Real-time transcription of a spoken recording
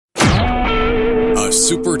a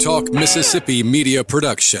Super Talk Mississippi media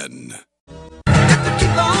production.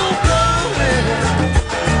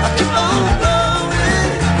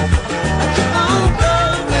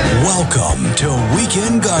 Welcome to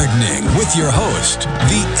Weekend Gardening with your host,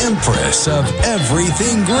 the Empress of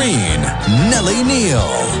Everything Green, Nellie Neal.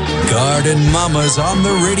 Garden Mama's on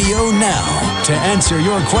the radio now to answer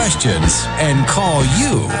your questions and call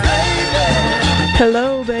you.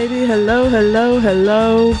 Hello, baby. Hello, hello,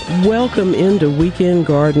 hello. Welcome into Weekend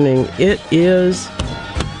Gardening. It is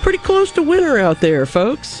pretty close to winter out there,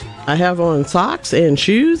 folks. I have on socks and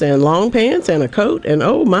shoes and long pants and a coat, and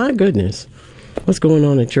oh my goodness, what's going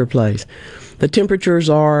on at your place? The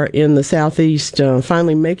temperatures are in the southeast,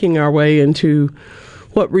 finally making our way into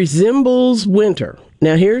what resembles winter.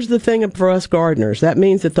 Now, here's the thing for us gardeners. That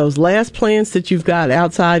means that those last plants that you've got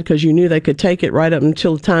outside because you knew they could take it right up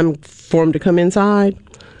until time for them to come inside,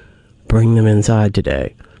 bring them inside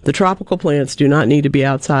today. The tropical plants do not need to be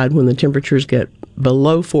outside when the temperatures get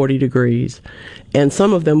below 40 degrees, and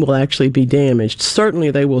some of them will actually be damaged. Certainly,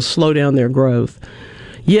 they will slow down their growth.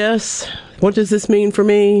 Yes, what does this mean for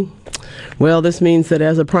me? Well, this means that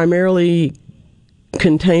as a primarily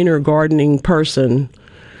container gardening person,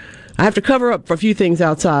 I have to cover up for a few things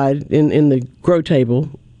outside in the grow table.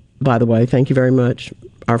 By the way, thank you very much,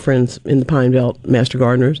 our friends in the Pine Belt, Master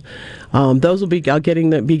Gardeners. Those will be getting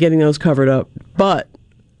those covered up. But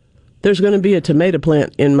there's going to be a tomato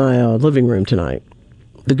plant in my living room tonight.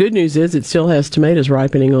 The good news is it still has tomatoes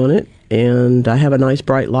ripening on it, and I have a nice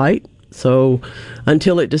bright light. So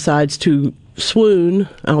until it decides to swoon,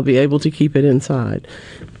 I'll be able to keep it inside.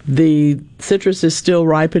 The citrus is still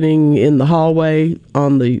ripening in the hallway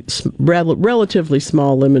on the relatively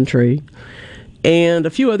small lemon tree. And a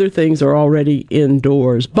few other things are already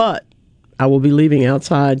indoors. But I will be leaving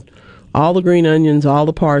outside all the green onions, all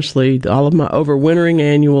the parsley, all of my overwintering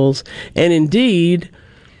annuals. And indeed,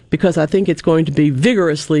 because I think it's going to be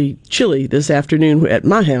vigorously chilly this afternoon at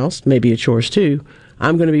my house, maybe at yours too,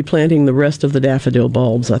 I'm going to be planting the rest of the daffodil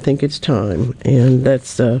bulbs. I think it's time. And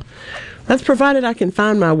that's provided I can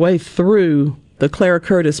find my way through the Clara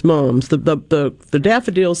Curtis mums. The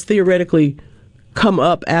daffodils theoretically come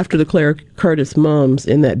up after the Clara Curtis mums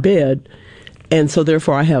in that bed. And so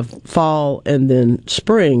therefore I have fall and then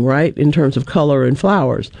spring, right, in terms of color and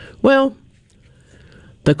flowers. Well,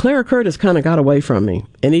 the Clara Curtis kind of got away from me.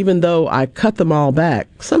 And even though I cut them all back,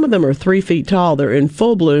 some of them are 3 feet tall. They're in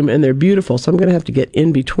full bloom and they're beautiful. So I'm going to have to get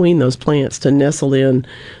in between those plants to nestle in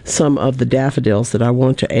some of the daffodils that I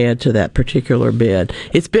want to add to that particular bed.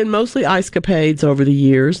 It's been mostly ice-capades over the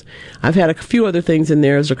years. I've had a few other things in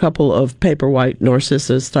there. There's a couple of paper white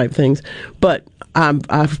narcissus type things. But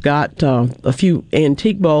I've got a few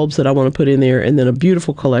antique bulbs that I want to put in there, and then a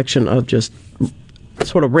beautiful collection of just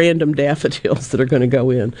sort of random daffodils that are going to go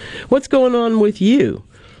in. What's going on with you?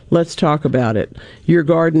 Let's talk about it. Your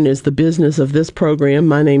garden is the business of this program.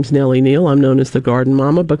 My name's Nellie Neal. I'm known as the Garden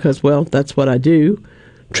Mama because, well, that's what I do.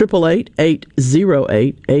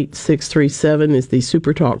 888-808-8637 is the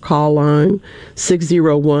Super Talk call line.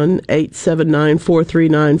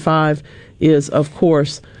 601-879-4395 is, of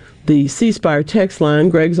course, the C Spire text line.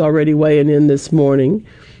 Greg's already weighing in this morning.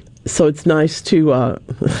 So it's nice to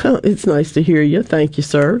hear you. Thank you,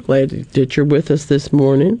 sir. Glad that you're with us this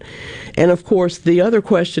morning. And of course, the other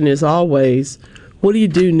question is always, what do you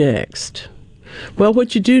do next? Well,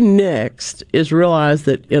 what you do next is realize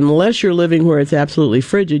that unless you're living where it's absolutely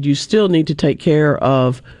frigid, you still need to take care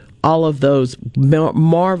of all of those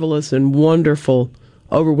marvelous and wonderful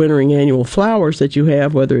overwintering annual flowers that you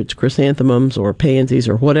have, whether it's chrysanthemums or pansies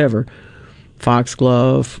or whatever,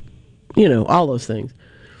 foxglove, all those things.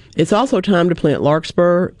 It's also time to plant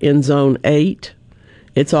larkspur in zone 8.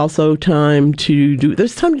 It's also time to do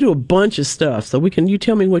a bunch of stuff. So you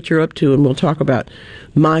tell me what you're up to, and we'll talk about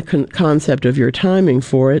my concept of your timing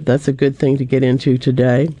for it. That's a good thing to get into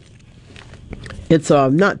today. It's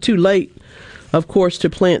not too late, of course, to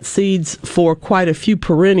plant seeds for quite a few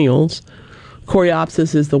perennials.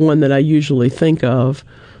 Coreopsis is the one that I usually think of,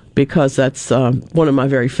 because that's one of my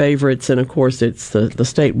very favorites, and of course it's the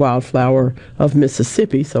state wildflower of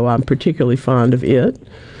Mississippi, so I'm particularly fond of it.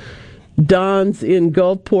 Don's in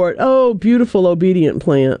Gulfport. Oh, beautiful obedient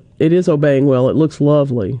plant. It is obeying well. It looks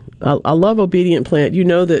lovely. I love obedient plant. You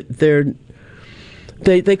know that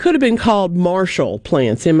they could have been called Martial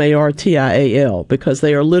plants, Martial, because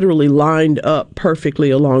they are literally lined up perfectly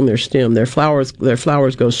along their stem. Their flowers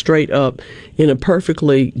go straight up in a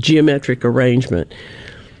perfectly geometric arrangement.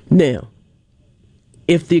 Now,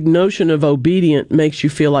 if the notion of obedient makes you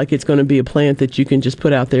feel like it's going to be a plant that you can just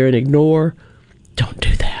put out there and ignore, don't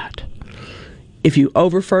do that. If you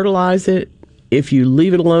over-fertilize it, if you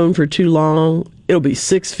leave it alone for too long, it'll be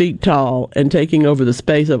 6 feet tall and taking over the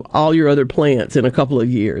space of all your other plants in a couple of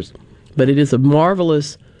years. But it is a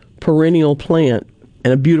marvelous perennial plant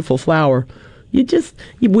and a beautiful flower.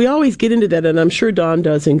 We always get into that, and I'm sure Don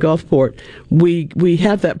does in Gulfport. We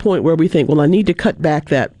have that point where we think, well, I need to cut back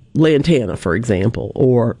that lantana, for example,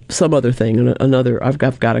 or some other thing. Another, I've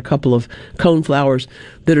got a couple of coneflowers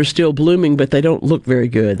that are still blooming, but they don't look very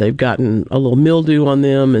good. They've gotten a little mildew on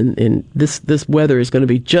them, and this weather is going to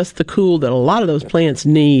be just the cool that a lot of those plants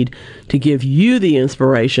need to give you the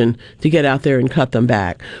inspiration to get out there and cut them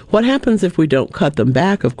back. What happens if we don't cut them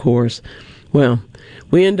back, of course? Well,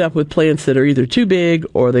 we end up with plants that are either too big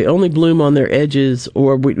or they only bloom on their edges,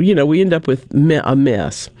 or we end up with a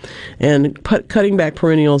mess. And cutting back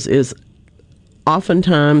perennials is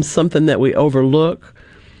oftentimes something that we overlook.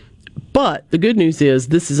 But the good news is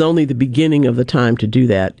this is only the beginning of the time to do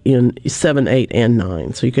that in 7, 8, and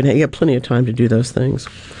 9. So you have plenty of time to do those things.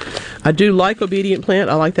 I do like Obedient Plant.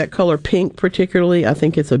 I like that color pink particularly. I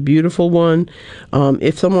think it's a beautiful one.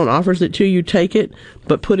 If someone offers it to you, take it,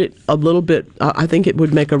 but put it a little bit. I think it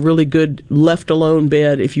would make a really good left alone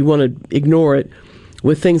bed if you want to ignore it,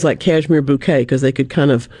 with things like Cashmere Bouquet, because they could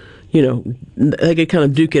kind of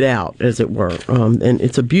duke it out, as it were. And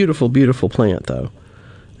it's a beautiful, beautiful plant, though.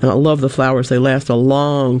 And I love the flowers. They last a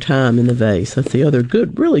long time in the vase. That's the other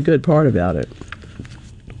really good part about it.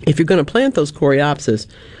 If you're going to plant those Coreopsis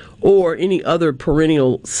or any other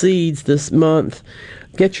perennial seeds this month,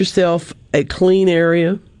 get yourself a clean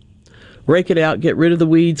area, rake it out, get rid of the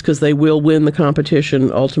weeds, because they will win the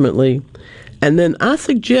competition ultimately. And then I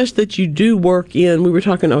suggest that you do work in, I was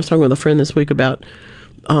talking with a friend this week about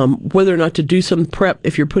whether or not to do some prep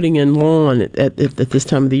if you're putting in lawn at this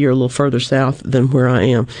time of the year a little further south than where I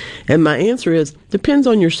am. And my answer is, depends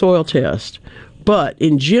on your soil test. But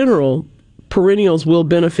in general, perennials will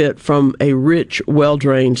benefit from a rich,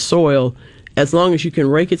 well-drained soil as long as you can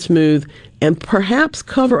rake it smooth and perhaps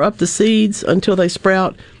cover up the seeds until they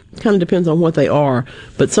sprout. Kind of depends on what they are.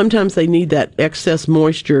 But sometimes they need that excess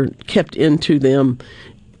moisture kept into them,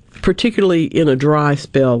 particularly in a dry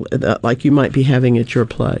spell like you might be having at your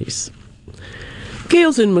place.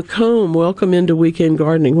 Gail's in Macomb. Welcome into Weekend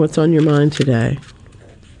Gardening. What's on your mind today?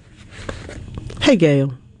 Hey,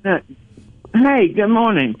 Gail. Hey, good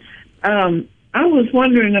morning. I was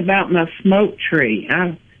wondering about my smoke tree.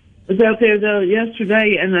 I was out there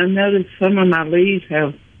yesterday, and I noticed some of my leaves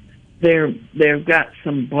they've got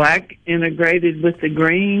some black integrated with the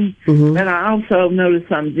green. Mm-hmm. And I also noticed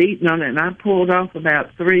something's eating on it, and I pulled off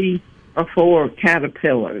about 3 or 4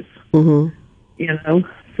 caterpillars. Mm-hmm.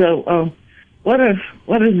 So what is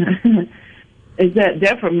is that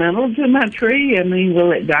detrimental to my tree? I mean,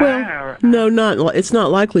 will it die? No, it's not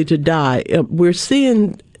likely to die. We're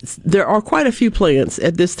seeing there are quite a few plants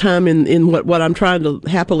at this time in what I'm trying to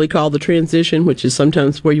happily call the transition, which is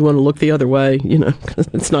sometimes where you want to look the other way, because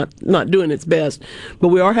it's not doing its best. But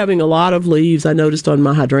we are having a lot of leaves, I noticed on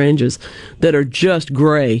my hydrangeas, that are just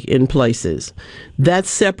gray in places. That's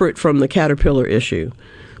separate from the caterpillar issue.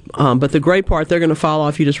 But the gray part, they're going to fall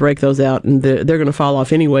off. You just rake those out, and they're going to fall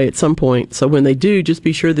off anyway at some point. So when they do, just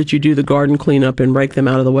be sure that you do the garden cleanup and rake them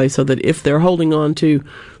out of the way so that if they're holding on to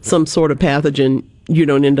some sort of pathogen, you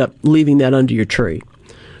don't end up leaving that under your tree.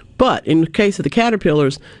 But in the case of the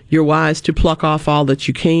caterpillars, you're wise to pluck off all that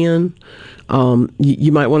you can.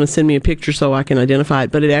 You might want to send me a picture so I can identify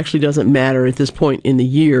it, but it actually doesn't matter at this point in the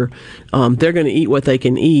year. They're going to eat what they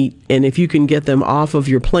can eat, and if you can get them off of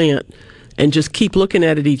your plant and just keep looking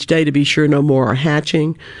at it each day to be sure no more are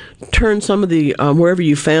hatching, turn some of the, wherever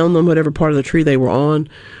you found them, whatever part of the tree they were on,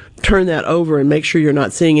 turn that over and make sure you're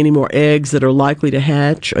not seeing any more eggs that are likely to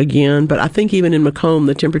hatch again. But I think even in Macomb,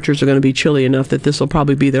 the temperatures are going to be chilly enough that this will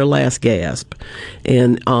probably be their last gasp,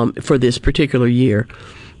 and for this particular year.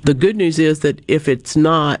 The good news is that if it's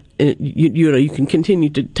not, you can continue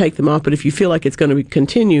to take them off, but if you feel like it's going to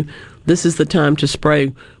continue, this is the time to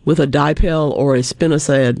spray with a Dipel or a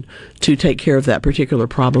spinosad to take care of that particular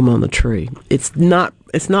problem on the tree. It's not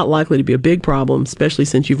likely to be a big problem, especially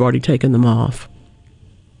since you've already taken them off.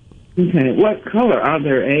 Okay. What color are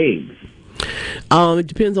their eggs? It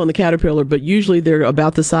depends on the caterpillar, but usually they're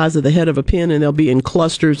about the size of the head of a pin, and they'll be in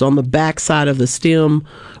clusters on the back side of the stem,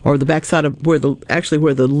 or the back side of where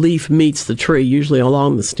the leaf meets the tree, usually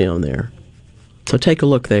along the stem there. So take a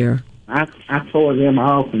look there. I tore them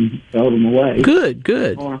off and throw them away. Good.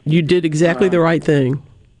 You did exactly the right thing.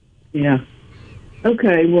 Yeah.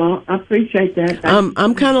 Okay. Well, I appreciate that.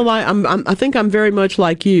 I'm kind of like I think I'm very much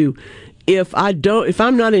like you. if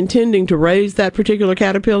I'm not intending to raise that particular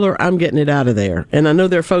caterpillar, I'm getting it out of there. And I know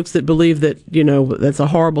there are folks that believe that, that's a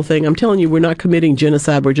horrible thing. I'm telling you, we're not committing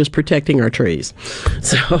genocide. We're just protecting our trees.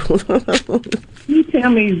 So, can you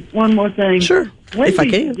tell me one more thing? Sure. If I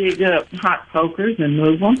can. You dig up hot pokers and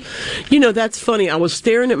move them? That's funny. I was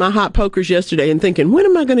staring at my hot pokers yesterday and thinking, when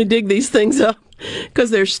am I going to dig these things up? Because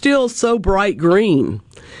they're still so bright green.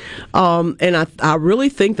 And I really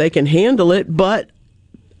think they can handle it, but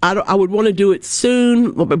I would want to do it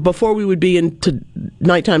soon, before we would be into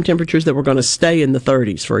nighttime temperatures that were going to stay in the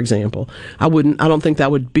 30s, for example. I don't think that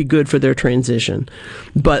would be good for their transition.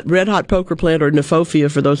 But red hot poker plant, or Kniphofia,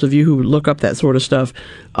 for those of you who look up that sort of stuff,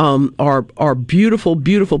 are beautiful,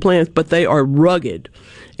 beautiful plants, but they are rugged.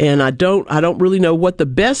 And I don't really know what the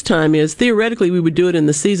best time is. Theoretically, we would do it in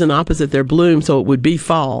the season opposite their bloom, so it would be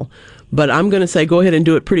fall. But I'm going to say go ahead and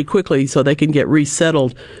do it pretty quickly so they can get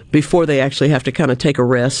resettled before they actually have to kind of take a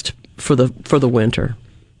rest for the winter.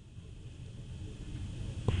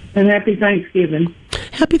 And happy Thanksgiving.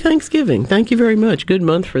 Happy Thanksgiving. Thank you very much. Good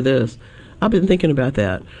month for this. I've been thinking about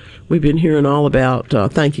that. We've been hearing all about,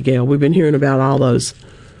 thank you, Gail. We've been hearing about all this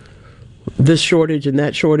shortage and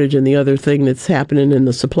that shortage and the other thing that's happening in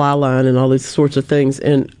the supply line and all these sorts of things.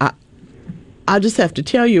 And I just have to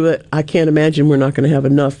tell you that I can't imagine we're not going to have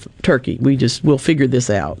enough turkey. We'll figure this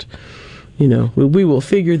out. We will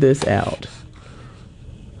figure this out.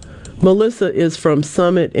 Melissa is from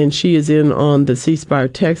Summit, and she is in on the C Spire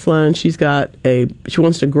text line. She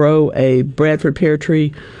wants to grow a Bradford pear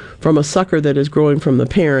tree from a sucker that is growing from the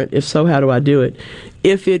parent. If so, how do I do it?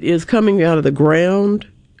 If it is coming out of the ground,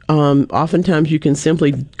 oftentimes you can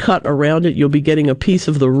simply cut around it. You'll be getting a piece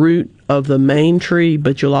of the root of the main tree,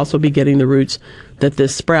 but you'll also be getting the roots that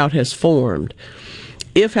this sprout has formed.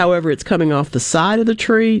 If, however, it's coming off the side of the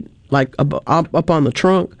tree, like up on the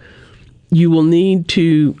trunk, you will need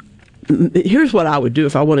to... Here's what I would do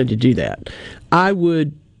if I wanted to do that.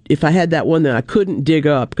 If I had that one that I couldn't dig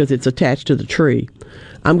up because it's attached to the tree,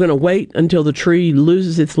 I'm going to wait until the tree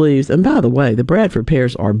loses its leaves. And by the way, the Bradford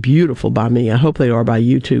pears are beautiful by me. I hope they are by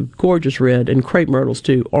you too. Gorgeous red, and crepe myrtles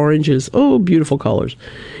too. Oranges, beautiful colors.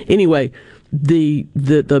 Anyway, the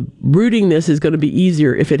rootingness is going to be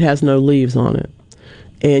easier if it has no leaves on it.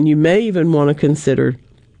 And you may even want to consider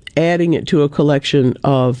adding it to a collection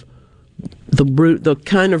of the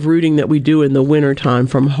kind of rooting that we do in the wintertime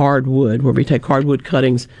from hardwood, where we take hardwood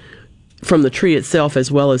cuttings from the tree itself,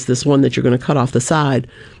 as well as this one that you're going to cut off the side,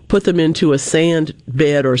 put them into a sand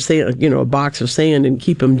bed or sand, a box of sand, and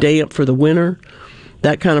keep them damp for the winter.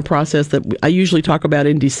 That kind of process that I usually talk about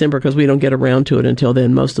in December, because we don't get around to it until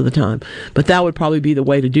then most of the time. But that would probably be the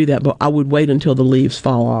way to do that. But I would wait until the leaves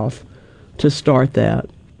fall off to start that.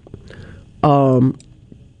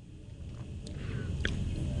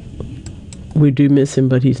 We do miss him,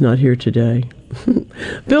 but he's not here today.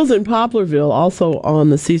 Bill's in Poplarville, also on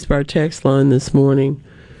the C Spire text line this morning.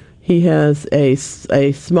 He has a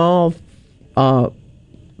small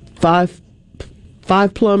 5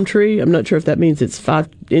 plum tree. I'm not sure if that means it's 5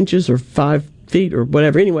 inches or 5 feet or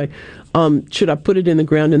whatever. Anyway, should I put it in the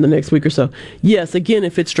ground in the next week or so? Yes, again,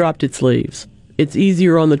 if it's dropped its leaves. It's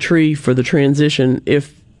easier on the tree for the transition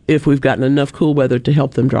if we've gotten enough cool weather to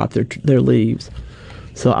help them drop their leaves.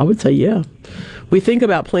 So I would say, yeah. We think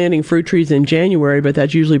about planting fruit trees in January, but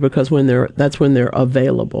that's usually because that's when they're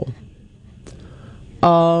available.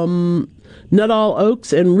 Nuttall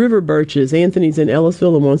oaks and river birches. Anthony's in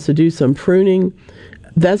Ellisville and wants to do some pruning.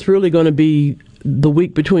 That's really going to be the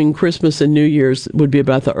week between Christmas and New Year's would be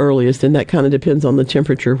about the earliest, and that kind of depends on the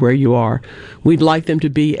temperature where you are. We'd like them to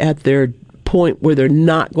be at their point where they're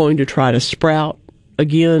not going to try to sprout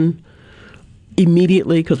again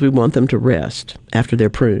immediately, because we want them to rest after they're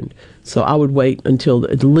pruned. So I would wait until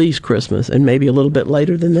at least Christmas, and maybe a little bit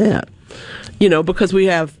later than that. Because we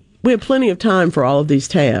have plenty of time for all of these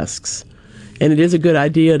tasks, and it is a good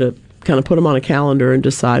idea to kind of put them on a calendar and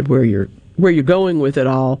decide where you're going with it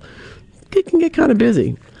all. It can get kind of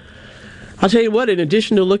busy. I'll tell you what, in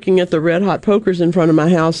addition to looking at the red hot pokers in front of my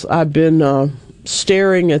house, I've been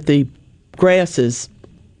staring at the grasses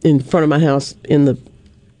in front of my house in the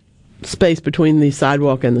space between the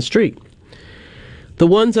sidewalk and the street. The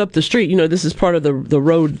ones up the street, this is part of the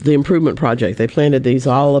road, the improvement project. They planted these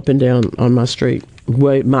all up and down on my street,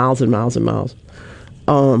 miles and miles and miles.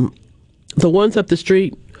 The ones up the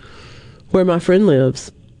street where my friend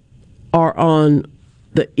lives are on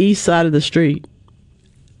the east side of the street.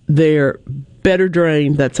 They're better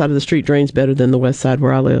drained. That side of the street drains better than the west side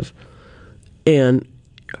where I live. And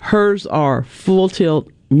hers are full tilt,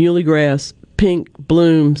 muley grass, pink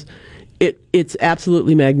blooms. It's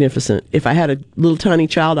absolutely magnificent. If I had a little tiny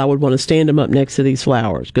child, I would want to stand him up next to these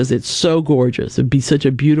flowers because it's so gorgeous. It'd be such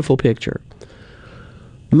a beautiful picture.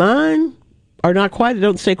 Mine are not quite,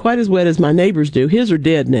 don't stay quite as wet as my neighbors do. His are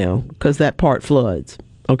dead now because that part floods,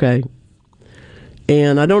 okay?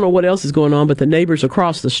 And I don't know what else is going on, but the neighbors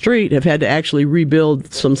across the street have had to actually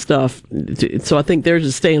rebuild some stuff. So I think theirs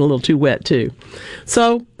is staying a little too wet too.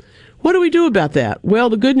 So what do we do about that? Well,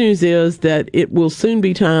 the good news is that it will soon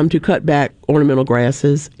be time to cut back ornamental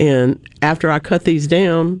grasses. And after I cut these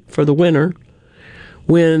down for the winter,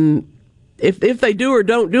 if they do or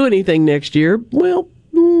don't do anything next year, well,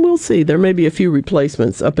 we'll see. There may be a few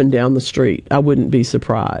replacements up and down the street. I wouldn't be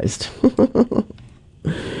surprised.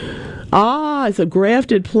 It's a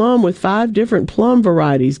grafted plum with 5 different plum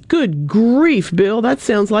varieties. Good grief, Bill. That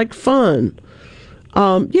sounds like fun.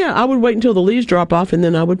 I would wait until the leaves drop off and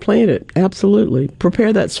then I would plant it. Absolutely.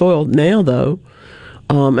 Prepare that soil now, though.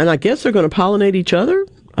 And I guess they're going to pollinate each other?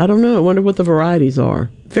 I don't know. I wonder what the varieties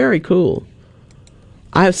are. Very cool.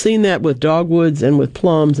 I have seen that with dogwoods and with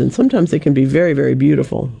plums, and sometimes they can be very, very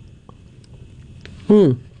beautiful.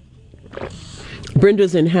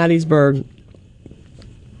 Brenda's in Hattiesburg.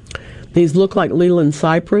 These look like Leland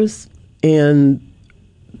cypress, and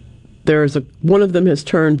one of them has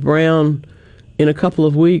turned brown in a couple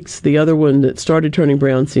of weeks. The other one that started turning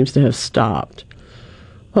brown seems to have stopped.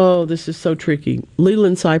 Oh, this is so tricky.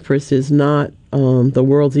 Leland cypress is not the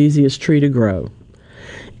world's easiest tree to grow.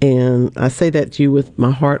 And I say that to you with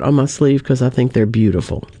my heart on my sleeve because I think they're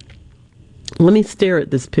beautiful. Let me stare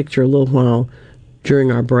at this picture a little while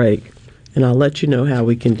during our break, and I'll let you know how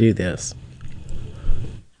we can do this.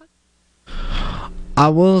 I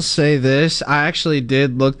will say this. I actually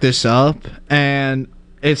did look this up, and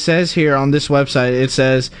it says here on this website, it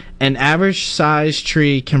says an average size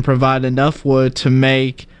tree can provide enough wood to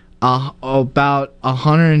make about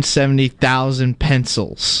 170,000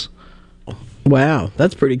 pencils. Wow,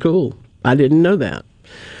 that's pretty cool. I didn't know that.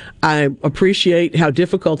 I appreciate how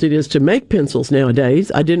difficult it is to make pencils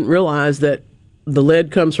nowadays. I didn't realize that the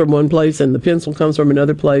lead comes from one place and the pencil comes from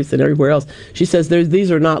another place and everywhere else. She says these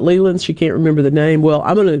are not Lelands. She can't remember the name. Well,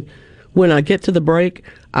 when I get to the break,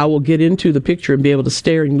 I will get into the picture and be able to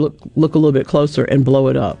stare and look a little bit closer and blow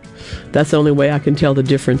it up. That's the only way I can tell the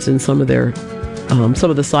difference in some of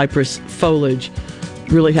the cypress foliage.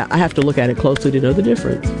 Really, I have to look at it closely to know the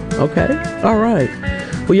difference. Okay? All right.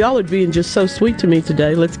 Well, y'all are being just so sweet to me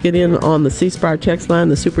today. Let's get in on the C Spire text line,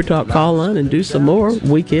 the Super Talk call line, and do some more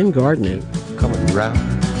weekend gardening. Coming round,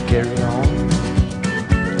 carry on,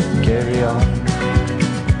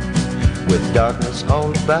 with darkness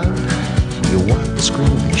all about, you want to scream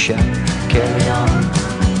and shout, carry on,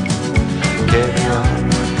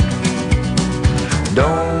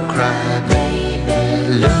 don't cry,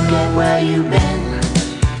 baby, look at where you've been,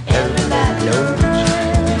 everybody knows,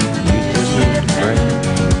 you just need a friend,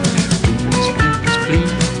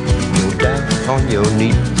 please, go down on your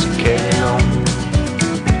knees, carry on.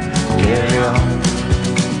 Your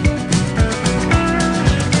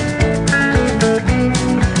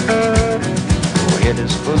head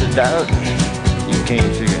is full of doubt, you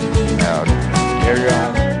can't figure it out. Carry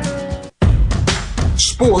on.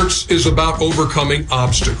 Sports is about overcoming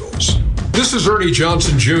obstacles. This is Ernie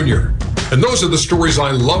Johnson Jr., and those are the stories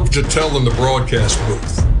I love to tell in the broadcast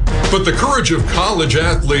booth. But the courage of college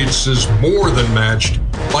athletes is more than matched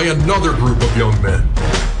by another group of young men.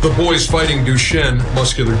 The boys fighting Duchenne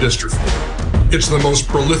muscular dystrophy. It's the most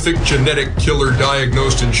prolific genetic killer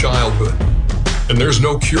diagnosed in childhood. And there's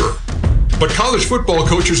no cure. But college football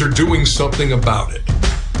coaches are doing something about it.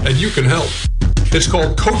 And you can help. It's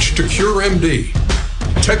called Coach to Cure MD.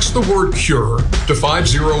 Text the word CURE to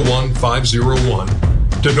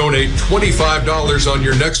 501-501 to donate $25 on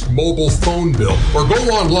your next mobile phone bill. Or go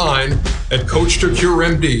online at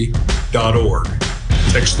CoachToCureMD.org.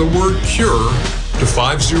 Text the word CURE to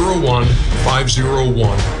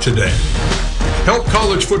 501-501 today. Help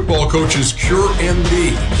college football coaches cure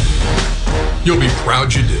MD. You'll be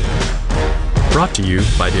proud you did. Brought to you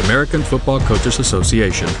by the American Football Coaches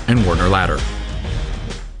Association and Werner Ladder.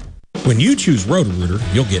 When you choose Roto-Rooter,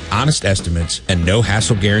 you'll get honest estimates and no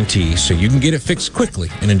hassle guarantee so you can get it fixed quickly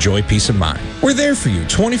and enjoy peace of mind. We're there for you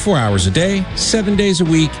 24 hours a day, 7 days a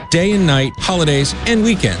week, day and night, holidays, and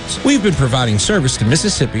weekends. We've been providing service to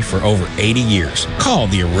Mississippi for over 80 years. Call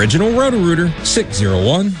the original Roto-Rooter,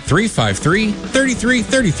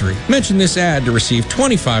 601-353-3333. Mention this ad to receive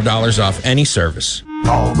 $25 off any service.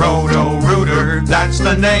 Call Roto-Rooter, that's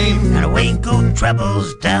the name. And away go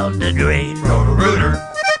troubles down the drain. Roto-Rooter.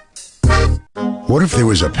 What if there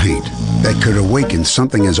was a paint that could awaken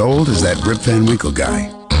something as old as that Rip Van Winkle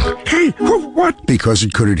guy? Hey, What? Because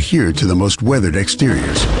it could adhere to the most weathered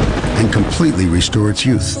exteriors and completely restore its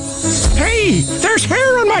youth. Hey, there's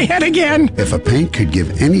hair on my head again! If a paint could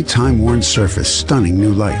give any time-worn surface stunning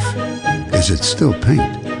new life, is it still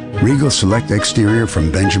paint? Regal Select Exterior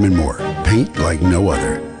from Benjamin Moore. Paint like no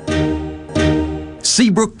other.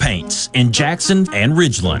 Seabrook Paints in Jackson and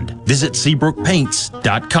Ridgeland. Visit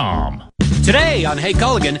SeabrookPaints.com. Today on Hey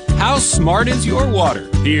Culligan, how smart is your water?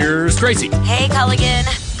 Here's Tracy. Hey Culligan,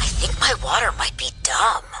 I think my water might be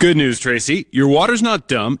dumb. Good news, Tracy. Your water's not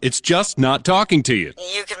dumb, it's just not talking to you.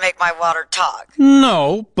 You can make my water talk.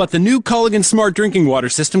 No, but the new Culligan Smart Drinking Water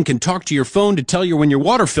System can talk to your phone to tell you when your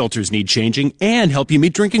water filters need changing and help you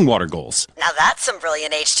meet drinking water goals. Now that's some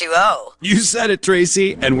brilliant H2O. You said it,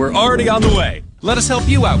 Tracy, and we're already on the way. Let us help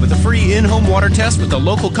you out with a free in-home water test with the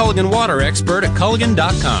local Culligan water expert at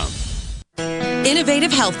Culligan.com.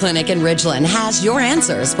 Innovative Health Clinic in Ridgeland has your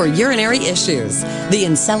answers for urinary issues. The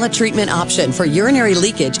Encella treatment option for urinary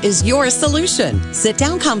leakage is your solution. Sit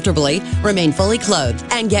down comfortably, remain fully clothed,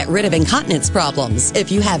 and get rid of incontinence problems.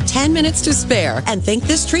 If you have 10 minutes to spare and think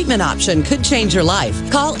this treatment option could change your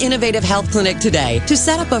life, call Innovative Health Clinic today to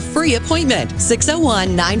set up a free appointment.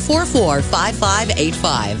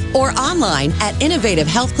 601-944-5585 or online at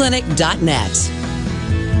innovativehealthclinic.net.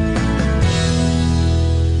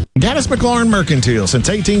 Gaddis McLaurin Mercantile since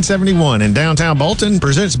 1871 in downtown Bolton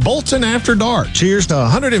presents Bolton After Dark. Cheers to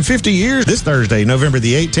 150 years this Thursday, November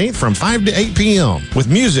the 18th from 5 to 8 p.m. with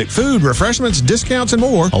music, food, refreshments, discounts, and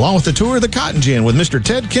more, along with the tour of the Cotton Gin with Mr.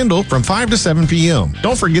 Ted Kendall from 5 to 7 p.m.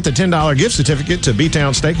 Don't forget the $10 gift certificate to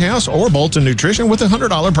B-Town Steakhouse or Bolton Nutrition with a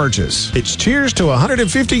 $100 purchase. It's cheers to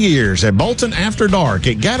 150 years at Bolton After Dark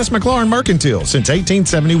at Gaddis McLaurin Mercantile since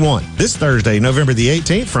 1871. This Thursday, November the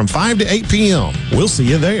 18th from 5 to 8 p.m. We'll see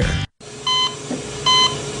you there.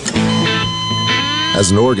 As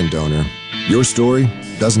an organ donor, your story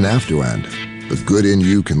doesn't have to end. The good in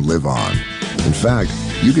you can live on. In fact,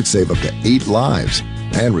 you could save up to 8 lives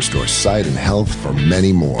and restore sight and health for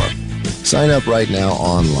many more. Sign up right now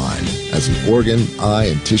online as an organ, eye,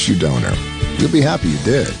 and tissue donor. You'll be happy you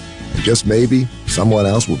did. And just maybe, someone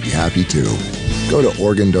else will be happy too. Go to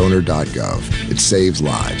organdonor.gov. It saves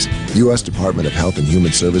lives. U.S. Department of Health and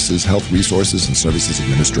Human Services, Health Resources and Services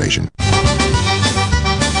Administration.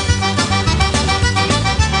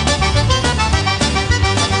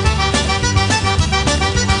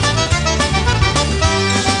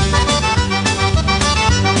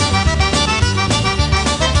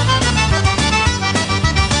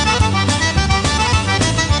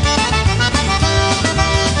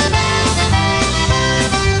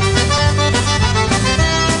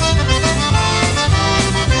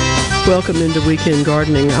 Welcome into Weekend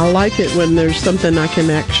Gardening. I like it when there's something I can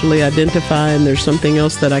actually identify and there's something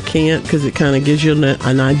else that I can't, because it kind of gives you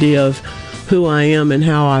an idea of who I am and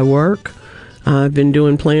how I work. I've been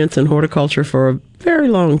doing plants and horticulture for a very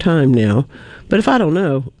long time now. But if I don't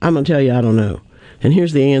know, I'm going to tell you I don't know. And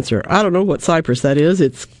here's the answer. I don't know what cypress that is.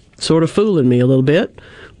 It's sort of fooling me a little bit.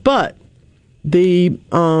 But the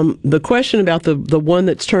question about the one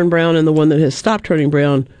that's turned brown and the one that has stopped turning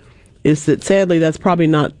brown is that sadly that's probably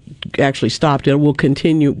not actually stopped. It will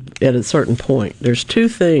continue at a certain point. There's 2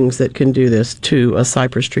 things that can do this to a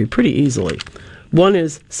cypress tree pretty easily. One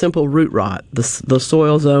is simple root rot. The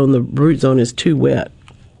soil zone, the root zone is too wet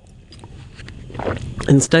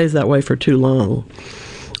and stays that way for too long.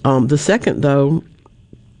 The second, though,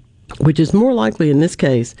 which is more likely in this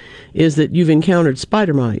case, is that you've encountered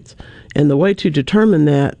spider mites. And the way to determine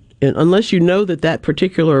that, and unless you know that that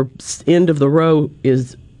particular end of the row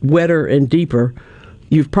is wetter and deeper,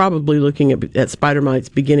 you're probably looking at spider mites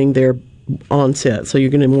beginning their onset, so you're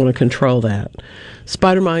going to want to control that.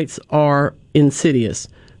 Spider mites are insidious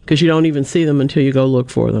because you don't even see them until you go look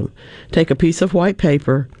for them. Take a piece of white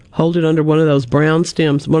paper, hold it under one of those brown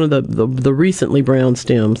stems, one of the recently brown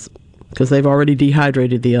stems, because they've already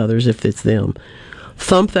dehydrated the others if it's them.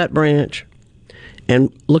 Thump that branch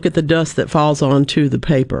and look at the dust that falls onto the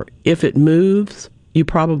paper. If it moves, you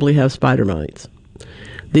probably have spider mites.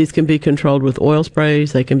 These can be controlled with oil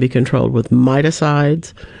sprays. They can be controlled with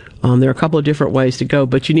miticides. There are a couple of different ways to go,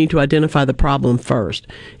 but you need to identify the problem first.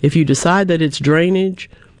 If you decide that it's drainage,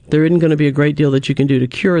 there isn't going to be a great deal that you can do to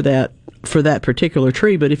cure that for that particular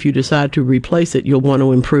tree, but if you decide to replace it, you'll want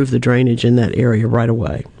to improve the drainage in that area right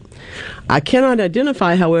away. I cannot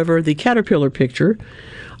identify, however, the caterpillar picture,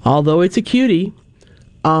 although it's a cutie.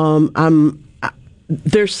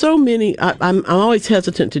 There's so many. I'm always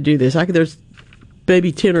hesitant to do this. There's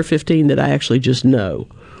maybe 10 or 15 that I actually just know.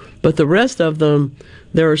 But the rest of them,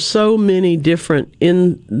 there are so many different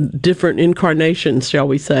incarnations, shall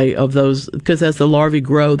we say, of those, because as the larvae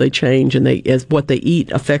grow, they change, and as what they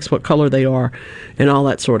eat affects what color they are, and all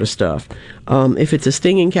that sort of stuff. If it's a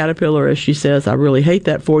stinging caterpillar, as she says, I really hate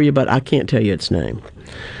that for you, but I can't tell you its name.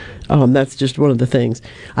 That's just one of the things.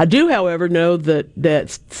 I do, however, know that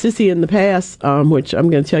Sissy in the Pass, which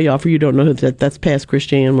I'm going to tell you all for you who don't know that's Pass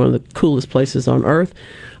Christian, one of the coolest places on earth.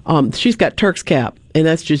 She's got Turk's cap, and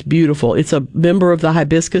that's just beautiful. It's a member of the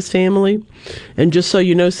hibiscus family. And just so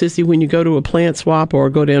you know, Sissy, when you go to a plant swap or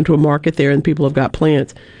go down to a market there and people have got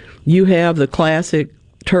plants, you have the classic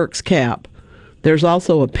Turk's cap. There's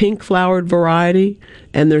also a pink flowered variety,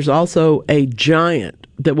 and there's also a giant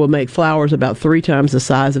that will make flowers about 3 times the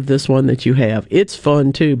size of this one that you have. It's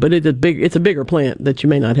fun too, but it's a bigger plant that you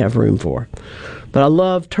may not have room for. But I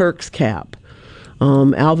love Turk's cap.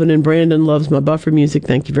 Alvin and Brandon loves my buffer music.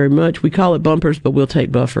 Thank you very much. We call it bumpers, but we'll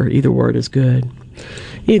take buffer. Either word is good.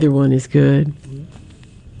 Either one is good.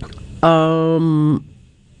 Bill's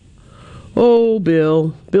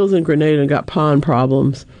in Grenada and got pond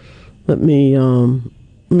problems. Let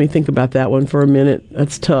me think about that one for a minute.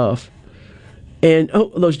 That's tough. And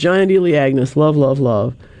those giant Elaeagnus,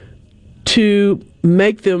 love. To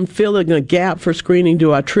make them fill in a gap for screening,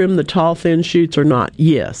 do I trim the tall, thin shoots or not?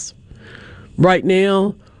 Yes. Right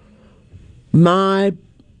now, the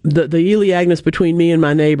Elaeagnus between me and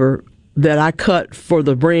my neighbor that I cut for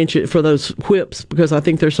the branches, for those whips, because I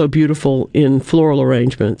think they're so beautiful in floral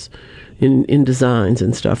arrangements, in designs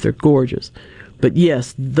and stuff. They're gorgeous. But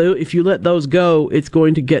yes, if you let those go, it's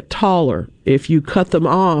going to get taller. If you cut them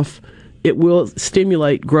off, it will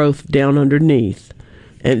stimulate growth down underneath.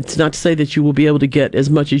 And it's not to say that you will be able to get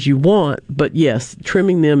as much as you want, but yes,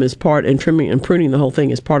 trimming them is part, and trimming and pruning the whole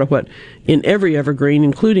thing is part of what, in every evergreen,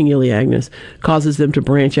 including Elaeagnus, causes them to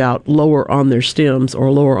branch out lower on their stems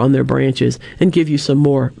or lower on their branches and give you some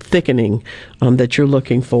more thickening that you're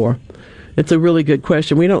looking for. It's a really good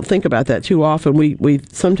question. We don't think about that too often. We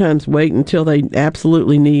sometimes wait until they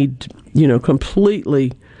absolutely need,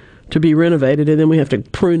 completely to be renovated, and then we have to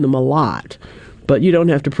prune them a lot. But you don't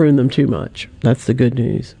have to prune them too much. That's the good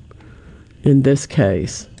news in this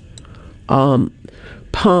case. Pond,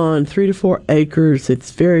 3 to 4 acres.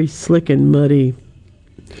 It's very slick and muddy.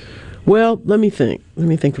 Well, let me think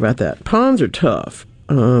about that. Ponds are tough.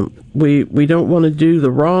 We don't want to do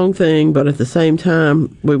the wrong thing, but at the same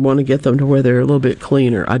time, we want to get them to where they're a little bit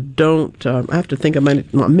cleaner. I have to think I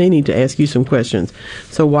may need to ask you some questions.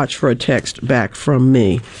 So watch for a text back from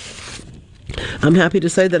me. I'm happy to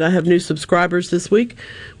say that I have new subscribers this week.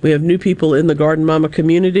 We have new people in the Garden Mama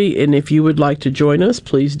community, and if you would like to join us,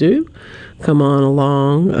 please do. Come on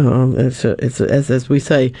along. As we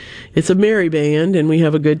say, it's a merry band, and we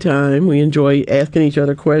have a good time. We enjoy asking each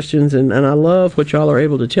other questions, and I love what y'all are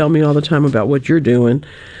able to tell me all the time about what you're doing.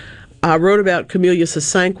 I wrote about Camellia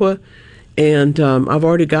sasanqua, and I've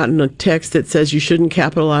already gotten a text that says you shouldn't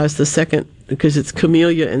capitalize the second, because it's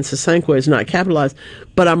Camellia and sasanqua is not capitalized,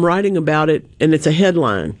 but I'm writing about it and it's a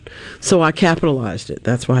headline, so I capitalized it.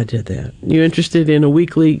 That's why I did that. You interested in a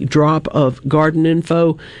weekly drop of garden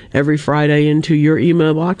info every Friday into your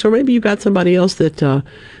email box, or maybe you got somebody else that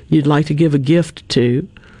you'd like to give a gift to?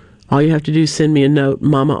 All you have to do is send me a note,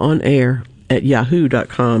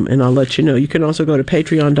 mamaonair@yahoo.com, and I'll let you know. You can also go to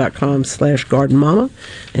patreon.com/gardenmama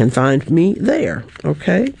and find me there.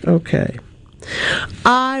 Okay.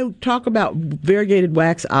 I talk about variegated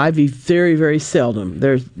wax ivy very, very seldom.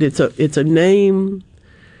 It's a name.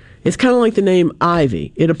 It's kind of like the name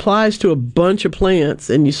ivy. It applies to a bunch of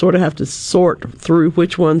plants, and you sort of have to sort through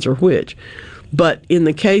which ones are which. But in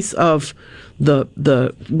the case of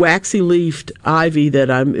the waxy leafed ivy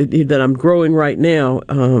that I'm growing right now,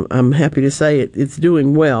 I'm happy to say it's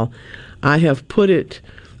doing well. I have put it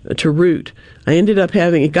to root. I ended up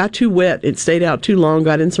it got too wet, it stayed out too long,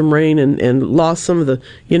 got in some rain, and lost some of the,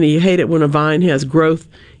 you hate it when a vine has growth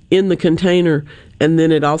in the container, and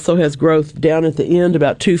then it also has growth down at the end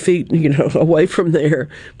about 2 feet, away from there,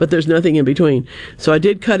 but there's nothing in between. So I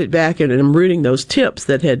did cut it back, and I'm rooting those tips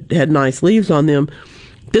that had nice leaves on them.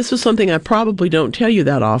 This was something I probably don't tell you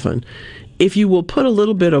that often. If you will put a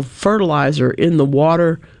little bit of fertilizer in the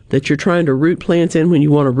water that you're trying to root plants in when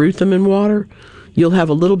you want to root them in water, you'll have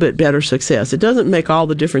a little bit better success. It doesn't make all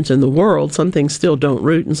the difference in the world. Some things still don't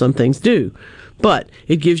root and some things do. But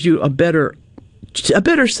it gives you a better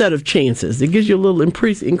set of chances. It gives you a little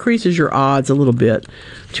increases your odds a little bit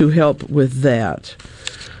to help with that.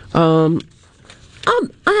 I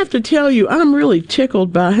have to tell you, I'm really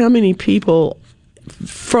tickled by how many people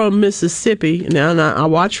from Mississippi, now I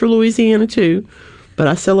watch for Louisiana too, but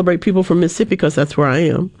I celebrate people from Mississippi because that's where I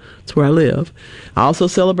am. It's where I live. I also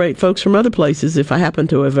celebrate folks from other places if I happen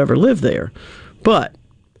to have ever lived there. But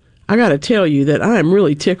I got to tell you that I am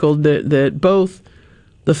really tickled that both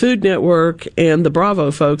the Food Network and the Bravo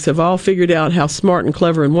folks have all figured out how smart and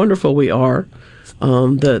clever and wonderful we are.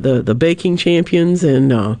 The baking champions and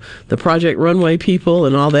the Project Runway people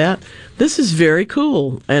and all that. This is very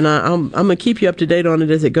cool, and I'm going to keep you up to date on it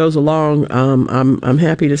as it goes along. I'm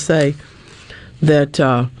happy to say that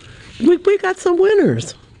we got some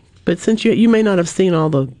winners, but since you may not have seen all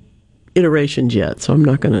the iterations yet, so I'm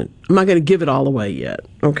not gonna give it all away yet.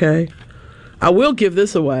 Okay, I will give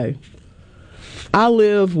this away. I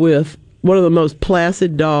live with one of the most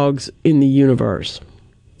placid dogs in the universe.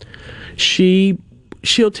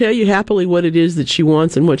 She'll tell you happily what it is that she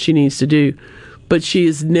wants and what she needs to do, but she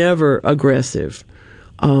is never aggressive.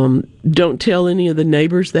 Don't tell any of the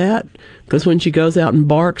neighbors that, because when she goes out and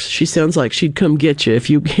barks, she sounds like she'd come get you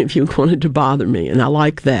if you wanted to bother me, and I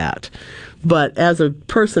like that. But as a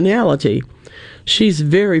personality, she's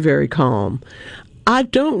very, very calm. I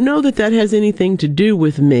don't know that has anything to do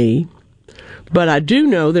with me. But I do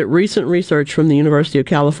know that recent research from the University of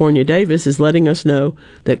California, Davis, is letting us know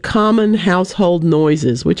that common household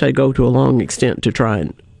noises, which I go to a long extent to try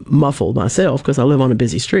and muffle myself because I live on a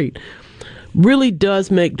busy street, really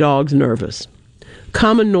does make dogs nervous.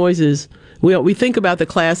 Common noises, we think about the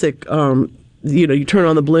classic, you turn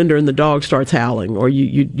on the blender and the dog starts howling, or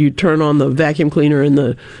you turn on the vacuum cleaner and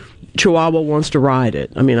the Chihuahua wants to ride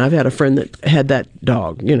it. I mean, I've had a friend that had that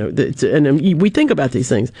dog, and we think about these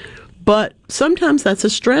things. But sometimes that's a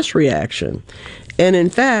stress reaction. And in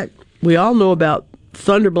fact, we all know about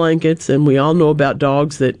thunder blankets, and we all know about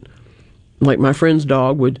dogs that, like my friend's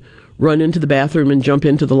dog, would run into the bathroom and jump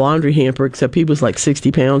into the laundry hamper, except he was like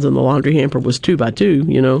 60 pounds and the laundry hamper was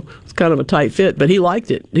 2x2, It's kind of a tight fit, but he liked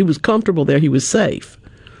it. He was comfortable there. He was safe.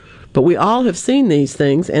 But we all have seen these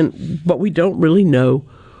things, but we don't really know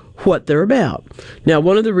what they're about. Now,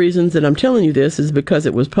 one of the reasons that I'm telling you this is because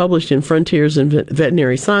it was published in Frontiers in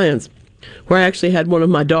Veterinary Science, where I actually had one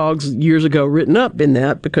of my dogs years ago written up in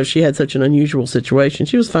that because she had such an unusual situation.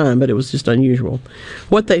 She was fine, but it was just unusual.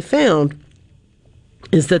 What they found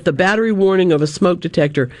is that the battery warning of a smoke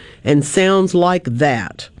detector and sounds like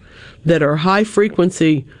that are high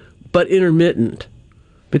frequency but intermittent,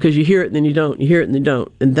 because you hear it and then you don't, you hear it and then you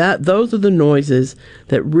don't. And those are the noises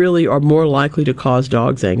that really are more likely to cause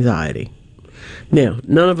dogs anxiety. Now,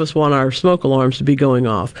 none of us want our smoke alarms to be going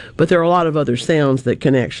off, but there are a lot of other sounds that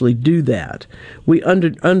can actually do that. We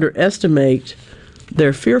underestimate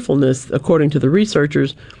their fearfulness, according to the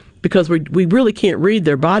researchers, because we really can't read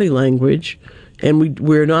their body language, and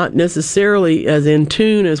we're not necessarily as in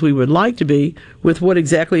tune as we would like to be with what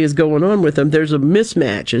exactly is going on with them. There's a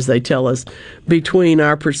mismatch, as they tell us, between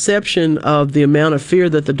our perception of the amount of fear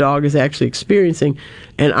that the dog is actually experiencing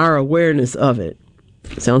and our awareness of it.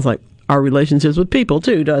 Sounds like our relationships with people,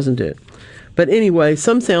 too, doesn't it? But anyway,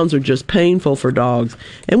 some sounds are just painful for dogs,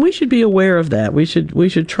 and we should be aware of that. We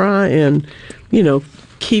should try and,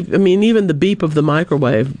 even the beep of the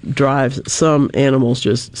microwave drives some animals,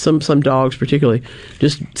 just some dogs particularly,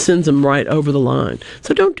 just sends them right over the line.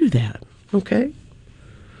 So don't do that, okay?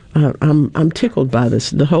 I'm tickled by this,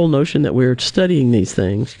 the whole notion that we're studying these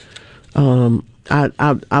things.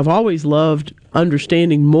 I've always loved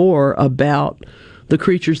understanding more about the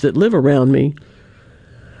creatures that live around me.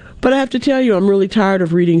 But I have to tell you, I'm really tired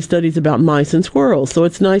of reading studies about mice and squirrels, so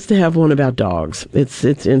it's nice to have one about dogs. It's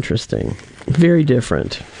interesting. Very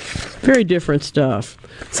different. Very different stuff.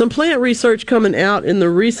 Some plant research coming out in the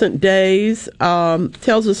recent days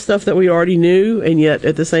tells us stuff that we already knew, and yet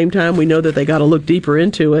at the same time we know that they got to look deeper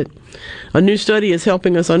into it. A new study is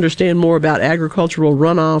helping us understand more about agricultural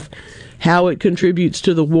runoff, how it contributes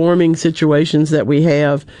to the warming situations that we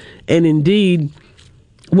have, and indeed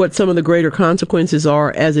what some of the greater consequences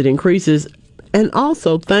are as it increases, and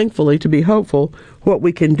also, thankfully, to be hopeful, what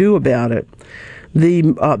we can do about it.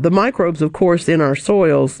 The microbes, of course, in our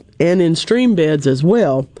soils and in stream beds as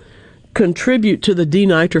well, contribute to the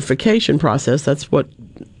denitrification process. That's what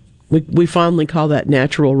we fondly call that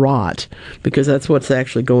natural rot, because that's what's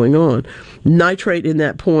actually going on. Nitrate in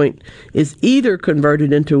that point is either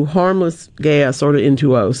converted into harmless gas or to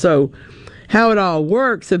N2O. So how it all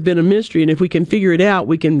works have been a mystery, and if we can figure it out,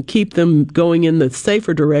 we can keep them going in the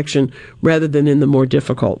safer direction rather than in the more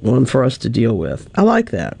difficult one for us to deal with. I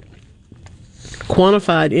like that.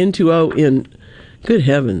 Quantified N2O in, good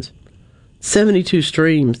heavens, 72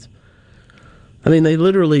 streams. I mean, they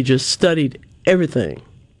literally just studied everything,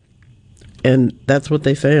 and that's what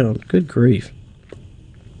they found. Good grief.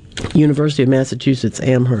 University of Massachusetts,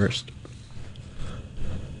 Amherst.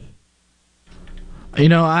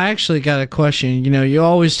 I actually got a question. You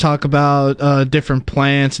always talk about different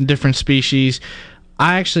plants and different species.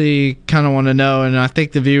 I actually kind of want to know, and I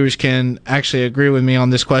think the viewers can actually agree with me on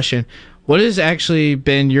this question. What has actually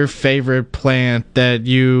been your favorite plant that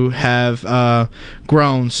you have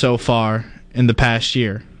grown so far in the past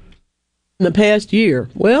year? In the past year?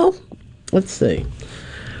 Well, let's see.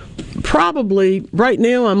 Probably right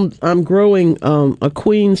now I'm growing a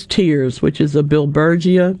Queen's Tears, which is a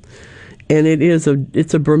Bilbergia, and it's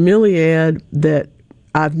a bromeliad that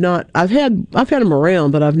I've had them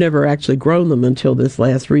around, but I've never actually grown them until this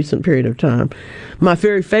last recent period of time. My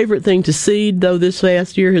very favorite thing to seed, though, this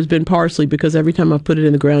last year has been parsley, because every time I've put it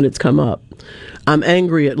in the ground, it's come up. I'm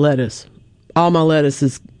angry at lettuce. All my lettuce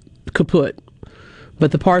is kaput,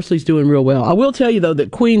 but the parsley's doing real well. I will tell you, though,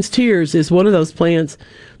 that Queen's Tears is one of those plants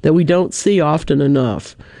that we don't see often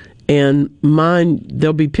enough. And mine,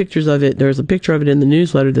 there'll be pictures of it. There's a picture of it in the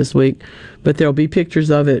newsletter this week, but there'll be pictures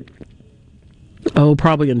of it. Oh,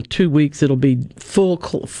 probably in 2 weeks it'll be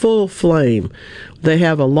full flame. They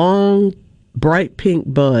have a long, bright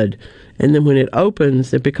pink bud, and then when it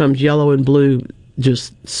opens, it becomes yellow and blue,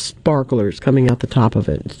 just sparklers coming out the top of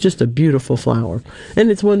it. It's just a beautiful flower, and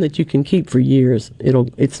it's one that you can keep for years.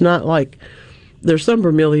 It's not like there's some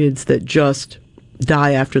bromeliads that just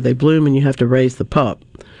die after they bloom and you have to raise the pup.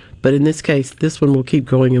 But in this case, this one will keep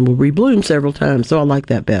going and will rebloom several times, so I like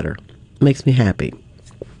that better. Makes me happy.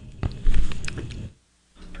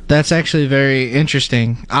 That's actually very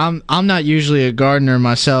interesting. I'm not usually a gardener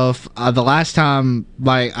myself. The last time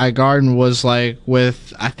I gardened was I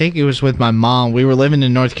think it was with my mom. We were living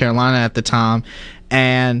in North Carolina at the time,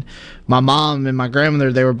 and my mom and my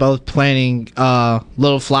grandmother, they were both planting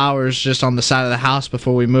little flowers just on the side of the house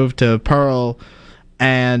before we moved to Pearl.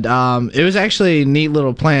 And it was actually neat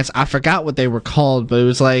little plants. I forgot what they were called, but it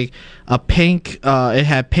was like a pink. It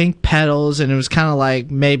had pink petals, and it was kind of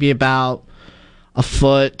like maybe about a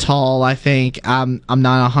foot tall, I think. I'm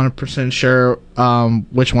not 100% sure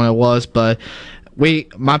which one it was, but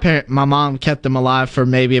my mom kept them alive for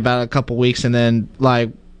maybe about a couple weeks, and then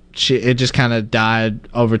it just kind of died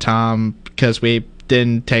over time because we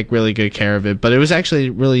didn't take really good care of it. But it was actually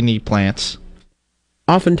really neat plants.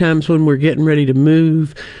 Oftentimes when we're getting ready to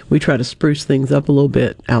move, we try to spruce things up a little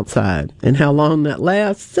bit outside. And how long that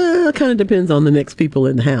lasts kind of depends on the next people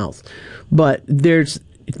in the house. But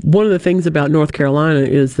one of the things about North Carolina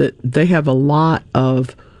is that they have a lot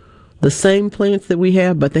of the same plants that we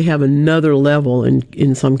have, but they have another level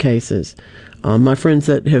in some cases. My friends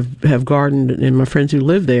that have gardened and my friends who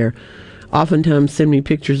live there oftentimes send me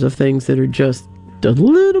pictures of things that are just a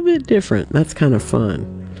little bit different. That's kind of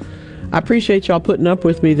fun. I appreciate y'all putting up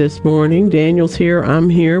with me this morning. Daniel's here. I'm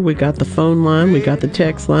here. We got the phone line. We got the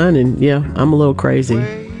text line. And yeah, I'm a little crazy.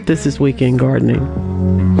 This is Weekend Gardening.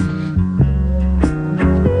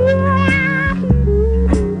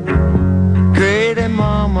 Great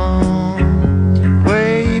mama,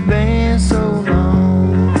 where you been so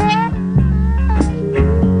long?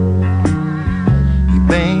 You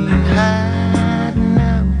been hiding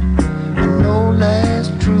out, I know that's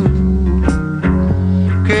true.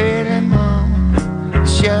 Great mama,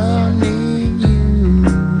 sure need you.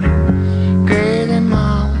 Great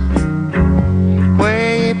mama,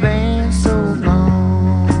 where you been so long?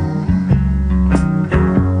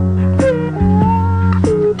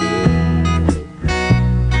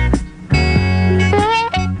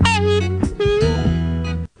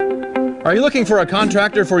 Are you looking for a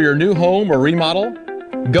contractor for your new home or remodel?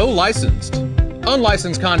 Go licensed.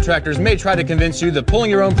 Unlicensed contractors may try to convince you that pulling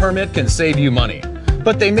your own permit can save you money,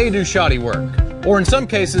 but they may do shoddy work, or in some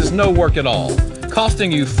cases, no work at all, costing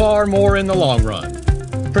you far more in the long run.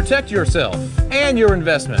 Protect yourself and your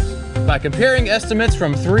investment by comparing estimates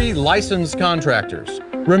from 3 licensed contractors.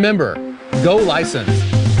 Remember, go licensed.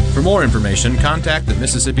 For more information, contact the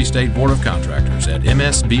Mississippi State Board of Contractors at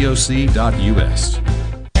msboc.us.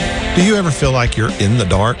 Do you ever feel like you're in the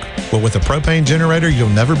dark? Well, with a propane generator, you'll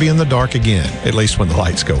never be in the dark again, at least when the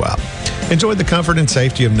lights go out. Enjoy the comfort and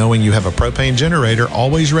safety of knowing you have a propane generator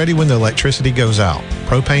always ready when the electricity goes out.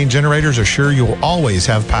 Propane generators assure you'll always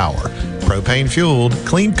have power. Propane fueled,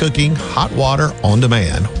 clean cooking, hot water on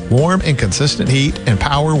demand, warm and consistent heat, and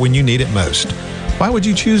power when you need it most. Why would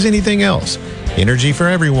you choose anything else? Energy for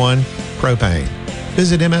everyone. Propane.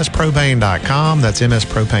 Visit mspropane.com. That's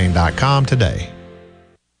mspropane.com today.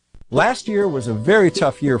 Last year was a very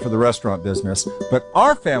tough year for the restaurant business, but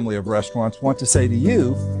our family of restaurants want to say to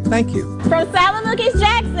you, thank you. From Salad Milky's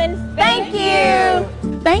Jackson, thank you.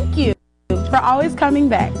 Thank you for always coming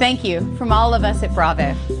back. Thank you from all of us at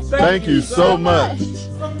Bravo. Thank you so much.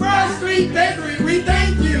 From Broad Street Bakery, we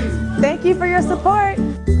thank you. Thank you for your support.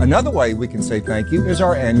 Another way we can say thank you is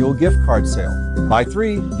our annual gift card sale. Buy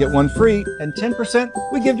 3, get 1 free, and 10%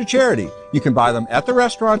 we give to charity. You can buy them at the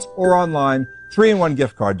restaurants or online,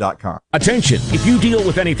 3in1giftcard.com. Attention! If you deal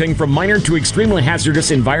with anything from minor to extremely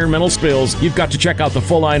hazardous environmental spills, you've got to check out the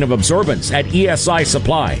full line of absorbents at ESI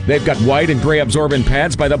Supply. They've got white and gray absorbent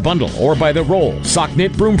pads by the bundle or by the roll, sock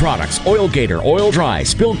knit broom products, oil gator, oil dry,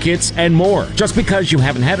 spill kits, and more. Just because you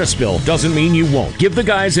haven't had a spill doesn't mean you won't. Give the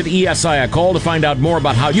guys at ESI a call to find out more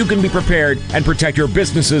about how you can be prepared and protect your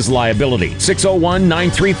business's liability.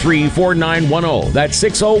 601-933-4910. That's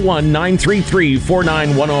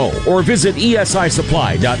 601-933-4910. Or visit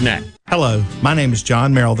ESISupply.net. Hello, my name is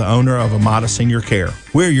John Merrill, the owner of Amada Senior Care.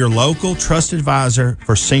 We're your local trusted advisor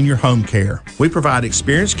for senior home care. We provide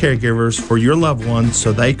experienced caregivers for your loved ones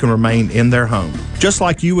so they can remain in their home. Just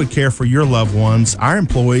like you would care for your loved ones, our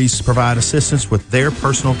employees provide assistance with their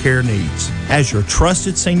personal care needs. As your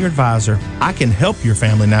trusted senior advisor, I can help your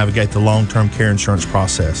family navigate the long-term care insurance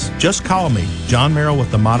process. Just call me, John Merrill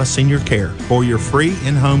with Amada Senior Care, for your free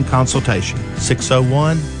in-home consultation.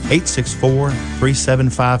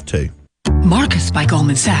 601-864-3752. Marcus by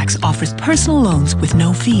Goldman Sachs offers personal loans with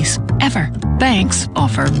no fees, ever. Banks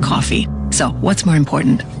offer coffee. So what's more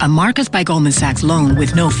important, a Marcus by Goldman Sachs loan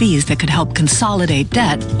with no fees that could help consolidate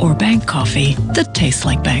debt, or bank coffee that tastes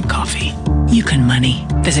like bank coffee? You can money.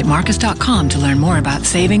 Visit Marcus.com to learn more about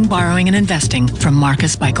saving, borrowing, and investing from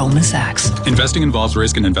Marcus by Goldman Sachs. Investing involves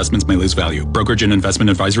risk and investments may lose value. Brokerage and investment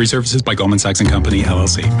advisory services by Goldman Sachs & Company,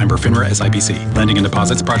 LLC. Member FINRA SIPC. Lending and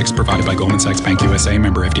deposits products provided by Goldman Sachs Bank USA.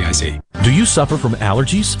 Member FDIC. Do you suffer from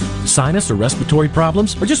allergies, sinus, or respiratory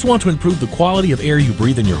problems, or just want to improve the quality of air you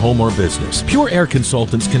breathe in your home or business? Pure Air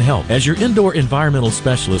Consultants can help. As your indoor environmental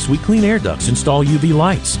specialist, we clean air ducts, install UV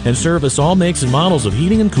lights, and service all makes and models of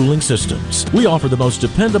heating and cooling systems. We offer the most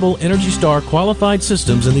dependable Energy Star qualified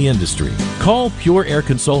systems in the industry. Call Pure Air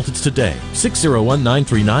Consultants today,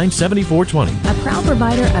 601-939-7420. A proud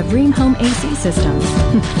provider of Rheem Home AC systems.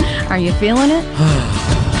 Are you feeling it?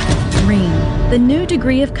 Rheem, the new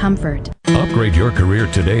degree of comfort. Upgrade your career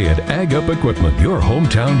today at Ag Up Equipment, your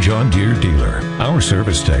hometown John Deere dealer. Our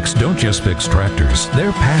service techs don't just fix tractors.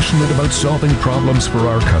 They're passionate about solving problems for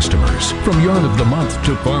our customers. From Yarn of the Month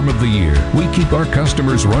to Farm of the Year, we keep our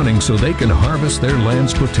customers running so they can harvest their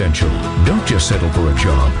land's potential. Don't just settle for a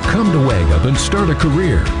job. Come to Ag Up and start a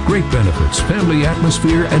career. Great benefits, family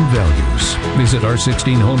atmosphere, and values. Visit our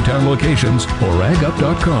 16 hometown locations or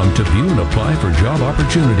agup.com to view and apply for job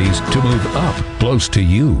opportunities to move up close to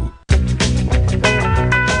you.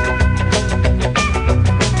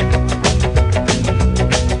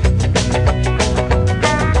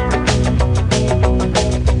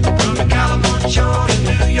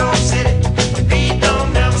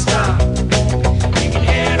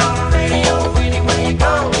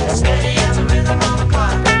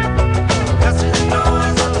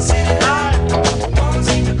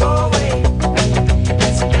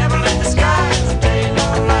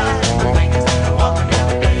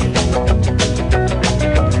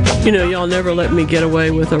 You know, y'all never let me get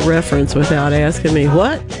away with a reference without asking me,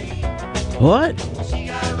 what? What?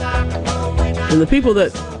 And the people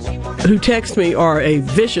who text me are a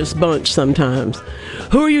vicious bunch sometimes.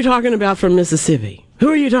 Who are you talking about from Mississippi? Who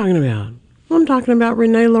are you talking about? Well, I'm talking about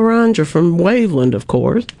Renee Laranja from Waveland, of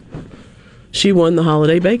course. She won the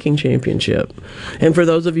Holiday Baking Championship. And for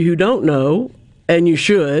those of you who don't know, and you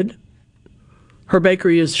should, her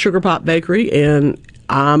bakery is Sugar Pop Bakery, and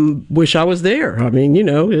I wish I was there. I mean, you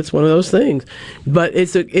know, it's one of those things. But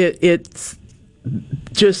it's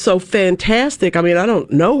just so fantastic. I mean, I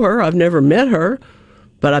don't know her. I've never met her.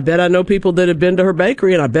 But I bet I know people that have been to her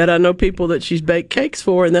bakery, and I bet I know people that she's baked cakes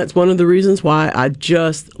for, and that's one of the reasons why I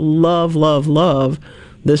just love, love, love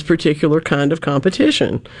this particular kind of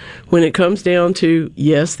competition. When it comes down to,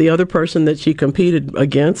 yes, the other person that she competed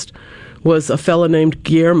against was a fella named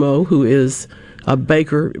Guillermo, who is a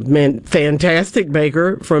baker, fantastic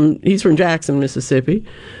baker he's from Jackson, Mississippi,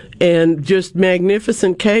 and just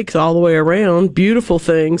magnificent cakes all the way around, beautiful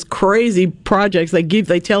things, crazy projects. They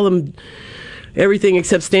tell them everything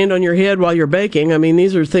except stand on your head while you're baking. I mean,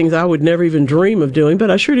 these are things I would never even dream of doing, but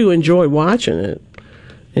I sure do enjoy watching it.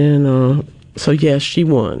 And so yes, she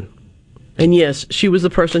won. And yes, she was the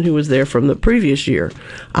person who was there from the previous year.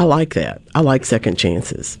 I like that. I like second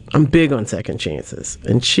chances. I'm big on second chances.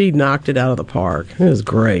 And she knocked it out of the park. It was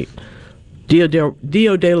great. Dia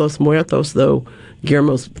de los Muertos, though,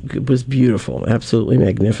 Guillermo's was beautiful. Absolutely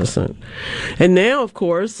magnificent. And now, of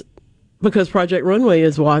course, because Project Runway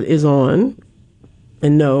is on,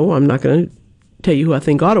 and no, I'm not going to tell you who I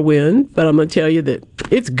think ought to win, but I'm going to tell you that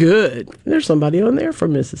It's good. There's somebody on there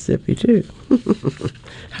from Mississippi, too.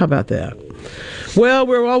 How about that? Well,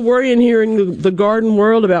 we're all worrying here in the garden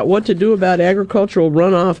world about what to do about agricultural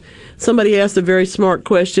runoff. Somebody asked a very smart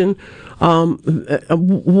question.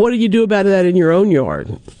 What do you do about that in your own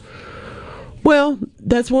yard? Well,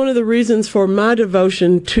 that's one of the reasons for my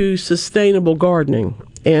devotion to sustainable gardening.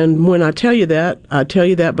 And when I tell you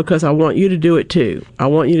that because I want you to do it too. I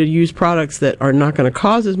want you to use products that are not going to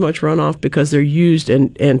cause as much runoff because they're used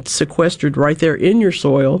and sequestered right there in your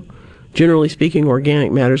soil. Generally speaking,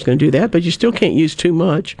 organic matter is going to do that, but you still can't use too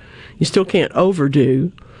much. You still can't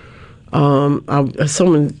overdo.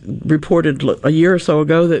 Someone reported a year or so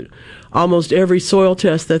ago that almost every soil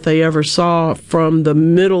test that they ever saw from the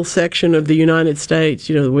middle section of the United States,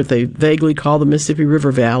 what they vaguely call the Mississippi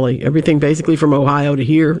River Valley, everything basically from Ohio to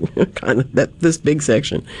here, kind of this big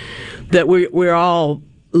section, that we're all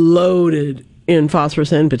loaded in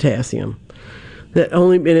phosphorus and potassium.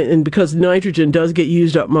 And because nitrogen does get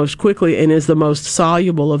used up most quickly and is the most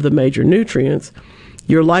soluble of the major nutrients,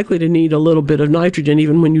 you're likely to need a little bit of nitrogen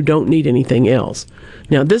even when you don't need anything else.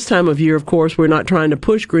 Now, this time of year, of course, we're not trying to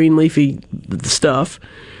push green leafy stuff,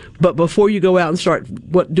 but before you go out and start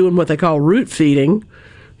doing what they call root feeding,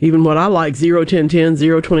 even what I like, 0-10-10,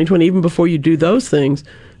 0-20-20, even before you do those things,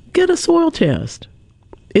 get a soil test.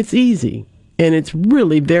 It's easy, and it's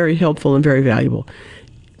really very helpful and very valuable.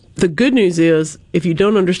 The good news is, if you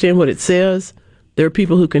don't understand what it says, there are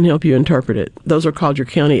people who can help you interpret it. Those are called your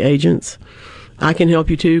county agents. I can help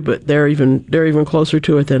you too, but they're even closer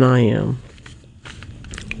to it than I am.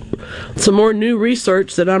 Some more new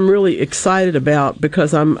research that I'm really excited about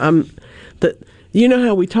because you know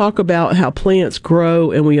how we talk about how plants grow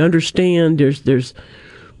and we understand there's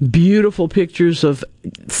beautiful pictures of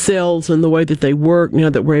cells and the way that they work now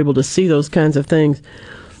that we're able to see those kinds of things.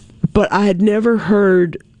 But I had never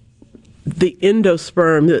heard the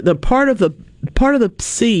endosperm, the part of the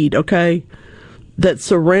seed, okay, that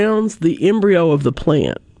surrounds the embryo of the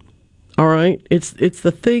plant. All right? It's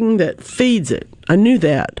the thing that feeds it. I knew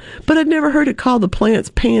that. But I'd never heard it called the plant's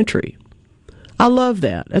pantry. I love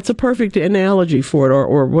that. That's a perfect analogy for it,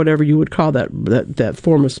 or whatever you would call that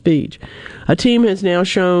form of speech. A team has now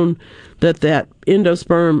shown that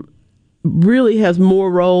endosperm really has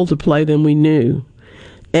more role to play than we knew.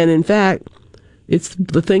 And in fact, it's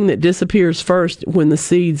the thing that disappears first when the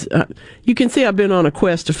seeds... you can see I've been on a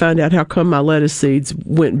quest to find out how come my lettuce seeds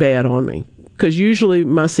went bad on me. Because usually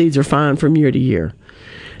my seeds are fine from year to year.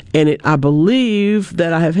 And I believe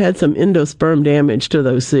that I have had some endosperm damage to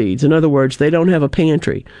those seeds. In other words, they don't have a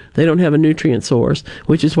pantry. They don't have a nutrient source,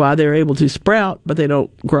 which is why they're able to sprout, but they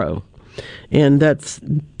don't grow. And that's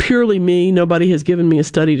purely me. Nobody has given me a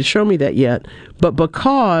study to show me that yet. But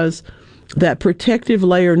because that protective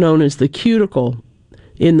layer known as the cuticle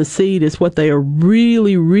in the seed is what they are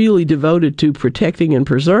really, really devoted to protecting and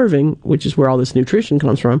preserving, which is where all this nutrition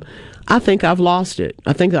comes from, I think I've lost it.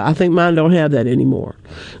 I think mine don't have that anymore.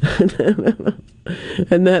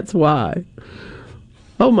 And that's why.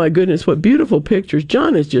 Oh my goodness, what beautiful pictures.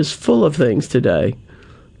 John is just full of things today.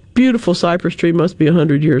 Beautiful cypress tree, must be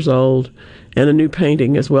 100 years old, and a new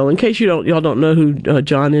painting as well. In case y'all don't know who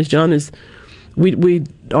John is, we've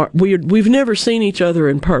never seen each other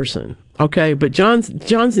in person, okay? But John's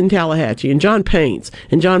in Tallahatchie, and John paints,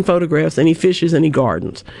 and John photographs, and he fishes, and he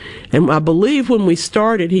gardens. And I believe when we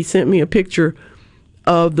started, he sent me a picture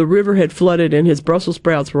of the river had flooded, and his Brussels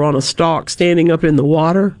sprouts were on a stalk standing up in the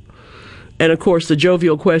water. And of course, the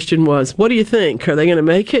jovial question was, "What do you think? Are they going to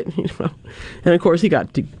make it?" And of course, he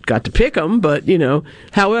got to pick them. But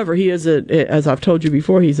however, he is as I've told you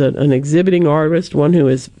before, he's an exhibiting artist, one who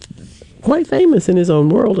is quite famous in his own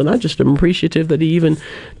world, and I just am appreciative that he even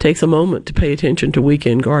takes a moment to pay attention to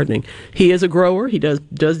weekend gardening. He is a grower. He does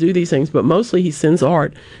do these things, but mostly he sends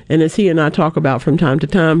art. And as he and I talk about from time to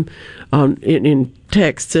time in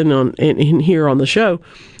texts and in here on the show,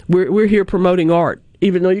 we're here promoting art,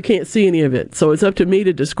 even though you can't see any of it. So it's up to me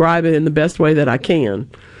to describe it in the best way that I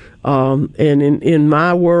can. And in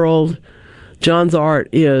my world, John's art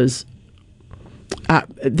is...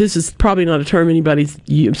 this is probably not a term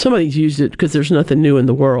somebody's used it because there's nothing new in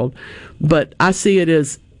the world, but I see it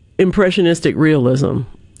as impressionistic realism,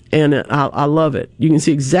 and I love it. You can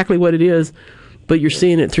see exactly what it is, but you're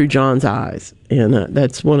seeing it through John's eyes, and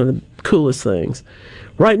that's one of the coolest things.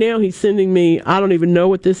 Right now he's sending me, I don't even know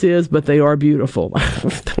what this is, but they are beautiful.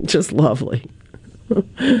 Just lovely.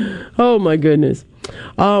 Oh my goodness.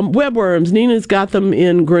 Webworms, Nina's got them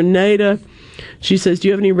in Grenada. She says, do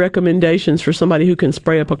you have any recommendations for somebody who can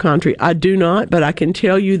spray a pecan tree? I do not, but I can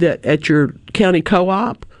tell you that at your county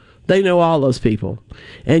co-op, They know all those people.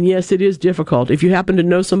 And yes, it is difficult. If you happen to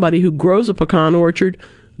know somebody who grows a pecan orchard,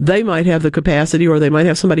 they might have the capacity, or they might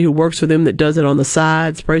have somebody who works for them that does it on the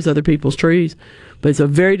side, sprays other people's trees. But it's a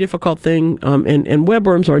very difficult thing, and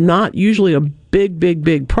webworms are not usually a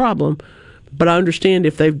big problem. But I understand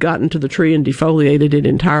if they've gotten to the tree and defoliated it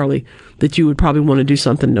entirely, that you would probably want to do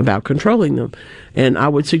something about controlling them. And I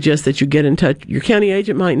would suggest that you get in touch. Your county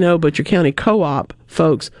agent might know, but your county co-op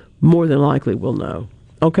folks more than likely will know.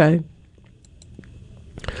 Okay?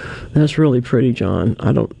 That's really pretty, John.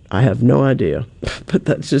 I have no idea, but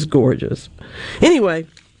that's just gorgeous. Anyway,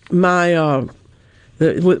 without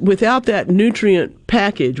that nutrient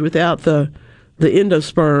package, without the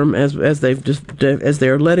endosperm, as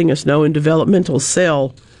they're letting us know in Developmental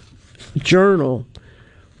Cell Journal,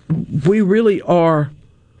 we're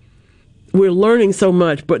learning so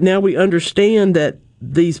much, but now we understand that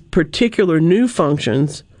these particular new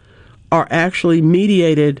functions are actually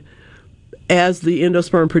mediated as the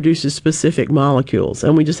endosperm produces specific molecules,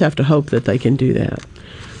 and we just have to hope that they can do that.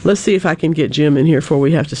 Let's see if I can get Jim in here before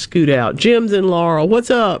we have to scoot out. Jim's in Laurel.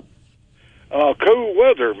 What's up? Cool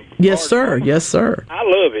weather. Yes, sir. Yes, sir. I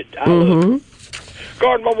love it. I love it.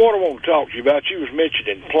 Garden, what I want to talk to you about, you was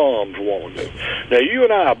mentioning plums a while ago. Now, you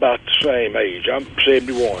and I are about the same age. I'm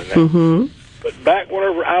 71 now. But back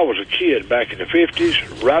whenever I was a kid, back in the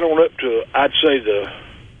 50s, right on up to, I'd say, the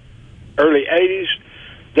early 80s,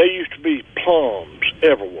 there used to be plums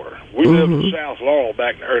everywhere. We lived in South Laurel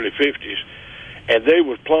back in the early 50s, and there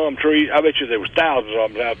was plum trees. I bet you there was thousands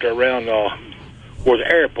of them out there around where the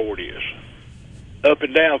airport is. Up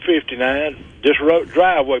and down 59, this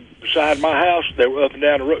driveway beside my house, they were up and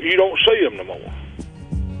down the road. You don't see them no more.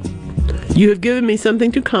 You have given me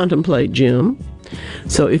something to contemplate, Jim.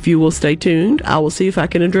 So if you will stay tuned, I will see if I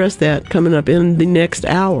can address that coming up in the next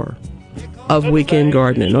hour of Weekend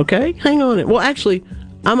Gardening, okay? Hang on. Well, actually,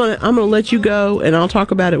 I'm gonna let you go, and I'll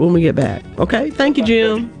talk about it when we get back, okay? Thank you,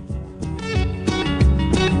 Jim.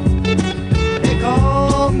 They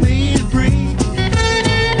call me the breeze.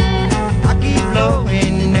 I keep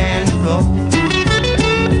blowing and blowing.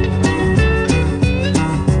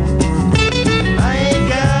 I ain't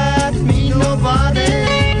got me nobody.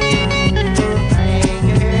 I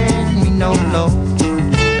ain't got me no low.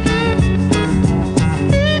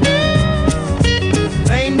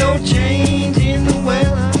 Ain't no change in the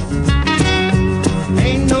weather.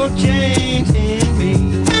 Ain't no change in me.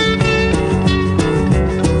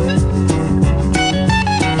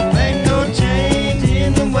 Ain't no change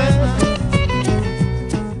in the weather.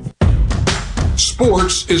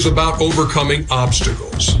 Sports is about overcoming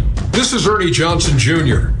obstacles. This is Ernie Johnson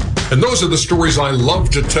Jr., and those are the stories I love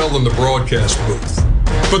to tell in the broadcast booth.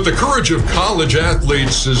 But the courage of college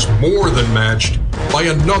athletes is more than matched by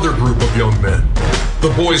another group of young men, the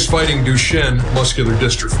boys fighting Duchenne muscular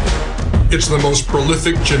dystrophy. It's the most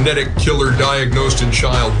prolific genetic killer diagnosed in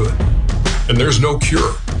childhood, and there's no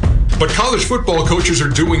cure. But college football coaches are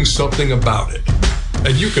doing something about it,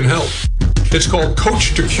 and you can help. It's called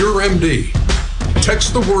Coach to Cure MD.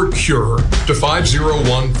 Text the word CURE to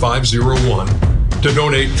 501-501 to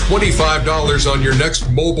donate $25 on your next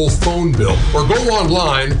mobile phone bill, or go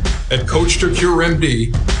online at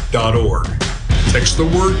coachtocuremd.org. Text the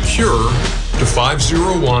word CURE to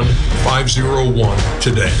 501-501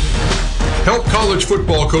 today. Help college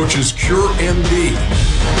football coaches cure MD.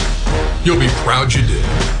 You'll be proud you did.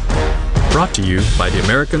 Brought to you by the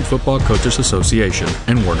American Football Coaches Association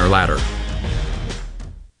and Werner Ladder.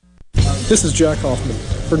 This is Jack Hoffman.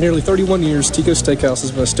 For nearly 31 years, Tico's Steakhouse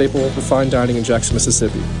has been a staple of fine dining in Jackson,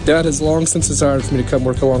 Mississippi. Dad has long since desired for me to come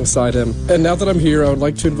work alongside him, and now that I'm here, I would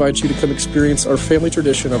like to invite you to come experience our family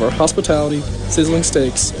tradition of our hospitality, sizzling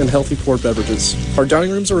steaks, and healthy poured beverages. Our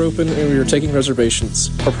dining rooms are open, and we are taking reservations.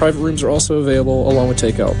 Our private rooms are also available, along with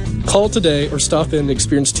takeout. Call today or stop in to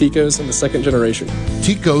experience Tico's in the second generation.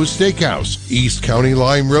 Tico's Steakhouse, East County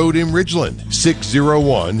Line Road in Ridgeland,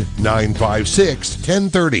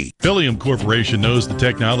 601-956-1030. Phylium Corporation knows the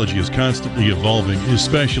technology is constantly evolving,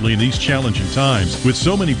 especially in these challenging times. With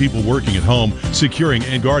so many people working at home, securing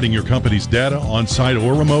and guarding your company's data on-site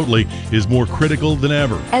or remotely is more critical than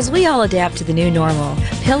ever. As we all adapt to the new normal,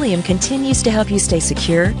 Phylium continues to help you stay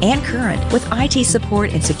secure and current with IT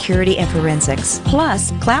support in security and forensics,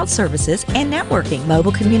 plus cloud services and networking,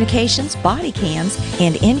 mobile communications, body cams,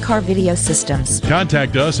 and in-car video systems.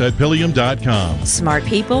 Contact us at Phylium.com. Smart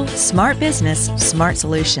people, smart business, smart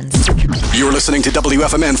solutions. You're listening to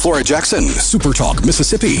WFMN Flora Jackson, Super Talk,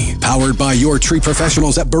 Mississippi. Powered by your tree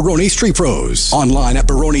professionals at Barone's Tree Pros. Online at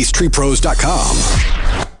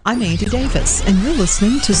baronestreepros.com. I'm Andy Davis, and you're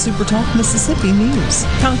listening to Super Talk Mississippi News.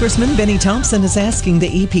 Congressman Benny Thompson is asking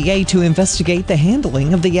the EPA to investigate the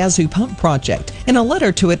handling of the Yazoo Pump project. In a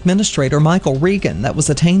letter to Administrator Michael Regan that was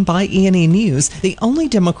obtained by E&E News, the only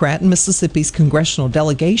Democrat in Mississippi's congressional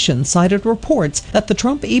delegation cited reports that the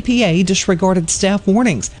Trump EPA disregarded staff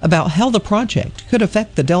warnings about how the project could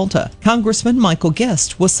affect the Delta. Congressman Michael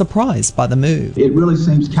Guest was surprised by the move. It really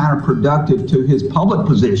seems counterproductive to his public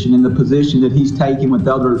position and the position that he's taking with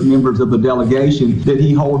other members of the delegation that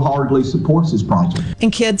he wholeheartedly supports this project.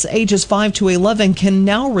 And kids ages 5 to 11 can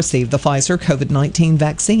now receive the Pfizer COVID-19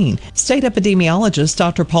 vaccine. State epidemiologist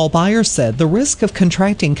Dr. Paul Byers said the risk of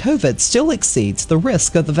contracting COVID still exceeds the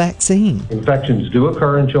risk of the vaccine. Infections do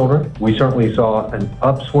occur in children. We certainly saw an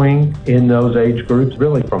upswing in those age groups,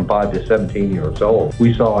 really from 5 to 17 years old.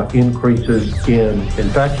 We saw increases in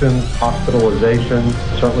infections, hospitalizations.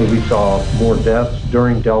 Certainly we saw more deaths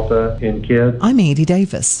during Delta in kids. I'm Andy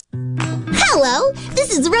Davis. Hello,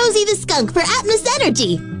 this is Rosie the Skunk for Atmos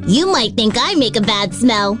Energy. You might think I make a bad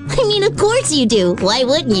smell. I mean, of course you do. Why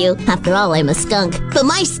wouldn't you? After all, I'm a skunk. But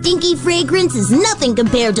my stinky fragrance is nothing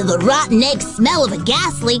compared to the rotten egg smell of a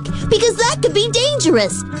gas leak, because that could be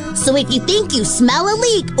dangerous. So if you think you smell a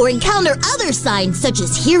leak or encounter other signs such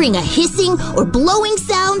as hearing a hissing or blowing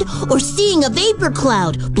sound or seeing a vapor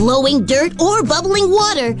cloud, blowing dirt or bubbling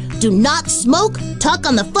water, do not smoke, talk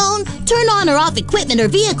on the phone, turn on or off equipment or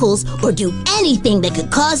vehicles, or do anything that could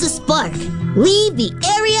cause a spark. Leave the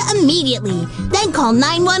area immediately. Then call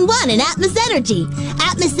 911 and Atmos Energy.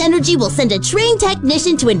 Atmos Energy will send a trained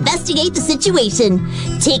technician to investigate the situation.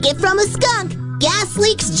 Take it from a skunk. Gas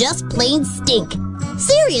leaks just plain stink.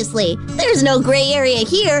 Seriously, there's no gray area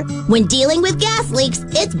here. When dealing with gas leaks,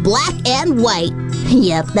 it's black and white.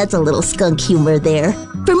 Yep, that's a little skunk humor there.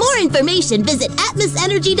 For more information, visit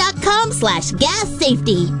atmosenergy.com/gas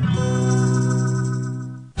safety.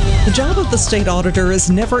 The job of the state auditor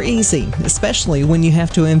is never easy, especially when you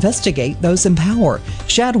have to investigate those in power.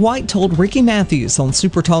 Shad White told Ricky Matthews on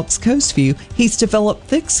Super Talk's Coast View he's developed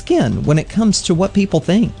thick skin when it comes to what people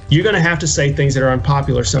think. You're going to have to say things that are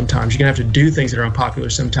unpopular sometimes. You're going to have to do things that are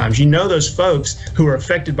unpopular sometimes. You know those folks who are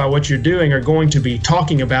affected by what you're doing are going to be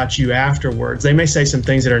talking about you afterwards. They may say some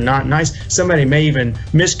things that are not nice. Somebody may even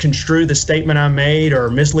misconstrue the statement I made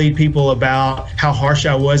or mislead people about how harsh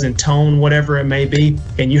I was in tone, whatever it may be,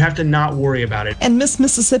 and you have to not worry about it. And Miss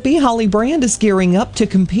Mississippi Holly Brand is gearing up to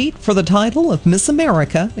compete for the title of Miss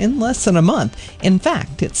America in less than a month. In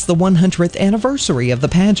fact, it's the 100th anniversary of the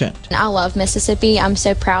pageant. I love Mississippi. I'm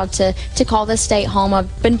so proud to call this state home.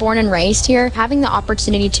 I've been born and raised here. Having the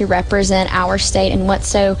opportunity to represent our state and what's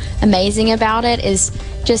so amazing about it is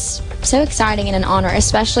just so exciting and an honor,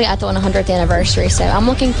 especially at the 100th anniversary. So I'm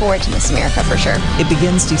looking forward to Miss America for sure. It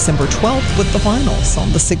begins December 12th with the finals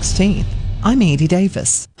on the 16th. I'm Andy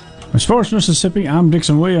Davis. For Sports Mississippi, I'm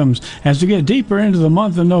Dixon Williams. As we get deeper into the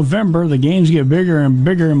month of November, the games get bigger and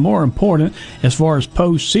bigger and more important as far as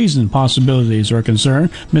postseason possibilities are concerned.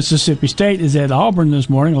 Mississippi State is at Auburn this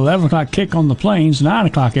morning, 11 o'clock kick on the Plains, 9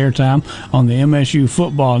 o'clock airtime on the MSU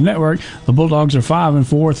Football Network. The Bulldogs are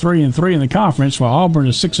 5-4, 3-3 in the conference, while Auburn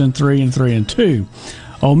is 6-3 and 3-2.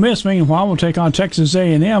 Ole Miss, meanwhile, will take on Texas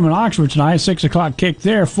A&M in Oxford tonight. 6 o'clock kick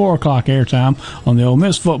there, 4 o'clock airtime on the Ole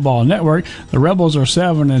Miss Football Network. The Rebels are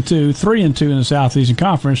 7-2, 3-2 in the Southeastern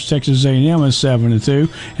Conference. Texas A&M is 7-2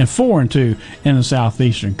 and 4-2 in the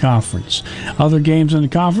Southeastern Conference. Other games in the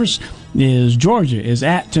conference is Georgia is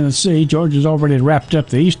at Tennessee. Georgia's already wrapped up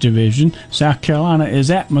the East Division. South Carolina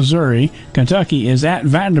is at Missouri. Kentucky is at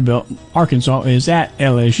Vanderbilt. Arkansas is at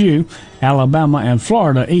LSU. Alabama and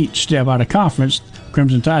Florida each step out of conference.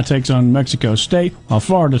 Crimson Tide takes on Mexico State, while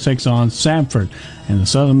Florida takes on Samford. And the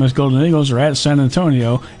Southern Miss Golden Eagles are at San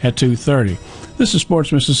Antonio at 2:30. This is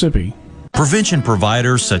Sports Mississippi. Prevention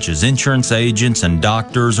providers such as insurance agents and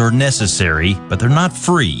doctors are necessary, but they're not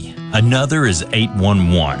free. Another is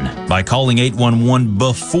 811. By calling 811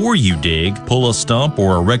 before you dig, pull a stump,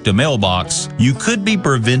 or erect a mailbox, you could be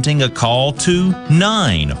preventing a call to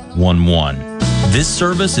 911. This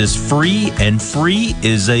service is free, and free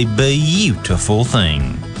is a beautiful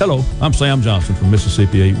thing. Hello, I'm Sam Johnson from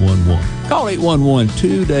Mississippi 811. Call 811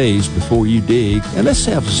 2 days before you dig, and let's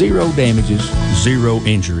have 0 damages, 0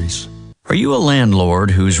 injuries. Are you a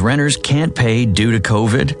landlord whose renters can't pay due to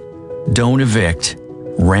COVID? Don't evict.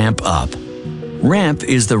 Ramp up. RAMP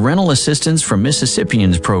is the Rental Assistance for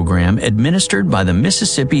Mississippians program administered by the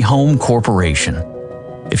Mississippi Home Corporation.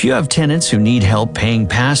 If you have tenants who need help paying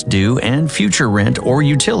past due and future rent or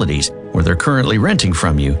utilities, or they're currently renting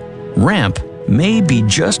from you, RAMP may be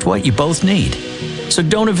just what you both need. So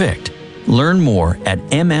don't evict. Learn more at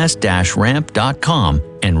ms-ramp.com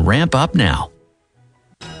and ramp up now.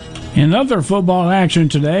 In other football action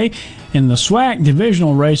today, in the SWAC,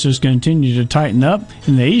 divisional races continue to tighten up.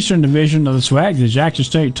 In the Eastern Division of the SWAC, the Jackson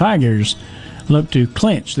State Tigers look to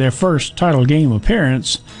clinch their first title game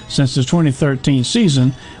appearance since the 2013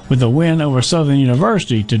 season with a win over Southern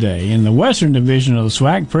University today. In the Western Division of the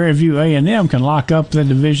SWAC, Prairie View A&M can lock up the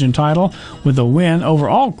division title with a win over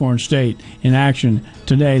Alcorn State. In action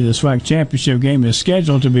today, the SWAC championship game is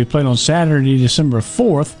scheduled to be played on Saturday, December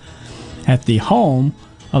 4th at the home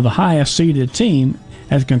of the highest seeded team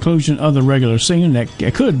at the conclusion of the regular season. That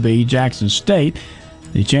could be Jackson State.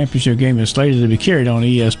 The championship game is slated to be carried on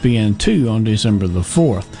ESPN2 on December the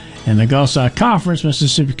 4th. In the Gulf South Conference,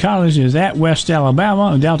 Mississippi College is at West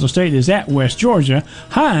Alabama, and Delta State is at West Georgia.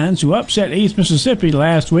 Hines, who upset East Mississippi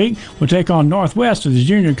last week, will take on Northwest for the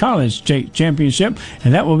Junior College Championship,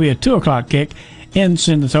 and that will be a 2 o'clock kick in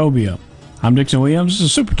Senatobia. I'm Dixon Williams. This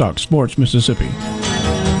is Super Talk Sports Mississippi.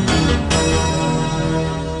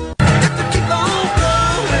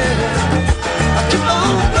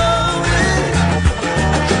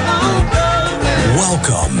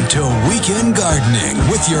 Welcome to Weekend Gardening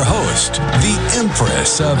with your host, the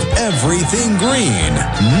Empress of Everything Green,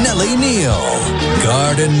 Nellie Neal.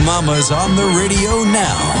 Garden Mama's on the radio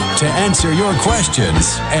now to answer your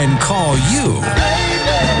questions and call you.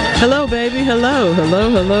 Hello, baby. Hello, hello,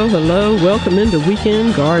 hello, hello. Welcome into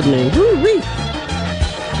Weekend Gardening. Woo-wee.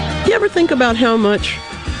 You ever think about how much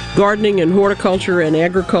gardening and horticulture and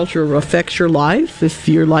agriculture affects your life? If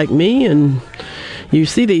you're like me and you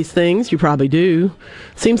see these things, you probably do.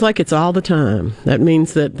 Seems like it's all the time. That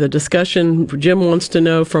means that the discussion, Jim wants to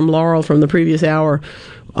know from Laurel from the previous hour,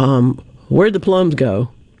 where'd the plums go?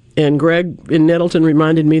 And Greg in Nettleton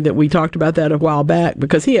reminded me that we talked about that a while back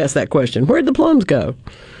because he asked that question. Where'd the plums go?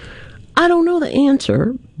 I don't know the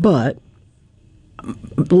answer, but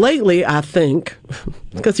lately I think,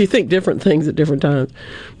 because you think different things at different times,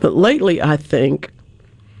 but lately I think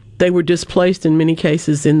they were displaced in many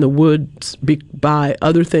cases in the woods by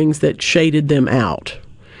other things that shaded them out.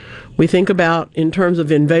 We think about, in terms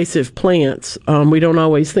of invasive plants, we don't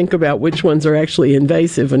always think about which ones are actually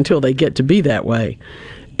invasive until they get to be that way.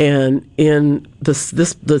 And in the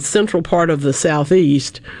central part of the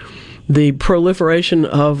southeast, the proliferation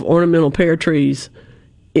of ornamental pear trees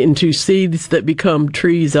into seeds that become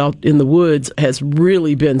trees out in the woods has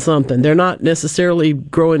really been something. They're not necessarily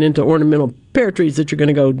growing into ornamental pear trees that you're going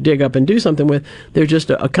to go dig up and do something with. They're just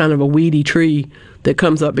a kind of a weedy tree that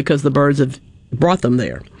comes up because the birds have brought them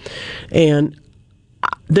there. And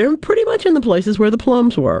they're pretty much in the places where the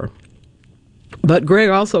plums were. But Greg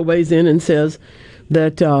also weighs in and says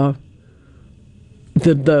that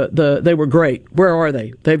they were great. Where are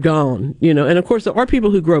they? They've gone. And of course there are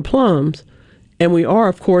people who grow plums. And we are,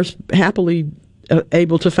 of course, happily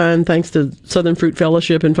able to find, thanks to Southern Fruit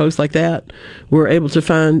Fellowship and folks like that, we're able to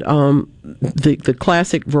find the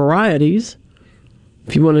classic varieties.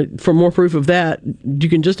 If you want to, for more proof of that, you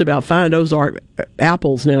can just about find Ozark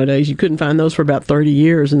apples nowadays. You couldn't find those for about 30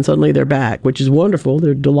 years, and suddenly they're back, which is wonderful.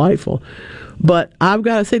 They're delightful. But I've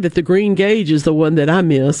got to say that the green gage is the one that I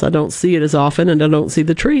miss. I don't see it as often, and I don't see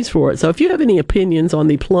the trees for it. So if you have any opinions on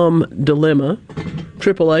the plum dilemma,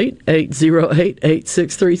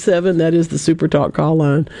 888-808-8637. That is the Super Talk call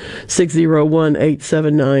line.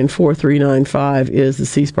 601-879-4395 is the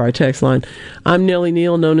C-Spire text line. I'm Nellie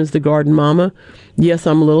Neal, known as the Garden Mama. Yes,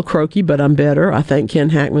 I'm a little croaky, but I'm better. I thank Ken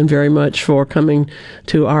Hackman very much for coming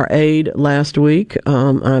to our aid last week.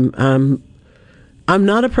 I'm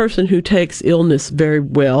not a person who takes illness very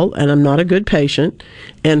well, and I'm not a good patient,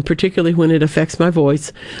 and particularly when it affects my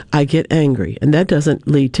voice, I get angry, and that doesn't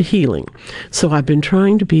lead to healing. So I've been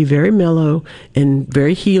trying to be very mellow and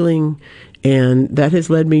very healing, and that has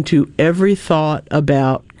led me to every thought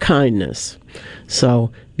about kindness.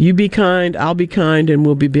 So you be kind, I'll be kind, and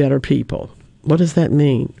we'll be better people. What does that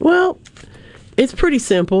mean? Well, it's pretty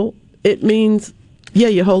simple. It means, yeah,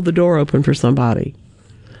 you hold the door open for somebody.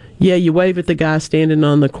 Yeah, you wave at the guy standing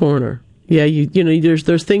on the corner. Yeah,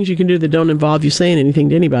 there's things you can do that don't involve you saying anything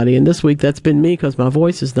to anybody. And this week that's been me because my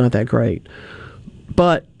voice is not that great.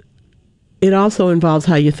 But it also involves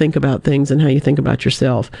how you think about things and how you think about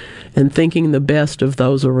yourself and thinking the best of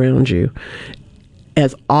those around you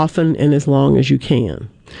as often and as long as you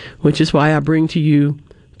can, which is why I bring to you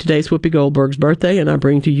today's Whoopi Goldberg's birthday, and I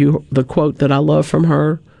bring to you the quote that I love from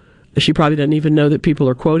her. She probably doesn't even know that people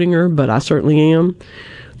are quoting her, but I certainly am.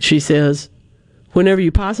 She says, whenever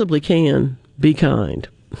you possibly can, be kind.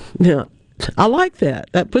 Now, I like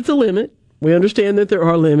that. That puts a limit. We understand that there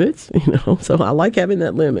are limits, so I like having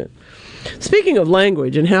that limit. Speaking of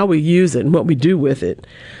language and how we use it and what we do with it,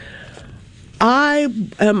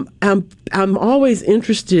 I'm always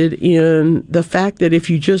interested in the fact that if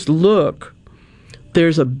you just look,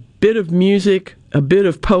 there's a bit of music, a bit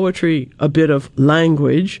of poetry, a bit of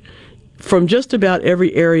language from just about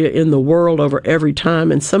every area in the world over every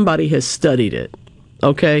time, and somebody has studied it,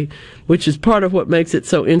 okay? Which is part of what makes it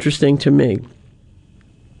so interesting to me.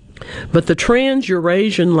 But the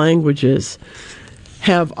Trans-Eurasian languages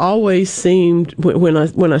have always seemed, when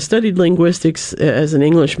I studied linguistics as an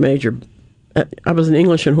English major, I was an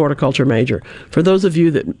English and horticulture major. For those of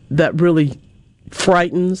you that really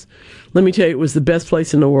frightens, let me tell you, it was the best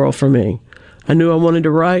place in the world for me. I knew I wanted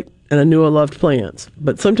to write, and I knew I loved plants.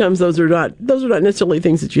 But sometimes those are not necessarily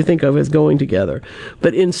things that you think of as going together.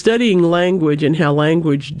 But in studying language and how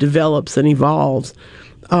language develops and evolves,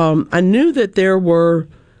 I knew that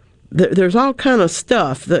there's all kind of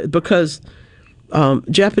stuff because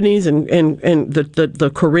Japanese and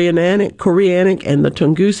the Koreanic and the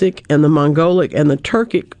Tungusic and the Mongolic and the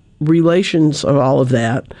Turkic relations of all of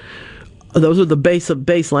that. Those are the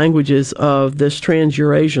base languages of this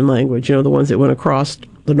Trans-Eurasian language, the ones that went across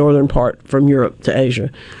the northern part from Europe to Asia.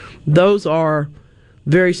 Those are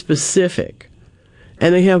very specific,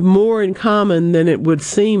 and they have more in common than it would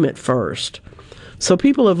seem at first. So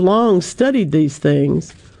people have long studied these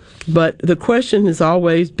things, but the question has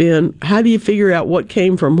always been, how do you figure out what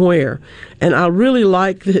came from where? And I really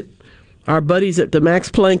like that our buddies at the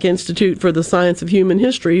Max Planck Institute for the Science of Human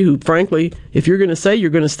History, who, frankly, if you're going to say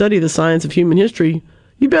you're going to study the science of human history,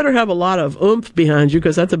 you better have a lot of oomph behind you,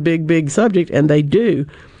 because that's a big, big subject, and they do.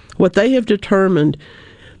 What they have determined,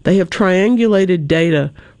 they have triangulated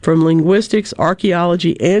data from linguistics,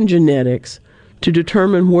 archaeology, and genetics to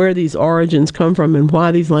determine where these origins come from and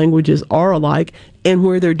why these languages are alike and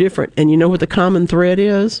where they're different. And you know what the common thread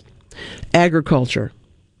is? Agriculture.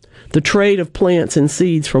 The trade of plants and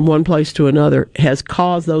seeds from one place to another has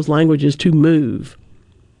caused those languages to move.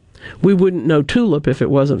 We wouldn't know tulip if it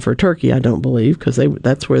wasn't for Turkey, I don't believe, because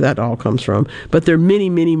that's where that all comes from. But there are many,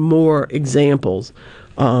 many more examples.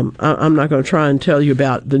 I'm not going to try and tell you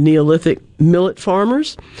about the Neolithic millet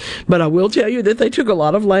farmers, but I will tell you that they took a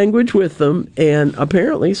lot of language with them and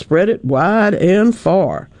apparently spread it wide and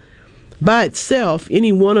far. By itself,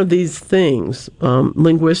 any one of these things,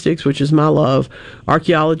 linguistics, which is my love,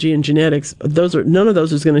 archaeology and genetics, none of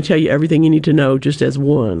those is going to tell you everything you need to know just as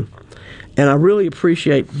one. And I really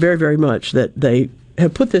appreciate very, very much that they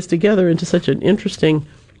have put this together into such an interesting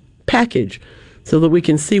package so that we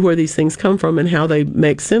can see where these things come from and how they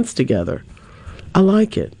make sense together. I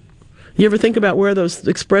like it. You ever think about where those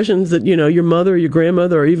expressions that, your mother or your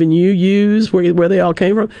grandmother or even you use, where they all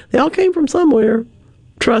came from? They all came from somewhere.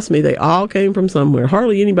 Trust me, they all came from somewhere.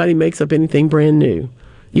 Hardly anybody makes up anything brand new,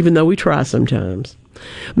 even though we try sometimes.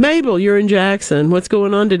 Mabel, you're in Jackson. What's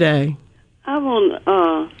going on today? I want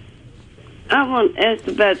to ask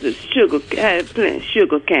about the sugar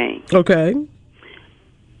cane. Okay.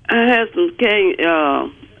 I have some cane,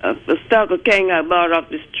 a stalk of cane I bought off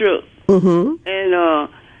this truck. Mm-hmm. And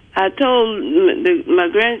I told my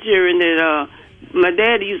grandchildren that my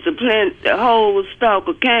daddy used to plant the whole stalk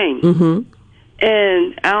of cane. Mm-hmm.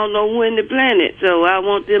 And I don't know when to plant it, so I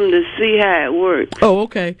want them to see how it works. Oh,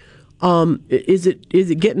 okay. Is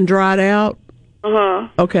it getting dried out? Uh-huh.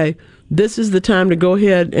 Okay. This is the time to go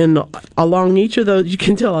ahead and along each of those, you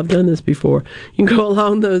can tell I've done this before, you can go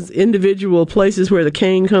along those individual places where the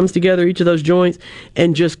cane comes together, each of those joints,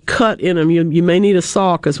 and just cut in them. You may need a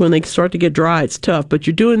saw because when they start to get dry, it's tough, but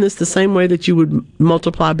you're doing this the same way that you would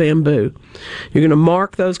multiply bamboo. You're going to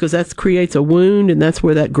mark those because that creates a wound, and that's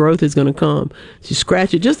where that growth is going to come. So you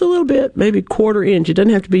scratch it just a little bit, maybe a quarter inch. It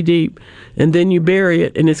doesn't have to be deep, and then you bury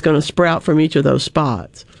it, and it's going to sprout from each of those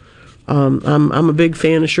spots. I'm a big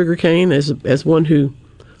fan of sugar cane as one who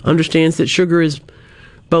understands that sugar is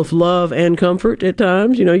both love and comfort at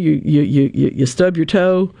times. You stub your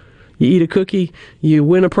toe, you eat a cookie, you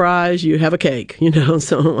win a prize, you have a cake.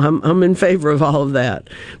 So I'm in favor of all of that.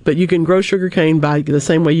 But you can grow sugar cane by the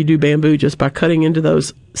same way you do bamboo, just by cutting into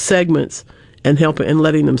those segments and helping and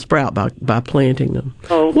letting them sprout by planting them.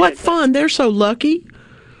 Oh, okay. What fun! They're so lucky.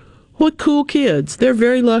 What cool kids! They're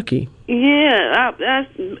very lucky. Yeah,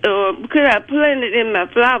 could I plant it in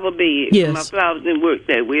my flower bed? Yes. My flowers didn't work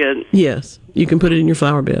that well. Yes, you can put it in your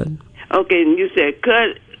flower bed. Okay, and you said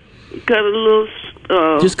cut a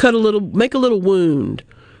little. Just cut a little, make a little wound.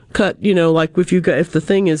 Cut, like if the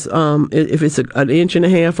thing is, if it's an inch and a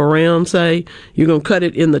half around, say, you're going to cut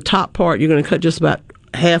it in the top part. You're going to cut just about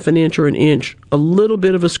half an inch or an inch, a little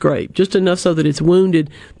bit of a scrape, just enough so that it's wounded.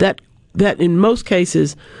 That in most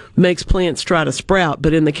cases makes plants try to sprout,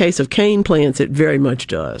 but in the case of cane plants, it very much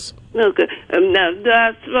does. Okay. Now, do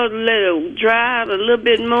I supposed to let it dry out a little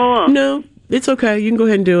bit more? No. it's okay. You can go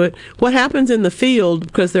ahead and do it. What happens in the field,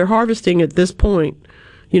 because they're harvesting at this point,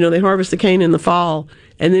 they harvest the cane in the fall,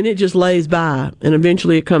 and then it just lays by, and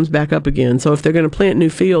eventually it comes back up again. So if they're going to plant new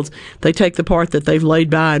fields, they take the part that they've laid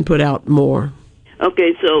by and put out more.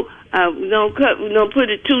 Okay, so we don't put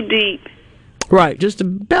it too deep. Right, just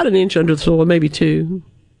about an inch under the soil, maybe 2.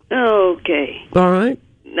 Okay. All right.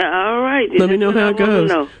 All right. Let me know how it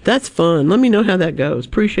goes. That's fun. Let me know how that goes.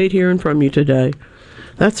 Appreciate hearing from you today.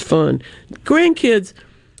 That's fun. Grandkids,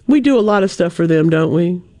 we do a lot of stuff for them, don't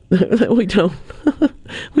we? We don't.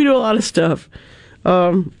 We do a lot of stuff.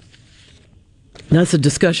 That's a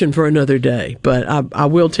discussion for another day. But I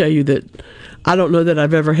will tell you that I don't know that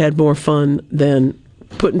I've ever had more fun than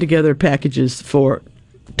putting together packages for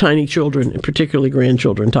tiny children, and particularly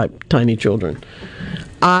grandchildren type tiny children.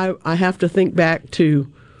 I have to think back to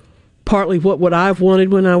partly what would I've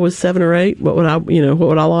wanted when I was 7 or 8. What would I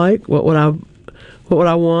like? What would I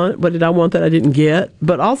want? What did I want that I didn't get?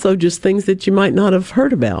 But also just things that you might not have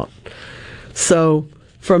heard about. So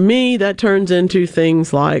for me, that turns into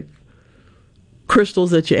things like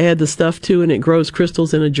crystals that you add the stuff to and it grows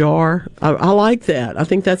crystals in a jar. I like that. I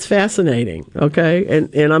think that's fascinating. Okay.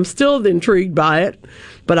 And I'm still intrigued by it,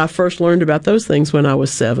 but I first learned about those things when I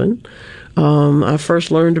was 7. I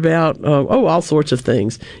first learned about, all sorts of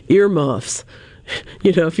things. Earmuffs.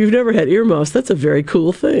 If you've never had earmuffs, that's a very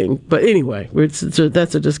cool thing. But anyway,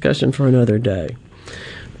 that's a discussion for another day.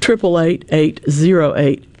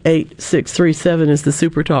 888-808-8637 is the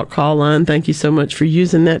Super Talk call line. Thank you so much for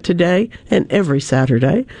using that today and every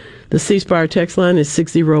Saturday. The C Spire text line is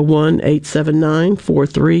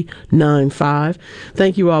 601-879-4395.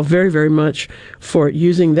 Thank you all very, very much for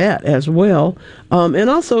using that as well. And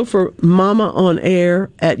also for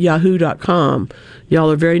mamaonair@yahoo.com. Y'all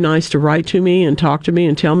are very nice to write to me and talk to me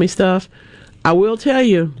and tell me stuff. I will tell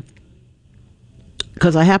you,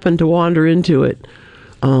 because I happened to wander into it,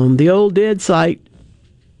 the old dead site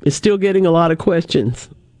is still getting a lot of questions.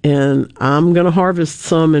 And I'm going to harvest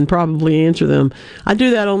some and probably answer them. I do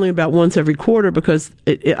that only about once every quarter because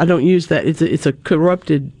I don't use that. It's a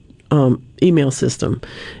corrupted email system,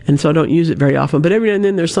 and so I don't use it very often. But every now and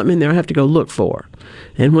then there's something in there I have to go look for.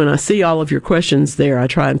 And when I see all of your questions there, I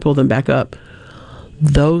try and pull them back up.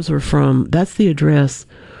 That's the address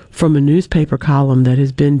from a newspaper column that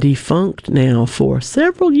has been defunct now for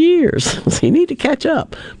several years. So you need to catch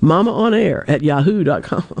up.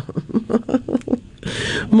 mamaonair@yahoo.com.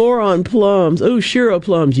 More on plums. Oh, Shiro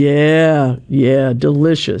plums. Yeah,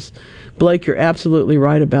 delicious. Blake, you're absolutely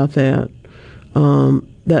right about that.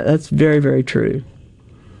 That's very, very true.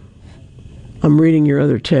 I'm reading your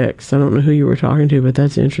other text. I don't know who you were talking to, but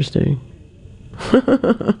that's interesting.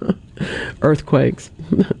 Earthquakes.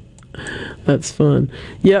 That's fun.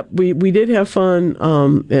 Yep, we did have fun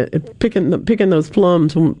picking those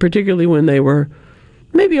plums, particularly when they were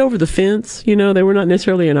maybe over the fence. They were not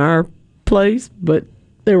necessarily in our place, but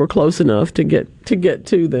they were close enough to get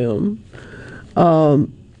to them.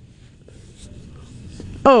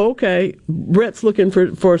 Okay. Brett's looking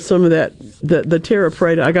for some of that the Terra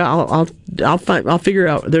Preta. I'll figure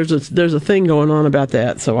out. There's a thing going on about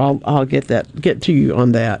that, so I'll get to you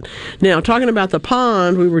on that. Now, talking about the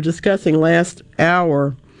pond we were discussing last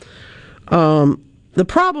hour. The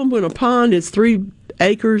problem when a pond is 3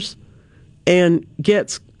 acres and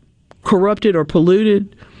gets corrupted or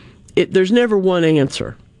polluted, there's never one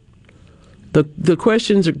answer. The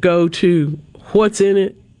questions go to what's in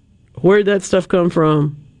it, where'd that stuff come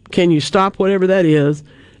from, can you stop whatever that is,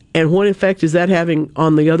 and what effect is that having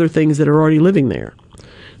on the other things that are already living there.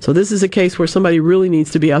 So this is a case where somebody really needs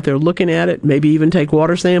to be out there looking at it, maybe even take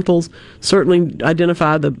water samples, certainly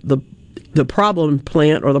identify the problem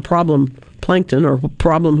plant or the problem plankton or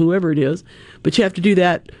problem whoever it is, but you have to do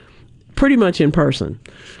that pretty much in person.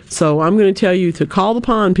 So I'm going to tell you to call the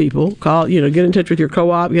pond people, get in touch with your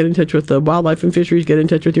co-op, get in touch with the Wildlife and Fisheries, get in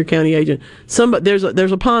touch with your county agent.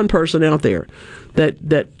 There's a pond person out there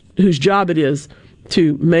that whose job it is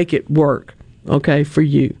to make it work, okay, for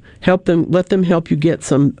you. Help them, let them help you get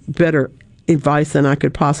some better advice than I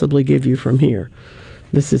could possibly give you from here.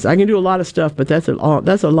 I can do a lot of stuff, but that's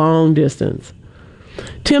a long distance.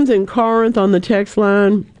 Tim's in Corinth on the text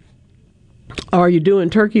line. Are you doing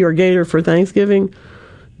turkey or gator for Thanksgiving?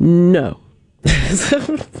 No.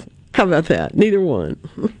 How about that? Neither one.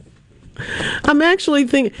 I'm actually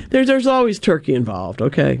thinking there's always turkey involved,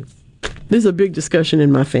 okay? This is a big discussion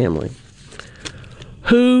in my family.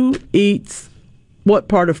 Who eats what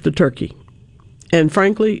part of the turkey? And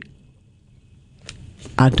frankly,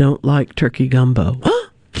 I don't like turkey gumbo.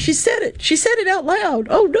 She said it. She said it out loud.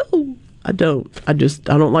 Oh, no. I don't. I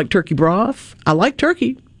don't like turkey broth. I like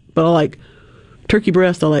turkey, but I like turkey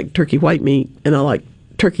breast, I like turkey white meat, and I like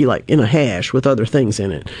turkey like in a hash with other things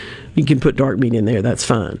in it. You can put dark meat in there, that's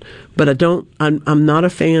fine. But I'm not a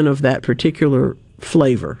fan of that particular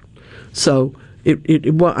flavor. So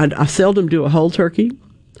I seldom do a whole turkey.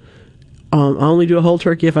 I only do a whole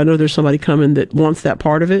turkey if I know there's somebody coming that wants that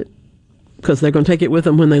part of it, because they're going to take it with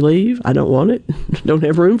them when they leave. I don't want it. Don't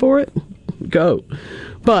have room for it. Go.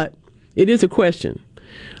 But it is a question.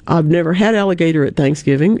 I've never had alligator at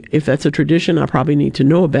Thanksgiving. If that's a tradition, I probably need to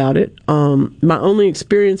know about it. My only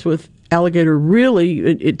experience with alligator,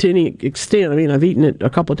 really, to any extent, I mean, I've eaten it a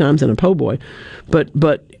couple of times in a po' boy, but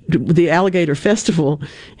the alligator festival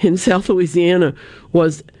in South Louisiana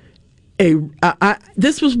was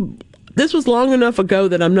this was long enough ago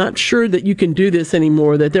that I'm not sure that you can do this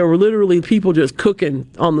anymore, that there were literally people just cooking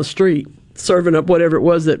on the street, serving up whatever it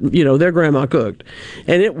was that, their grandma cooked.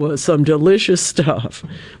 And it was some delicious stuff.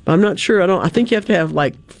 But I'm not sure. I think you have to have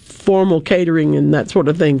like formal catering and that sort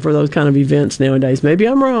of thing for those kind of events nowadays. Maybe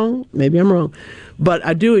I'm wrong. But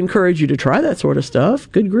I do encourage you to try that sort of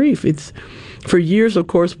stuff. Good grief. It's for years, of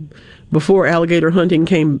course, before alligator hunting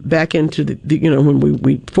came back into when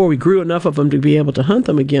before we grew enough of them to be able to hunt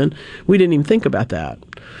them again, we didn't even think about that.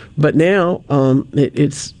 But now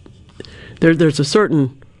there's a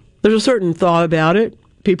certain thought about it.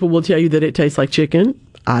 People will tell you that it tastes like chicken.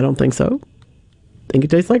 I don't think so. I think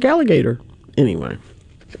it tastes like alligator. Anyway,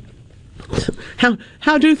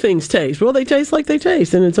 how do things taste? Well, they taste like they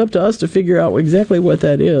taste, and it's up to us to figure out exactly what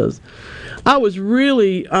that is. I was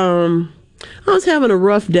really I was having a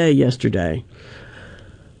rough day yesterday,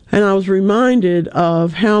 and I was reminded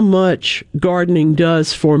of how much gardening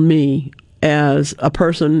does for me as a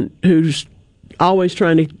person who's always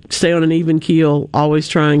trying to stay on an even keel, always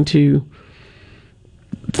trying to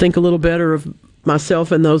think a little better of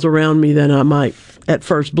myself and those around me than I might at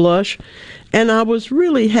first blush. And I was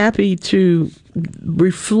really happy to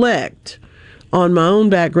reflect on my own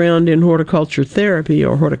background in horticulture therapy,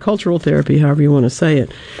 or horticultural therapy, however you want to say it.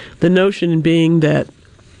 The notion being that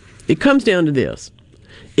it comes down to this.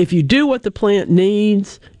 If you do what the plant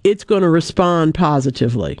needs, it's going to respond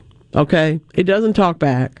positively. Okay? It doesn't talk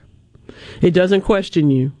back. It doesn't question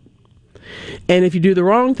you. And if you do the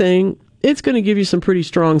wrong thing, it's going to give you some pretty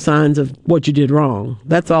strong signs of what you did wrong.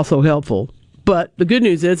 That's also helpful. But the good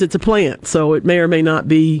news is it's a plant, so it may or may not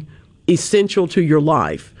be essential to your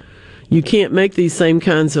life. You can't make these same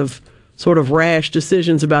kinds of sort of rash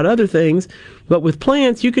decisions about other things, but with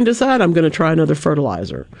plants, you can decide, I'm going to try another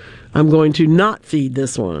fertilizer. I'm going to not feed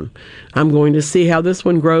this one. I'm going to see how this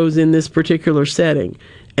one grows in this particular setting.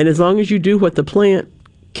 And as long as you do what the plant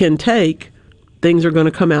can take, things are going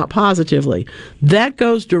to come out positively. That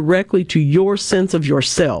goes directly to your sense of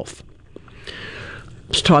yourself.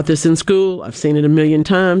 I was taught this in school. I've seen it a million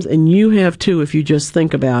times, and you have too if you just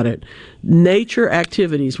think about it. Nature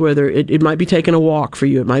activities, whether it might be taking a walk for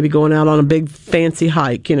you, it might be going out on a big fancy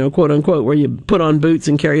hike, quote unquote, where you put on boots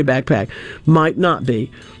and carry a backpack. Might not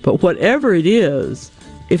be. But whatever it is,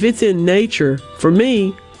 if it's in nature, for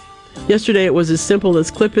me, yesterday it was as simple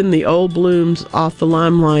as clipping the old blooms off the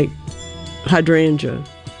Limelight hydrangea.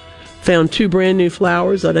 Found 2 brand new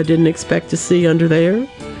flowers that I didn't expect to see under there.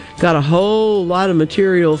 Got a whole lot of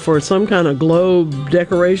material for some kind of globe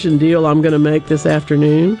decoration deal I'm going to make this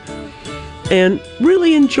afternoon. And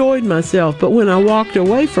really enjoyed myself. But when I walked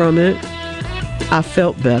away from it, I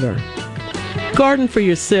felt better. Garden for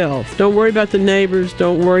yourself. Don't worry about the neighbors.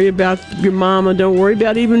 Don't worry about your mama. Don't worry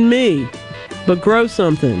about even me. But grow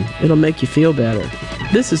something. It'll make you feel better.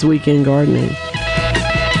 This is Weekend Gardening.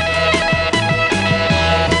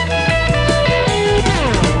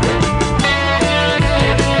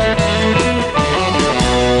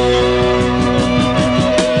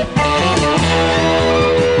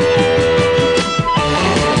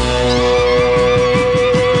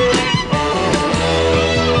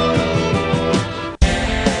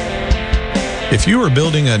 If you are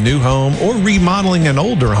building a new home or remodeling an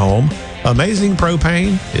older home, Amazing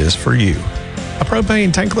Propane is for you. A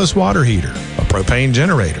propane tankless water heater, a propane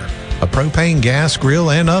generator, a propane gas grill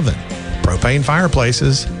and oven, propane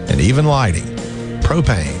fireplaces, and even lighting.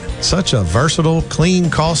 Propane, such a versatile, clean,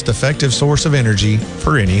 cost-effective source of energy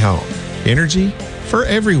for any home. Energy for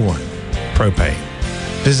everyone. Propane.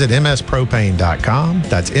 Visit mspropane.com.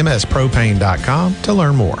 That's mspropane.com to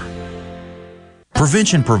learn more.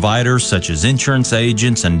 Prevention providers such as insurance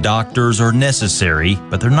agents and doctors are necessary,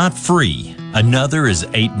 but they're not free. Another is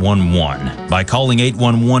 811. By calling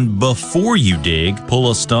 811 before you dig,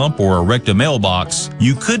 pull a stump, or erect a mailbox,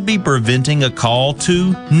 you could be preventing a call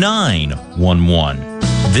to 911.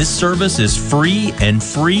 This service is free, and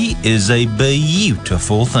free is a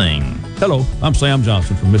beautiful thing. Hello, I'm Sam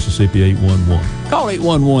Johnson from Mississippi 811. Call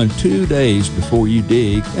 811 2 days before you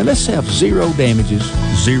dig, and let's have zero damages,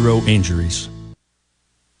 zero injuries.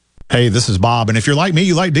 Hey, this is Bob, and if you're like me,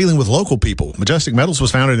 you like dealing with local people. Majestic Metals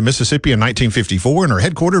was founded in Mississippi in 1954 and are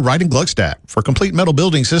headquartered right in Gluckstadt. For complete metal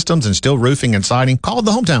building systems and steel roofing and siding, call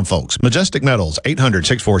the hometown folks. Majestic Metals,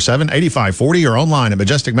 800-647-8540 or online at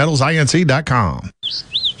majesticmetalsinc.com.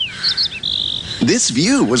 This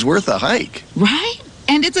view was worth a hike. Right?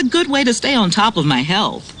 And it's a good way to stay on top of my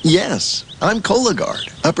health. Yes, I'm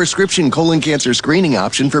Cologuard, a prescription colon cancer screening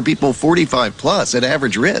option for people 45 plus at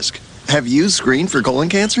average risk. Have you screened for colon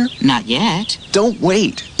cancer? Not yet. Don't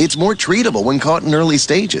wait. It's more treatable when caught in early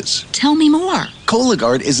stages. Tell me more.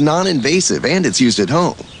 Cologuard is non-invasive and it's used at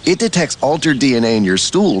home. It detects altered DNA in your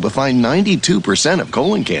stool to find 92% of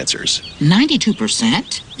colon cancers.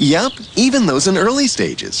 92%? Yep, even those in early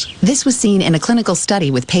stages. This was seen in a clinical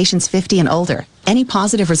study with patients 50 and older. Any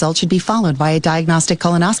positive result should be followed by a diagnostic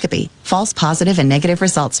colonoscopy. False positive and negative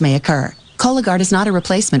results may occur. Cologuard is not a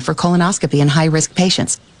replacement for colonoscopy in high-risk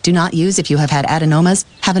patients. Do not use if you have had adenomas,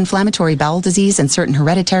 have inflammatory bowel disease and certain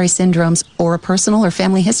hereditary syndromes, or a personal or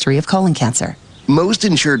family history of colon cancer. Most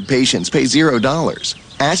insured patients pay $0.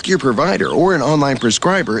 Ask your provider or an online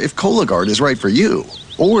prescriber if Cologuard is right for you,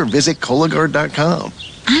 or visit Cologuard.com.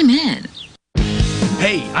 I'm in.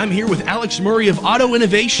 Hey, I'm here with Alex Murray of Auto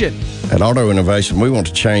Innovation. At Auto Innovation, we want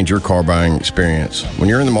to change your car buying experience. When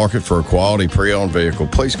you're in the market for a quality pre-owned vehicle,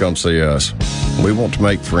 please come see us. We want to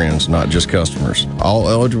make friends, not just customers. All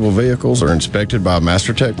eligible vehicles are inspected by a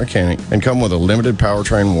MasterTech mechanic and come with a limited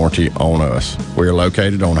powertrain warranty on us. We are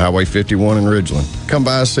located on Highway 51 in Ridgeland. Come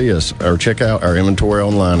by and see us or check out our inventory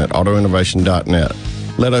online at autoinnovation.net.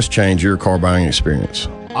 Let us change your car buying experience.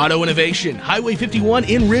 Auto Innovation, Highway 51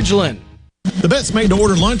 in Ridgeland. The best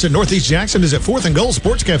made-to-order lunch in Northeast Jackson is at 4th and Gold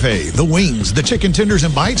Sports Cafe. The wings, the chicken tenders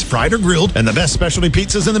and bites, fried or grilled, and the best specialty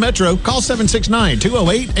pizzas in the metro. Call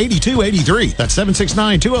 769-208-8283. That's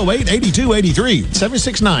 769-208-8283.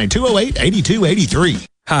 769-208-8283.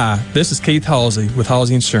 Hi, this is Keith Halsey with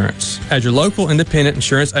Halsey Insurance. As your local independent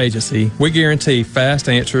insurance agency, we guarantee fast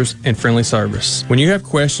answers and friendly service. When you have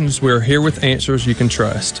questions, we are here with answers you can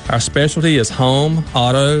trust. Our specialty is home,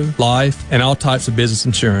 auto, life, and all types of business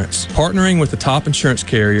insurance. Partnering with the top insurance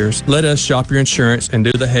carriers, let us shop your insurance and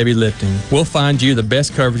do the heavy lifting. We'll find you the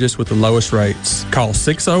best coverages with the lowest rates. Call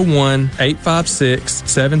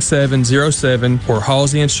 601-856-7707 or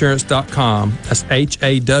HalseyInsurance.com. That's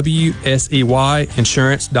HAWSEY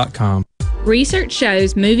Insurance.com. Research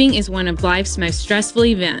shows moving is one of life's most stressful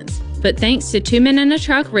events, but thanks to 2 Men in a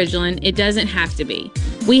Truck Ridgeland, it doesn't have to be.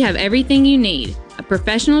 We have everything you need. A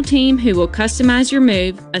professional team who will customize your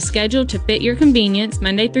move, a schedule to fit your convenience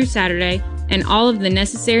Monday through Saturday, and all of the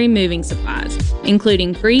necessary moving supplies,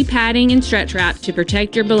 including free padding and stretch wrap to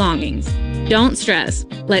protect your belongings. Don't stress.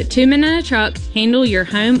 Let 2 Men in a Truck handle your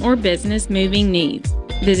home or business moving needs.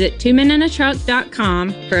 Visit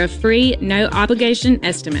 2meninatruck.com for a free, no-obligation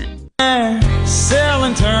estimate.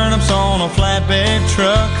 Selling turnips on a flatbed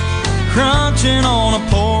truck, crunching on a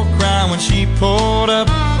pork rind when she pulled up.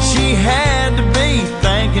 She had to be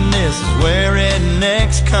thinking this is where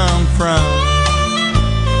rednecks come from.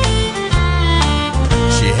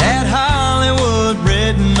 She had Hollywood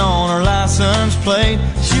written on her license plate.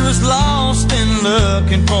 She was lost and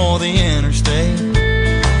looking for the interstate,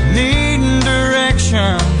 needing directions,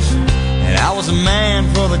 and I was a man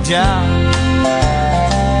for the job.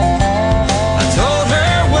 I told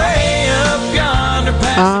her way up yonder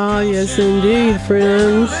past. Ah, yes indeed,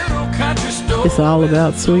 friends. It's all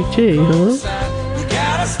about sweet tea, huh?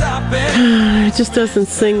 It just doesn't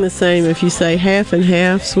sing the same if you say half and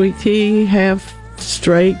half sweet tea, half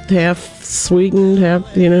straight, half sweetened, half,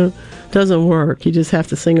 doesn't work. You just have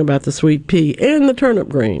to sing about the sweet pea and the turnip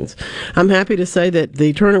greens. I'm happy to say that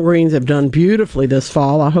the turnip greens have done beautifully this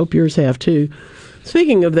fall. I hope yours have too.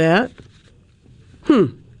 Speaking of that,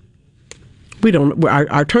 we don't.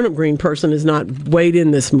 Our turnip green person is not weighed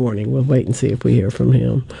in this morning. We'll wait and see if we hear from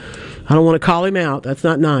him. I don't want to call him out. That's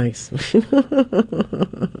not nice.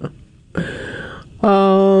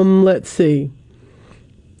 Let's see.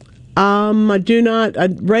 I do not,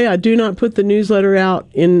 Ray. I do not put the newsletter out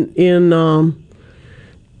in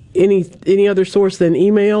any other source than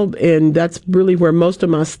email, and that's really where most of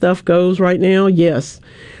my stuff goes right now. Yes,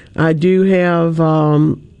 I do have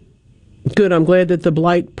Good. I'm glad that the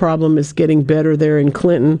blight problem is getting better there in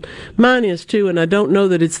Clinton. Mine is too, and I don't know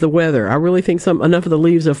that it's the weather. I really think enough of the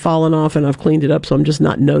leaves have fallen off, and I've cleaned it up, so I'm just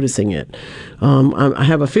not noticing it. I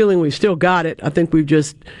have a feeling we've still got it. I think we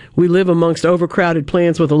live amongst overcrowded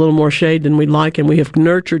plants with a little more shade than we'd like, and we have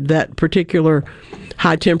nurtured that particular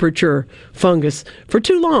high temperature fungus for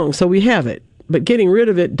too long, so we have it. But getting rid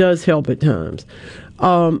of it does help at times.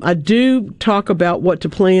 I do talk about what to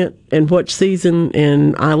plant and what season,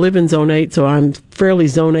 and I live in Zone 8, so I'm fairly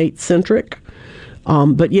Zone 8 centric.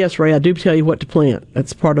 But yes, Ray, I do tell you what to plant.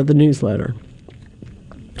 That's part of the newsletter.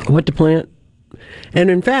 What to plant, and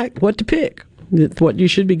in fact, what to pick. It's what you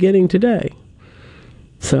should be getting today.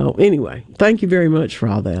 So anyway, thank you very much for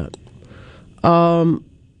all that.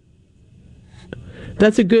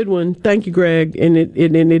 That's a good one. Thank you, Greg. And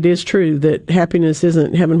it is true that happiness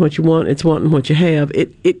isn't having what you want, it's wanting what you have.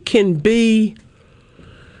 It can be,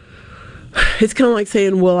 it's kind of like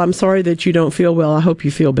saying, well, I'm sorry that you don't feel well. I hope you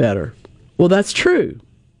feel better. Well, that's true.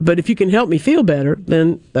 But if you can help me feel better,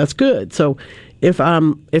 then that's good. So if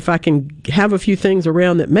I can have a few things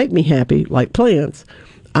around that make me happy, like plants,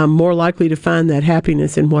 I'm more likely to find that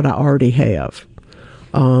happiness in what I already have.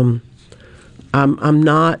 I'm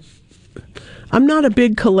not a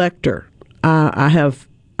big collector.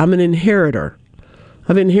 I'm an inheritor.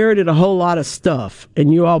 I've inherited a whole lot of stuff,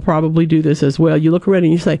 and you all probably do this as well. You look around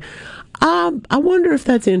and you say, I wonder if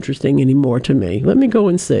that's interesting anymore to me. Let me go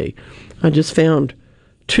and see. I just found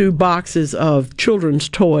 2 boxes of children's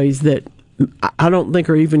toys that I don't think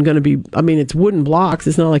are even going to be, it's wooden blocks.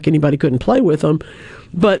 It's not like anybody couldn't play with them,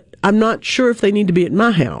 but I'm not sure if they need to be at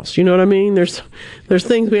my house. You know what I mean? There's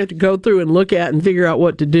things we have to go through and look at and figure out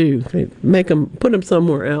what to do. Put them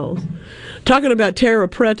somewhere else. Talking about terra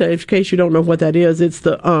preta, in case you don't know what that is,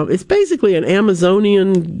 it's basically an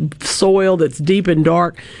Amazonian soil that's deep and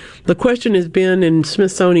dark. The question has been, and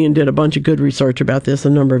Smithsonian did a bunch of good research about this a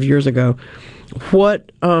number of years ago.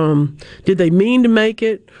 What did they mean to make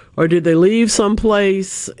it, or did they leave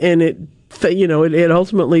someplace and it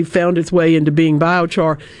ultimately found its way into being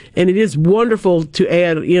biochar? And it is wonderful to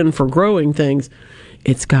add in for growing things.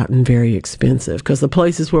 It's gotten very expensive because the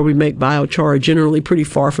places where we make biochar are generally pretty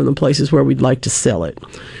far from the places where we'd like to sell it.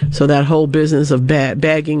 So that whole business of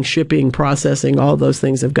bagging, shipping, processing, all those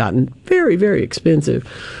things have gotten very, very expensive.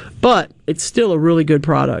 But it's still a really good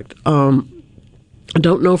product. I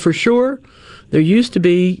don't know for sure. There used to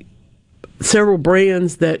be several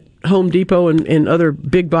brands that Home Depot and other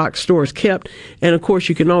big box stores kept. And, of course,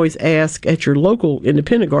 you can always ask at your local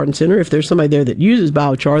independent garden center if there's somebody there that uses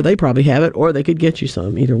biochar. They probably have it, or they could get you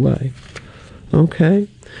some, either way. Okay.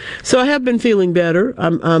 So I have been feeling better.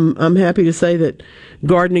 I'm happy to say that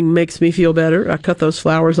gardening makes me feel better. I cut those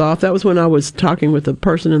flowers off. That was when I was talking with a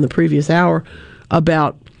person in the previous hour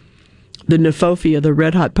about the Nephofia, the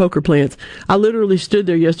red hot poker plants. I literally stood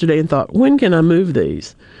there yesterday and thought, when can I move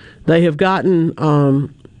these? They have gotten,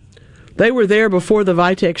 they were there before the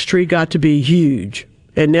Vitex tree got to be huge.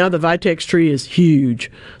 And now the Vitex tree is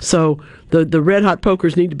huge. So the red hot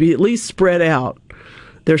pokers need to be at least spread out.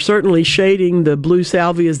 They're certainly shading the blue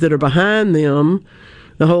salvias that are behind them.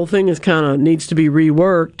 The whole thing needs to be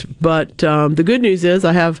reworked. But the good news is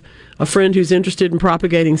I have a friend who's interested in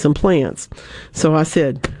propagating some plants. So I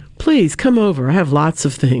said, please come over. I have lots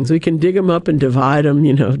of things. We can dig them up and divide them,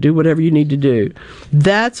 do whatever you need to do.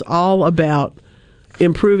 That's all about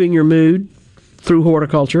improving your mood through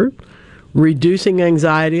horticulture, reducing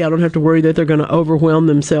anxiety. I don't have to worry that they're going to overwhelm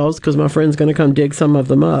themselves because my friend's going to come dig some of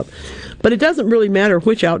them up. But it doesn't really matter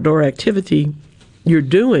which outdoor activity you're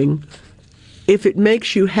doing if it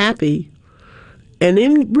makes you happy, and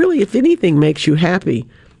if anything makes you happy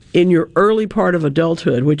in your early part of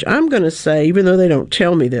adulthood, which I'm going to say, even though they don't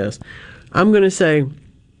tell me this, I'm going to say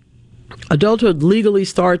adulthood legally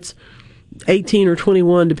starts 18 or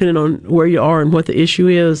 21, depending on where you are and what the issue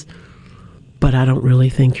is. But I don't really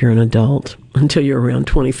think you're an adult until you're around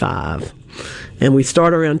 25. And we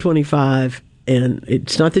start around 25, and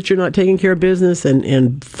it's not that you're not taking care of business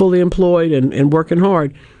and fully employed and working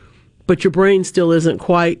hard, but your brain still isn't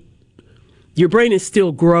quite, your brain is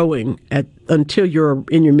still growing until you're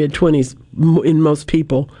in your mid-20s in most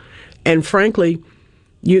people. And frankly,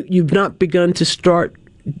 you've not begun to start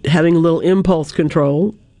having a little impulse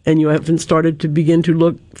control, and you haven't started to begin to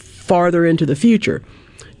look farther into the future.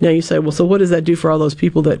 Now you say, well, so what does that do for all those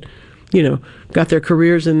people that, got their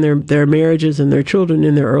careers and their marriages and their children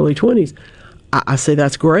in their early 20s? I say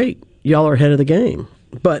that's great. Y'all are ahead of the game.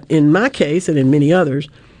 But in my case, and in many others,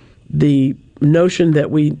 the notion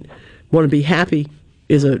that we want to be happy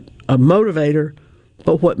is a motivator,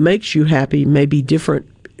 but what makes you happy may be different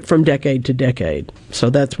from decade to decade. So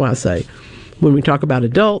that's why I say when we talk about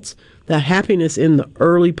adults, that happiness in the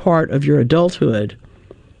early part of your adulthood,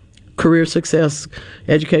 career success,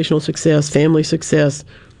 educational success, family success,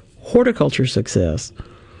 horticulture success,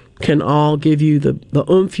 can all give you the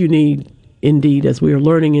oomph you need, indeed, as we are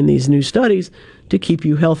learning in these new studies, to keep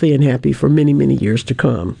you healthy and happy for many, many years to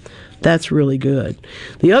come. That's really good.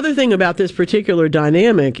 The other thing about this particular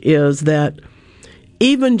dynamic is that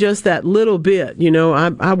even just that little bit,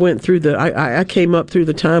 I went through I came up through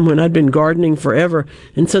the time when I'd been gardening forever,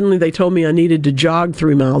 and suddenly they told me I needed to jog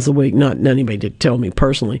 3 miles a week. Not anybody did tell me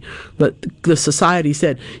personally, but the society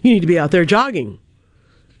said, you need to be out there jogging.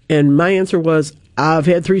 And my answer was, I've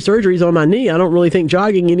had 3 surgeries on my knee. I don't really think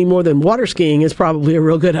jogging any more than water skiing is probably a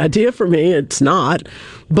real good idea for me. It's not.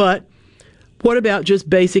 But what about just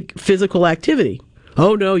basic physical activity?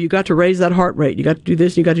 Oh, no, you got to raise that heart rate. You got to do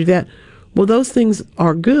this, you got to do that. Well, those things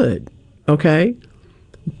are good, okay?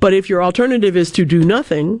 But if your alternative is to do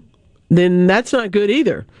nothing, then that's not good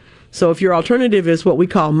either. So if your alternative is what we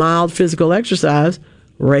call mild physical exercise,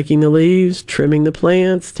 raking the leaves, trimming the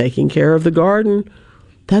plants, taking care of the garden,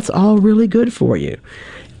 that's all really good for you.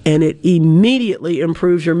 And it immediately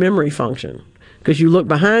improves your memory function because you look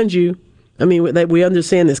behind you. I mean, we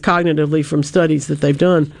understand this cognitively from studies that they've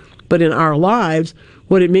done, but in our lives,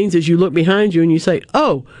 what it means is you look behind you and you say,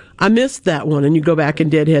 oh, I missed that one, and you go back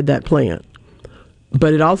and deadhead that plant.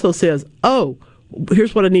 But it also says, oh,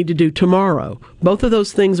 here's what I need to do tomorrow. Both of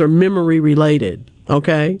those things are memory related,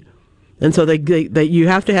 okay? And so you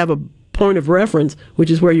have to have a point of reference,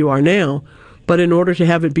 which is where you are now. But in order to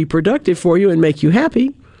have it be productive for you and make you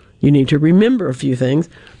happy, you need to remember a few things.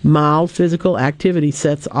 Mild physical activity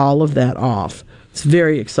sets all of that off. It's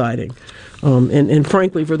very exciting. And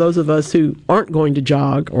frankly, for those of us who aren't going to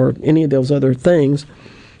jog or any of those other things,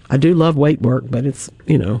 I do love weight work, but it's,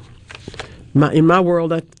 in my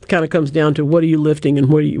world, that kind of comes down to what are you lifting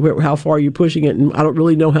and how far are you pushing it, and I don't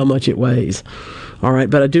really know how much it weighs. All right,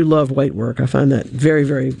 but I do love weight work. I find that very,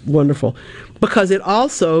 very wonderful because it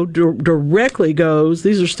also directly goes,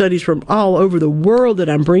 these are studies from all over the world that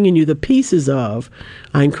I'm bringing you the pieces of.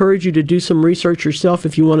 I encourage you to do some research yourself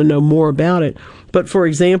if you want to know more about it. But for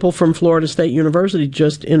example, from Florida State University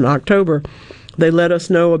just in October, they let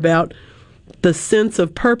us know about the sense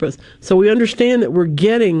of purpose. So we understand that we're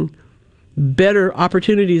getting better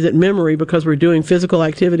opportunities at memory because we're doing physical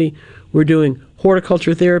activity, we're doing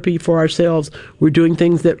horticulture therapy for ourselves, we're doing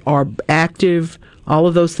things that are active. All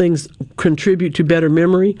of those things contribute to better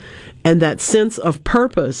memory, and that sense of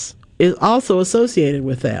purpose is also associated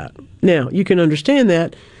with that. Now, you can understand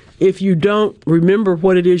that if you don't remember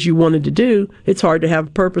what it is you wanted to do, it's hard to have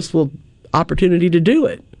a purposeful opportunity to do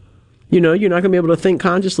it. You're not going to be able to think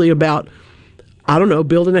consciously about, I don't know,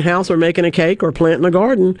 building a house or making a cake or planting a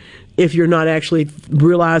garden if you're not actually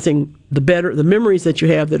realizing the memories that you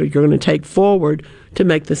have that you're going to take forward to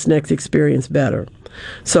make this next experience better.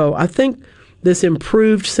 So I think this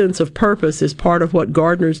improved sense of purpose is part of what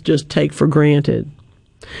gardeners just take for granted.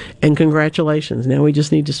 And congratulations. Now we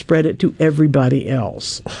just need to spread it to everybody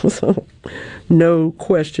else. So no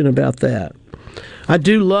question about that. I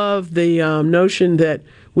do love the notion that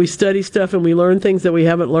we study stuff and we learn things that we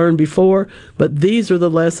haven't learned before, but these are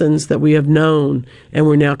the lessons that we have known, and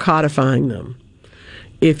we're now codifying them.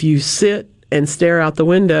 If you sit and stare out the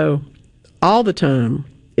window all the time,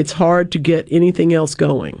 it's hard to get anything else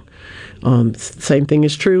going. Same thing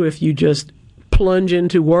is true if you just plunge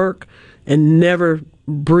into work and never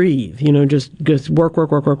breathe, just work.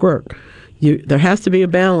 There has to be a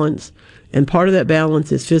balance, and part of that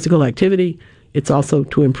balance is physical activity. It's also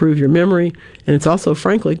to improve your memory, and it's also,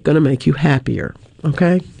 frankly, going to make you happier.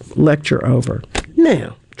 Okay? Lecture over.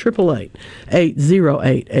 Now,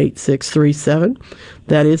 888-808-8637.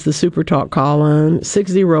 That is the Super Talk call line.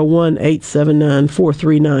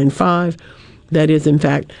 601-879-4395. That is, in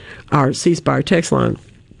fact, our C Spire text line.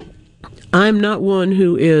 I'm not one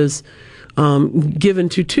who is given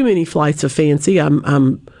to too many flights of fancy.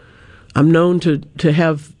 I'm known to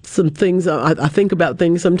have some things. I think about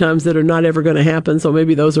things sometimes that are not ever going to happen, so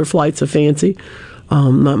maybe those are flights of fancy.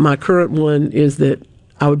 My current one is that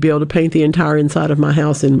I would be able to paint the entire inside of my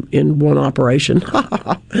house in one operation.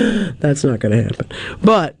 That's not going to happen.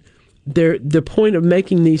 But the point of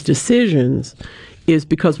making these decisions is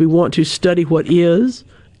because we want to study what is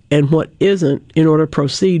and what isn't in order to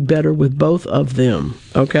proceed better with both of them.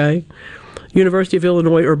 Okay? University of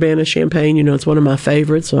Illinois Urbana-Champaign, it's one of my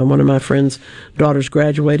favorites. One of my friend's daughters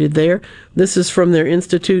graduated there. This is from their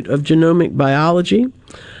Institute of Genomic Biology.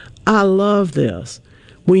 I love this.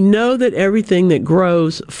 We know that everything that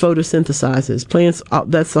grows photosynthesizes. Plants,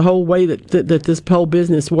 that's the whole way that this whole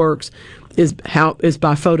business works, is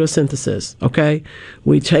by photosynthesis, okay?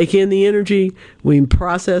 We take in the energy, we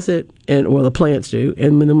process it, the plants do,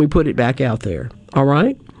 and then we put it back out there, all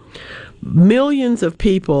right? Millions of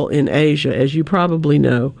people in Asia, as you probably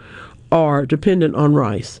know, are dependent on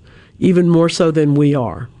rice, even more so than we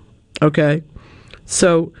are, okay?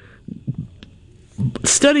 So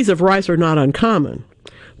studies of rice are not uncommon.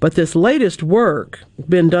 But this latest work,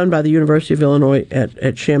 been done by the University of Illinois at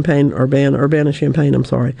Urbana-Champaign,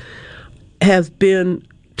 has been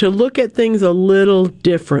to look at things a little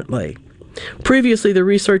differently. Previously, the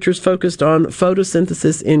researchers focused on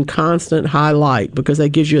photosynthesis in constant high light because that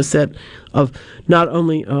gives you a set of not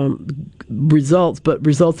only results, but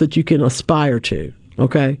results that you can aspire to,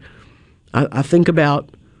 okay? I think about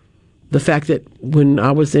the fact that when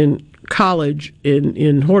I was in college,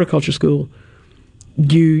 in horticulture school,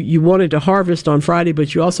 you wanted to harvest on Friday,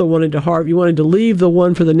 but you also wanted to leave the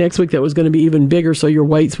one for the next week that was going to be even bigger so your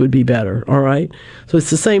weights would be better, all right? So it's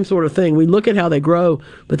the same sort of thing. We look at how they grow,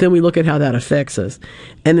 but then we look at how that affects us.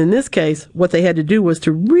 And in this case, what they had to do was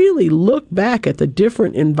to really look back at the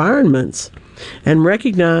different environments and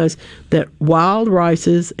recognize that wild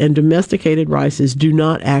rices and domesticated rices do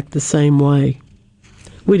not act the same way.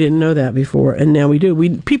 We didn't know that before, and now we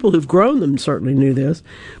do. People who've grown them certainly knew this,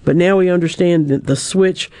 but now we understand the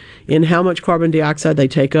switch in how much carbon dioxide they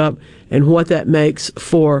take up and what that makes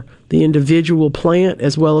for the individual plant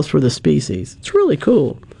as well as for the species. It's really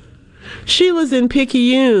cool. Sheila's in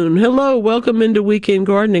Picayune. Hello, welcome into Weekend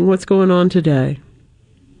Gardening. What's going on today?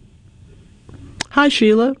 Hi,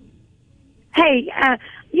 Sheila. Hey,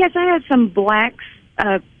 yes, I have some black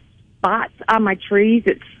spots on my trees.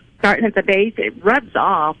 It's starting at the base. It rubs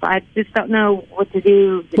off. I just don't know what to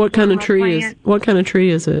do. What kind of tree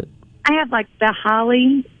is it? I have like the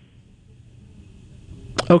holly.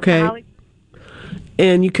 Okay. Holly.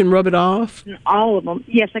 And you can rub it off? All of them.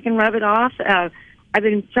 Yes, I can rub it off. I've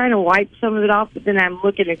been trying to wipe some of it off, but then I'm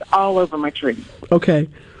looking at it all over my tree. Okay.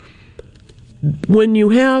 When you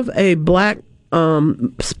have a black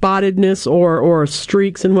spottedness or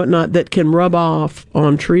streaks and whatnot that can rub off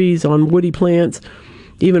on trees, on woody plants,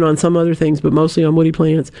 even on some other things, but mostly on woody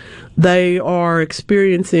plants, they are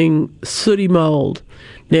experiencing sooty mold.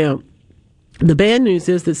 Now, the bad news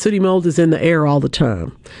is that sooty mold is in the air all the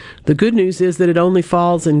time. The good news is that it only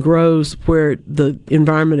falls and grows where the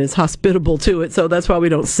environment is hospitable to it, so that's why we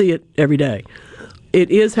don't see it every day.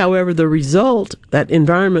 It is, however, the result, that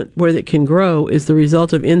environment where it can grow is the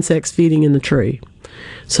result of insects feeding in the tree.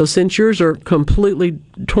 So since yours are completely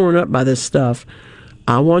torn up by this stuff,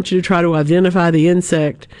 I want you to try to identify the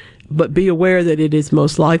insect, but be aware that it is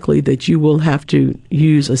most likely that you will have to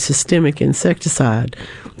use a systemic insecticide.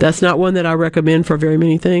 That's not one that I recommend for very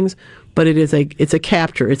many things, but it's a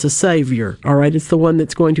captor, it's a savior, all right? It's the one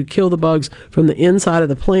that's going to kill the bugs from the inside of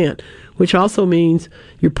the plant, which also means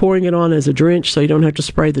you're pouring it on as a drench so you don't have to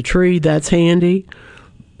spray the tree. That's handy,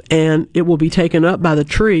 and it will be taken up by the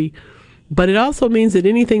tree. But it also means that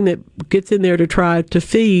anything that gets in there to try to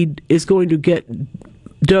feed is going to get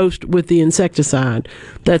dosed with the insecticide.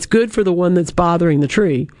 That's good for the one that's bothering the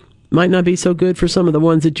tree. Might not be so good for some of the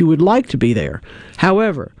ones that you would like to be there.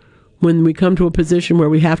 However, when we come to a position where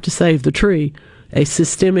we have to save the tree, a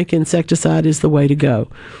systemic insecticide is the way to go.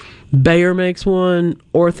 Bayer makes one,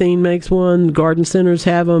 Orthene makes one, garden centers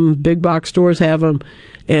have them, big box stores have them.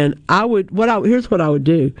 And here's what I would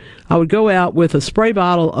do. I would go out with a spray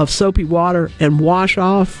bottle of soapy water and wash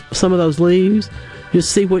off some of those leaves.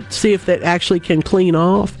 Just see if that actually can clean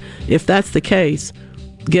off. If that's the case,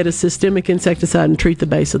 get a systemic insecticide and treat the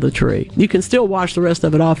base of the tree. You can still wash the rest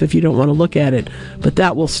of it off if you don't want to look at it, but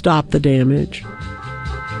that will stop the damage.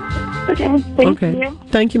 Okay, thank you.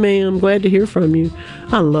 Thank you, ma'am. Glad to hear from you.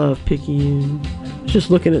 I love Picayune. Just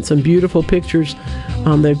looking at some beautiful pictures.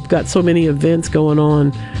 They've got so many events going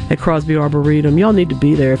on at Crosby Arboretum. Y'all need to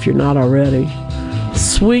be there if you're not already.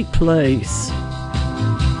 Sweet place.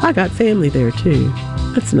 I got family there too.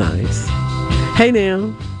 That's nice. Hey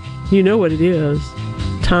now, you know what it is.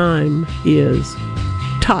 Time is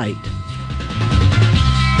tight.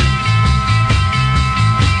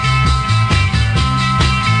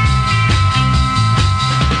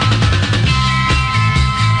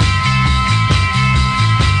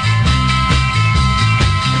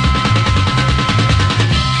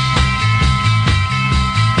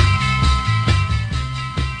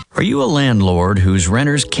 Are you a landlord whose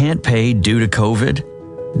renters can't pay due to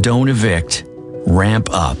COVID? Don't evict. Ramp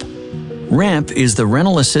up. RAMP is the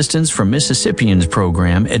Rental Assistance from Mississippians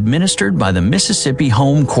program administered by the Mississippi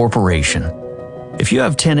Home Corporation. If you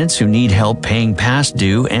have tenants who need help paying past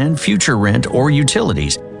due and future rent or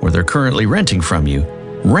utilities where they're currently renting from you,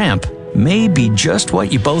 RAMP may be just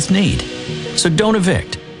what you both need. So don't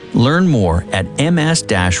evict. Learn more at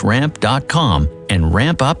ms-ramp.com and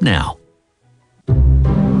ramp up now.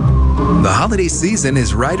 The holiday season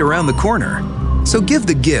is right around the corner. So give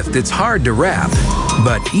the gift that's hard to wrap,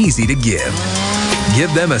 but easy to give.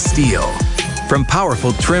 Give them a Stihl. From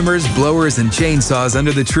powerful trimmers, blowers, and chainsaws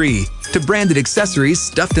under the tree to branded accessories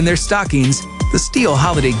stuffed in their stockings, the Stihl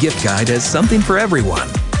Holiday Gift Guide has something for everyone.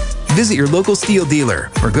 Visit your local Stihl dealer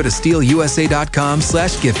or go to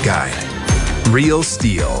stihlusa.com/gift guide. Real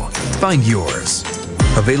Stihl. Find yours.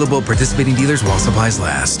 Available at participating dealers while supplies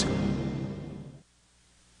last.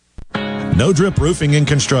 No Drip Roofing and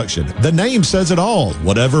Construction. The name says it all.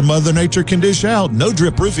 Whatever Mother Nature can dish out, No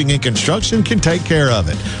Drip Roofing and Construction can take care of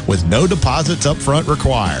it with no deposits up front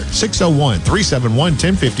required.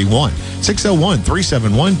 601-371-1051.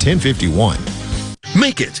 601-371-1051.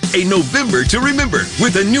 Make it a November to remember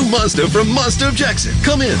with a new Mazda from Mazda of Jackson.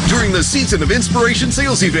 Come in during the Season of Inspiration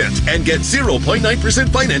sales event and get 0.9%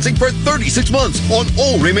 financing for 36 months on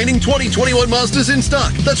all remaining 2021 Mazdas in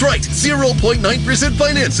stock. That's right, 0.9%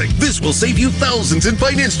 financing. This will save you thousands in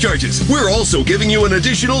finance charges. We're also giving you an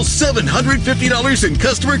additional $750 in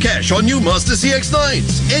customer cash on new Mazda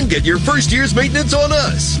CX-9s and get your first year's maintenance on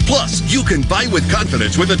us. Plus, you can buy with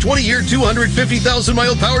confidence with a 20-year,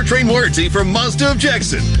 250,000-mile powertrain warranty from Mazda of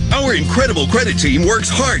Jackson. Our incredible credit team works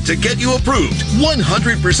hard to get you approved.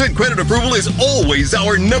 100% credit approval is always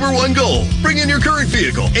our #1 goal. Bring in your current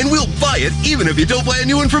vehicle and we'll buy it even if you don't buy a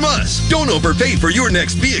new one from us. Don't overpay for your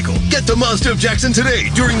next vehicle. Get to Mazda of Jackson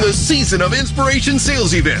today during the Season of Inspiration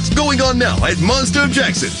sales event going on now at Mazda of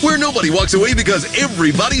Jackson, where nobody walks away because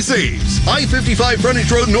everybody saves. I-55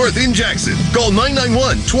 Frontage Road North in Jackson. Call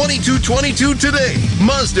 991-2222 today.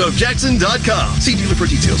 MazdaofJackson.com. See dealer for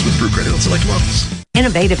details with approved credit on select models.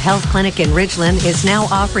 Innovative Health Clinic in Ridgeland is now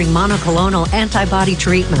offering monoclonal antibody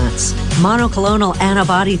treatments. Monoclonal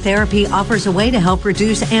antibody therapy offers a way to help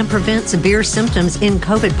reduce and prevent severe symptoms in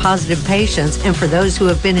COVID-positive patients and for those who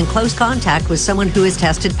have been in close contact with someone who is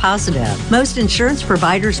tested positive. Most insurance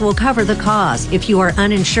providers will cover the cost. If you are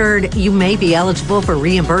uninsured, you may be eligible for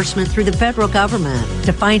reimbursement through the federal government.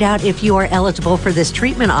 To find out if you are eligible for this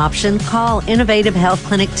treatment option, call Innovative Health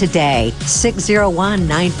Clinic today,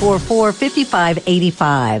 601-944-5585.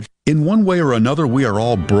 In one way or another, we are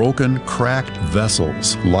all broken, cracked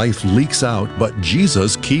vessels. Life leaks out, but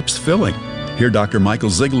Jesus keeps filling. Hear Dr.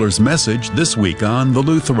 Michael Ziegler's message this week on The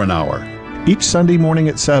Lutheran Hour. Each Sunday morning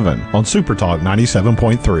at 7 on Super Talk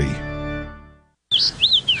 97.3.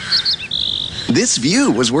 This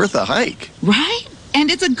view was worth a hike. Right?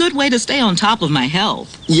 And it's a good way to stay on top of my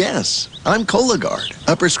health. Yes, I'm Cologuard,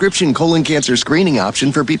 a prescription colon cancer screening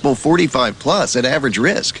option for people 45 plus at average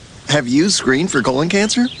risk. Have you screened for colon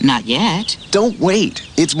cancer? Not yet. Don't wait.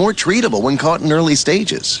 It's more treatable when caught in early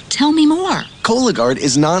stages. Tell me more. Cologuard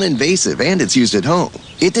is non-invasive and it's used at home.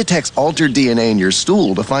 It detects altered DNA in your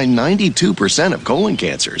stool to find 92% of colon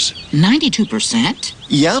cancers. 92%?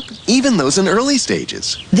 Yep, even those in early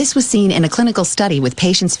stages. This was seen in a clinical study with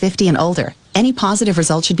patients 50 and older. Any positive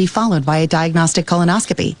result should be followed by a diagnostic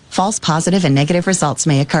colonoscopy. False positive and negative results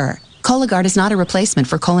may occur. Cologuard is not a replacement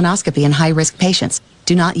for colonoscopy in high-risk patients.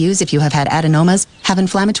 Do not use if you have had adenomas, have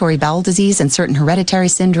inflammatory bowel disease and certain hereditary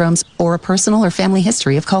syndromes, or a personal or family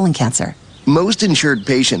history of colon cancer. Most insured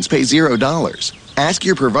patients pay $0. Ask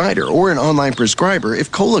your provider or an online prescriber if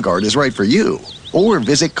Cologuard is right for you, or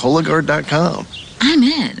visit Cologuard.com. I'm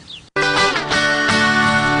in.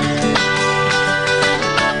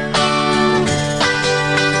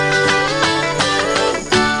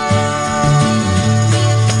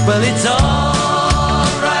 Well, it's all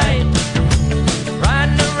right,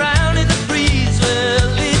 riding around in the breeze.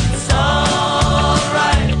 Well, it's all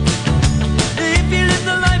right, if you live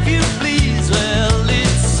the life you please. Well,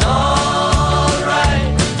 it's all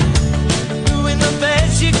right, doing the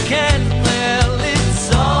best you can. Well,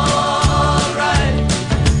 it's all right,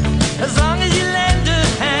 as long as you lend a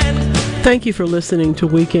hand. Thank you for listening to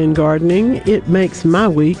Weekend Gardening. It makes my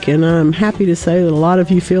week, and I'm happy to say that a lot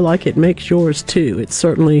of you feel like it makes yours too. It's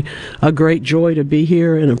certainly a great joy to be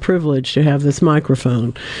here and a privilege to have this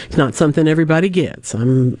microphone. It's not something everybody gets.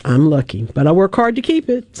 I'm lucky, but I work hard to keep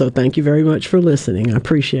it, so thank you very much for listening. I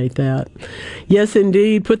appreciate that. Yes,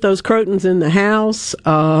 indeed, put those crotons in the house,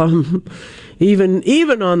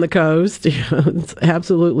 even on the coast. It's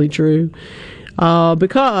absolutely true.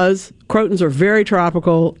 Because crotons are very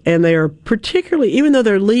tropical, and they are particularly, even though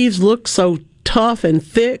their leaves look so tough and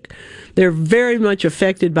thick. They're very much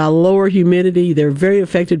affected by lower humidity. They're very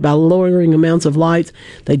affected by lowering amounts of lights.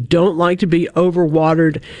 They don't like to be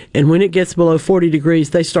overwatered. And when it gets below 40 degrees,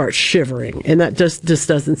 they start shivering. And that just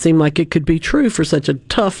doesn't seem like it could be true for such a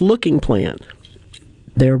tough-looking plant.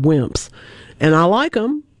 They're wimps. And I like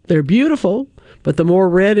them. They're beautiful. But the more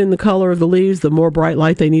red in the color of the leaves, the more bright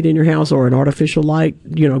light they need in your house, or an artificial light,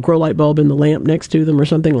 grow light bulb in the lamp next to them or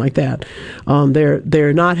something like that.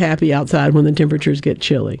 They're not happy outside when the temperatures get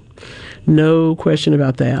chilly. No question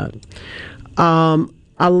about that.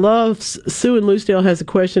 I love, Sue in Lucedale has a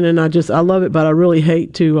question, and I love it, but I really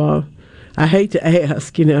hate to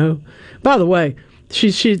ask, By the way,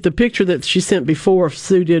 she the picture that she sent before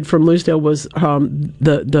Sue did from Lucedale was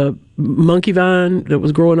the monkey vine that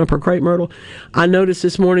was growing up her crepe myrtle. I noticed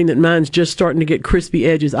this morning that mine's just starting to get crispy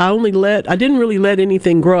edges. I didn't really let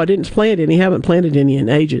anything grow. I didn't plant any. Haven't planted any in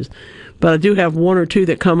ages, but I do have one or two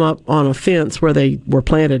that come up on a fence where they were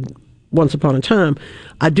planted once upon a time.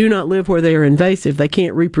 I do not live where they are invasive. They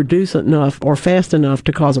can't reproduce enough or fast enough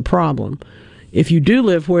to cause a problem. If you do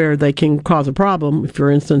live where they can cause a problem, for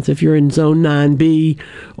instance, if you're in Zone 9B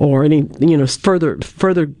or any,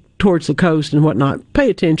 further towards the coast and whatnot, pay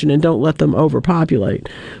attention and don't let them overpopulate.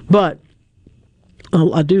 But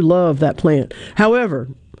I do love that plant. However,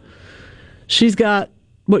 she's got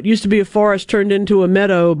what used to be a forest turned into a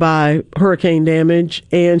meadow by hurricane damage,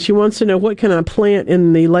 and she wants to know, what can I plant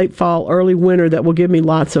in the late fall, early winter that will give me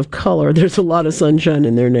lots of color? There's a lot of sunshine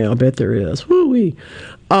in there now. I bet there is. Woo-wee.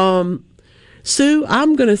 Sue,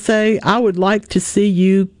 I'm going to say I would like to see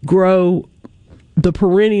you grow the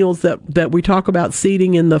perennials that we talk about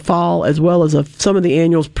seeding in the fall, as well as some of the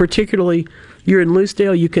annuals. Particularly, you're in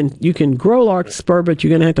Lucedale, you can grow larkspur, but you're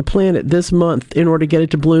going to have to plant it this month in order to get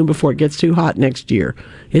it to bloom before it gets too hot next year.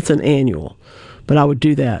 It's an annual, but I would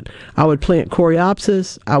do that. I would plant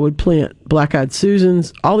coreopsis. I would plant black-eyed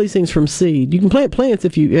Susans. All these things from seed. You can plant plants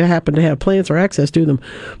if you happen to have plants or access to them,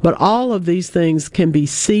 but all of these things can be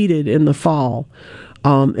seeded in the fall,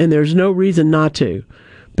 and there's no reason not to,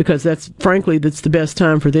 because that's the best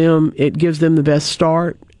time for them. It gives them the best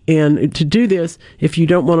start. And to do this, if you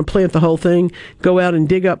don't want to plant the whole thing, go out and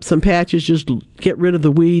dig up some patches, just get rid of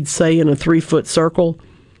the weeds, say in a 3-foot circle,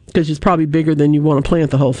 because it's probably bigger than you want to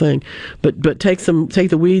plant the whole thing. But take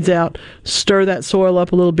the weeds out, stir that soil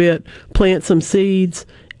up a little bit, plant some seeds,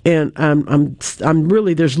 and I'm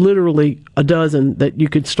really, there's literally a dozen that you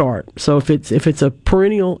could start. So if it's a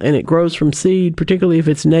perennial and it grows from seed, particularly if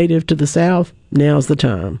it's native to the South, now's the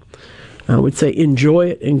time. I would say enjoy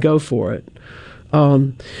it and go for it.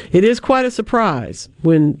 It is quite a surprise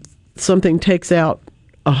when something takes out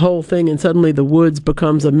a whole thing and suddenly the woods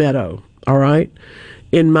becomes a meadow. All right.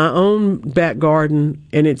 In my own back garden,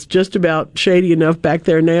 and it's just about shady enough back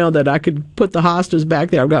there now that I could put the hostas back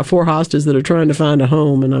there. I've got 4 hostas that are trying to find a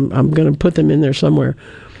home, and I'm going to put them in there somewhere.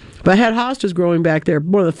 But I had hostas growing back there.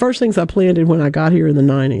 One of the first things I planted when I got here in the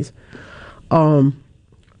 90s.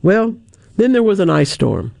 Well, then there was an ice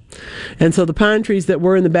storm. And so the pine trees that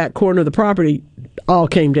were in the back corner of the property all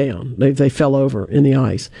came down. They fell over in the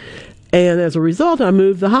ice. And as a result, I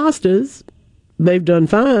moved the hostas. They've done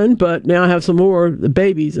fine, but now I have some more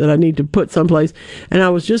babies that I need to put someplace. And I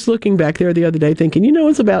was just looking back there the other day thinking,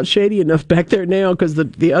 it's about shady enough back there now because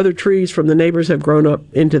the other trees from the neighbors have grown up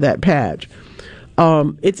into that patch.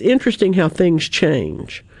 It's interesting how things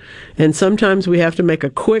change. And sometimes we have to make a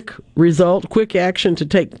quick action to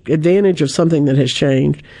take advantage of something that has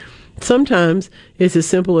changed. Sometimes it's as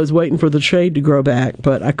simple as waiting for the shade to grow back,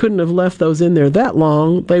 but I couldn't have left those in there that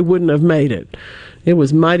long. They wouldn't have made it. It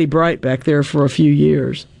was mighty bright back there for a few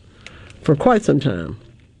years, for quite some time.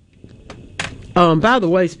 By the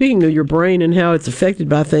way, speaking of your brain and how it's affected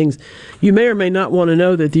by things, you may or may not want to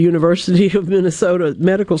know that the University of Minnesota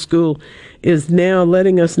Medical School is now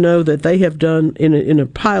letting us know that they have done, in a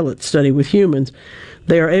pilot study with humans,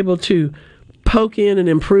 they are able to poke in and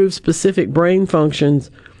improve specific brain functions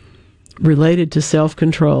related to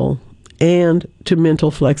self-control and to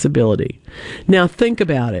mental flexibility. Now, think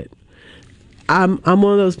about it. I'm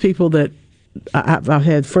one of those people that I've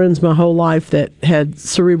had friends my whole life that had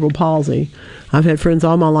cerebral palsy. I've had friends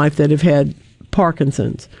all my life that have had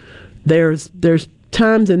Parkinson's. There's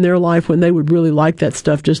times in their life when they would really like that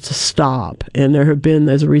stuff just to stop. And there have been,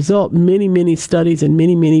 as a result, many, many studies and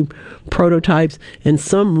many, many prototypes and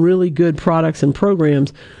some really good products and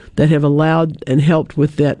programs that have allowed and helped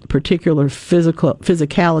with that particular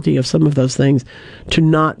physicality of some of those things to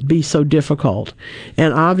not be so difficult.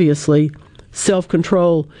 And obviously,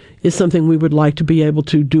 self-control is something we would like to be able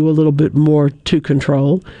to do a little bit more to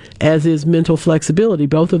control, as is mental flexibility.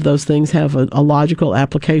 Both of those things have a logical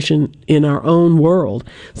application in our own world.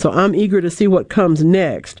 So I'm eager to see what comes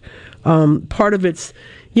next. Part of it's,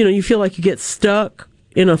 you feel like you get stuck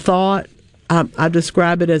in a thought. I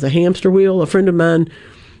describe it as a hamster wheel. A friend of mine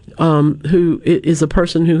who is a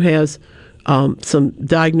person who has some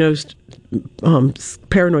diagnosed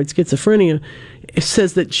paranoid schizophrenia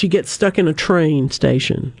says that she gets stuck in a train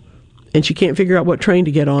station and she can't figure out what train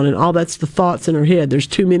to get on, and all that's the thoughts in her head. There's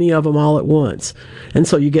too many of them all at once, and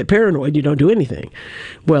so you get paranoid. You don't do anything.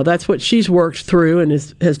 Well, that's what she's worked through and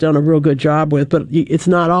has done a real good job with, but it's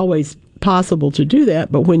not always possible to do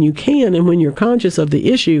that. But when you can, and when you're conscious of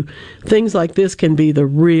the issue, things like this can be the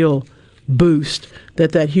real boost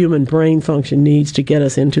that human brain function needs to get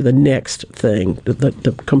us into the next thing,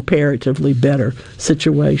 the comparatively better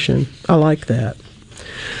situation. I like that.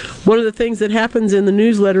 One of the things that happens in the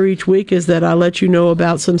newsletter each week is that I let you know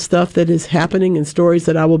about some stuff that is happening and stories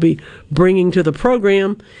that I will be bringing to the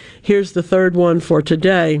program. Here's the third one for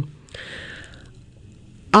today.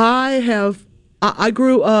 I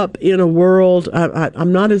grew up in a world,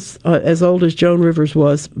 I'm not as old as Joan Rivers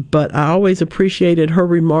was, but I always appreciated her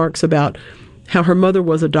remarks about how her mother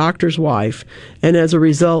was a doctor's wife, and as a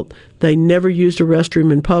result, they never used a restroom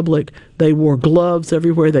in public. They wore gloves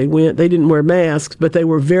everywhere they went. They didn't wear masks, but they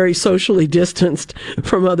were very socially distanced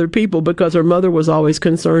from other people because her mother was always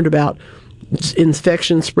concerned about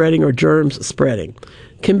infection spreading or germs spreading.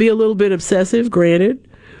 Can be a little bit obsessive, granted,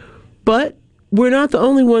 but we're not the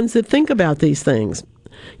only ones that think about these things.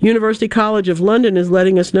 University College of London is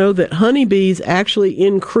letting us know that honeybees actually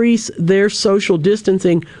increase their social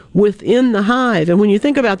distancing within the hive. And when you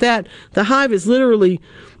think about that, the hive is literally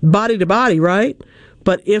body to body, right?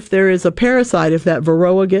 But if there is a parasite, if that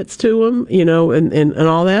varroa gets to them, and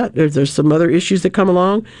all that, there's some other issues that come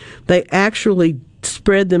along, they actually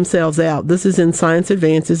spread themselves out. This is in Science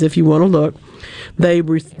Advances if you want to look. They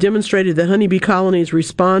demonstrated that honeybee colonies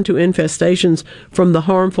respond to infestations from the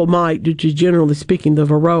harmful mite, due to, generally speaking, the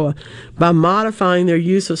varroa, by modifying their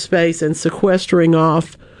use of space and sequestering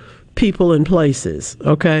off people and places.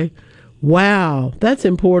 Okay? Wow, that's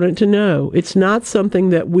important to know. It's not something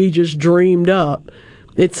that we just dreamed up.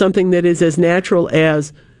 It's something that is as natural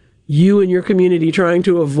as you and your community trying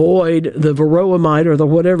to avoid the varroa mite or the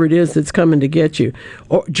whatever it is that's coming to get you.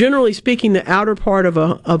 Or generally speaking, the outer part of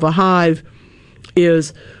a hive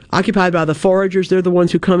is occupied by the foragers. They're the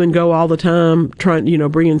ones who come and go all the time, trying,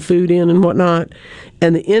 bringing food in and whatnot.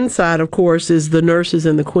 And the inside, of course, is the nurses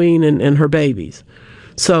and the queen and her babies.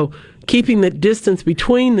 So keeping the distance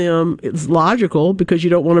between them is logical because you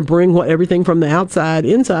don't want to bring everything from the outside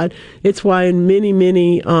inside. It's why in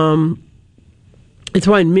many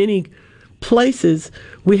places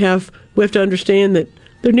we have to understand that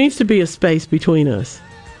there needs to be a space between us.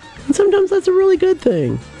 And sometimes that's a really good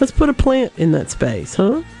thing. Let's put a plant in that space,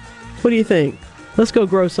 huh? What do you think? Let's go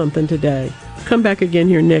grow something today. Come back again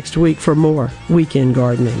here next week for more Weekend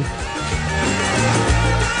Gardening.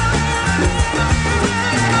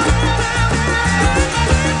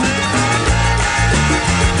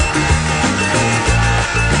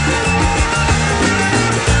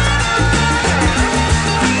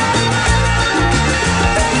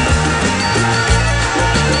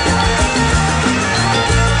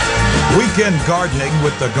 Weekend Gardening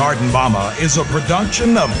with the Garden Mama is a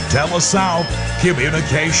production of TeleSouth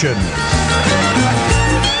Communications.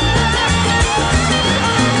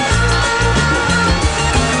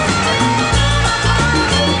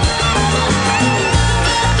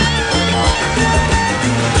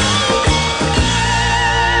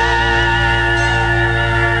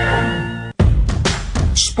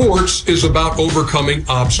 Sports is about overcoming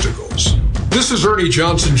obstacles. This is Ernie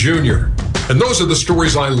Johnson Jr., and those are the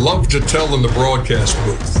stories I love to tell in the broadcast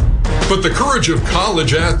booth. But the courage of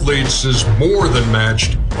college athletes is more than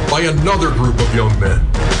matched by another group of young men,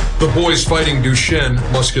 the boys fighting Duchenne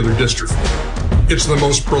muscular dystrophy. It's the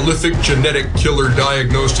most prolific genetic killer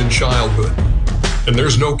diagnosed in childhood, and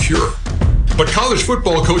there's no cure. But college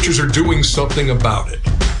football coaches are doing something about it,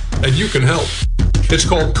 and you can help. It's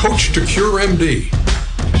called Coach to Cure MD.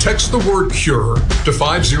 Text the word CURE to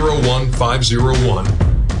 501-501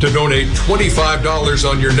 to donate $25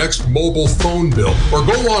 on your next mobile phone bill, or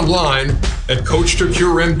go online at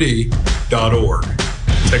CoachToCureMD.org.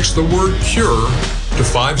 Text the word CURE to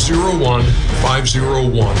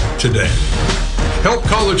 501-501 today. Help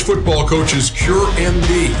college football coaches cure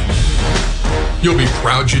MD. You'll be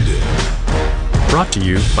proud you did. Brought to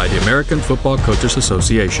you by the American Football Coaches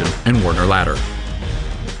Association and Werner Ladder.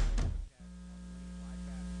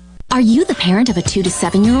 Are you the parent of a 2 to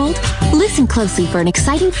 7-year-old? Listen closely for an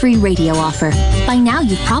exciting free radio offer. By now,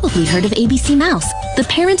 you've probably heard of ABC Mouse, the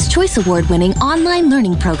Parents' Choice Award-winning online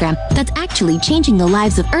learning program that's actually changing the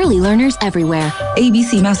lives of early learners everywhere.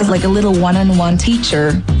 ABC Mouse is like a little one-on-one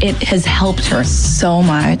teacher. It has helped her so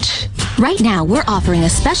much. Right now, we're offering a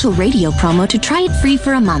special radio promo to try it free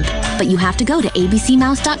for a month, but you have to go to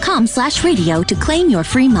abcmouse.com/radio to claim your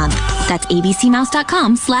free month. That's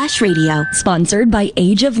abcmouse.com/radio. Sponsored by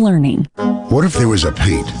Age of Learning. What if there was a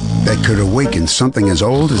paint that could awaken something as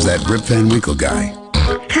old as that Rip Van Winkle guy?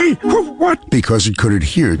 Hey, what? Because it could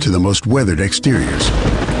adhere to the most weathered exteriors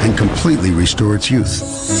and completely restore its youth.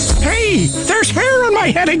 Hey, there's hair on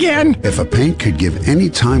my head again! If a paint could give any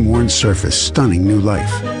time-worn surface stunning new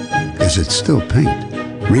life, is it still paint?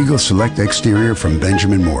 Regal Select Exterior from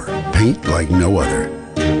Benjamin Moore. Paint like no other.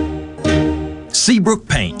 Seabrook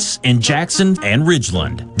Paints in Jackson and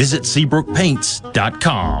Ridgeland. Visit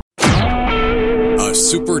SeabrookPaints.com. A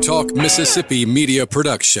SuperTalk Mississippi media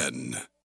production.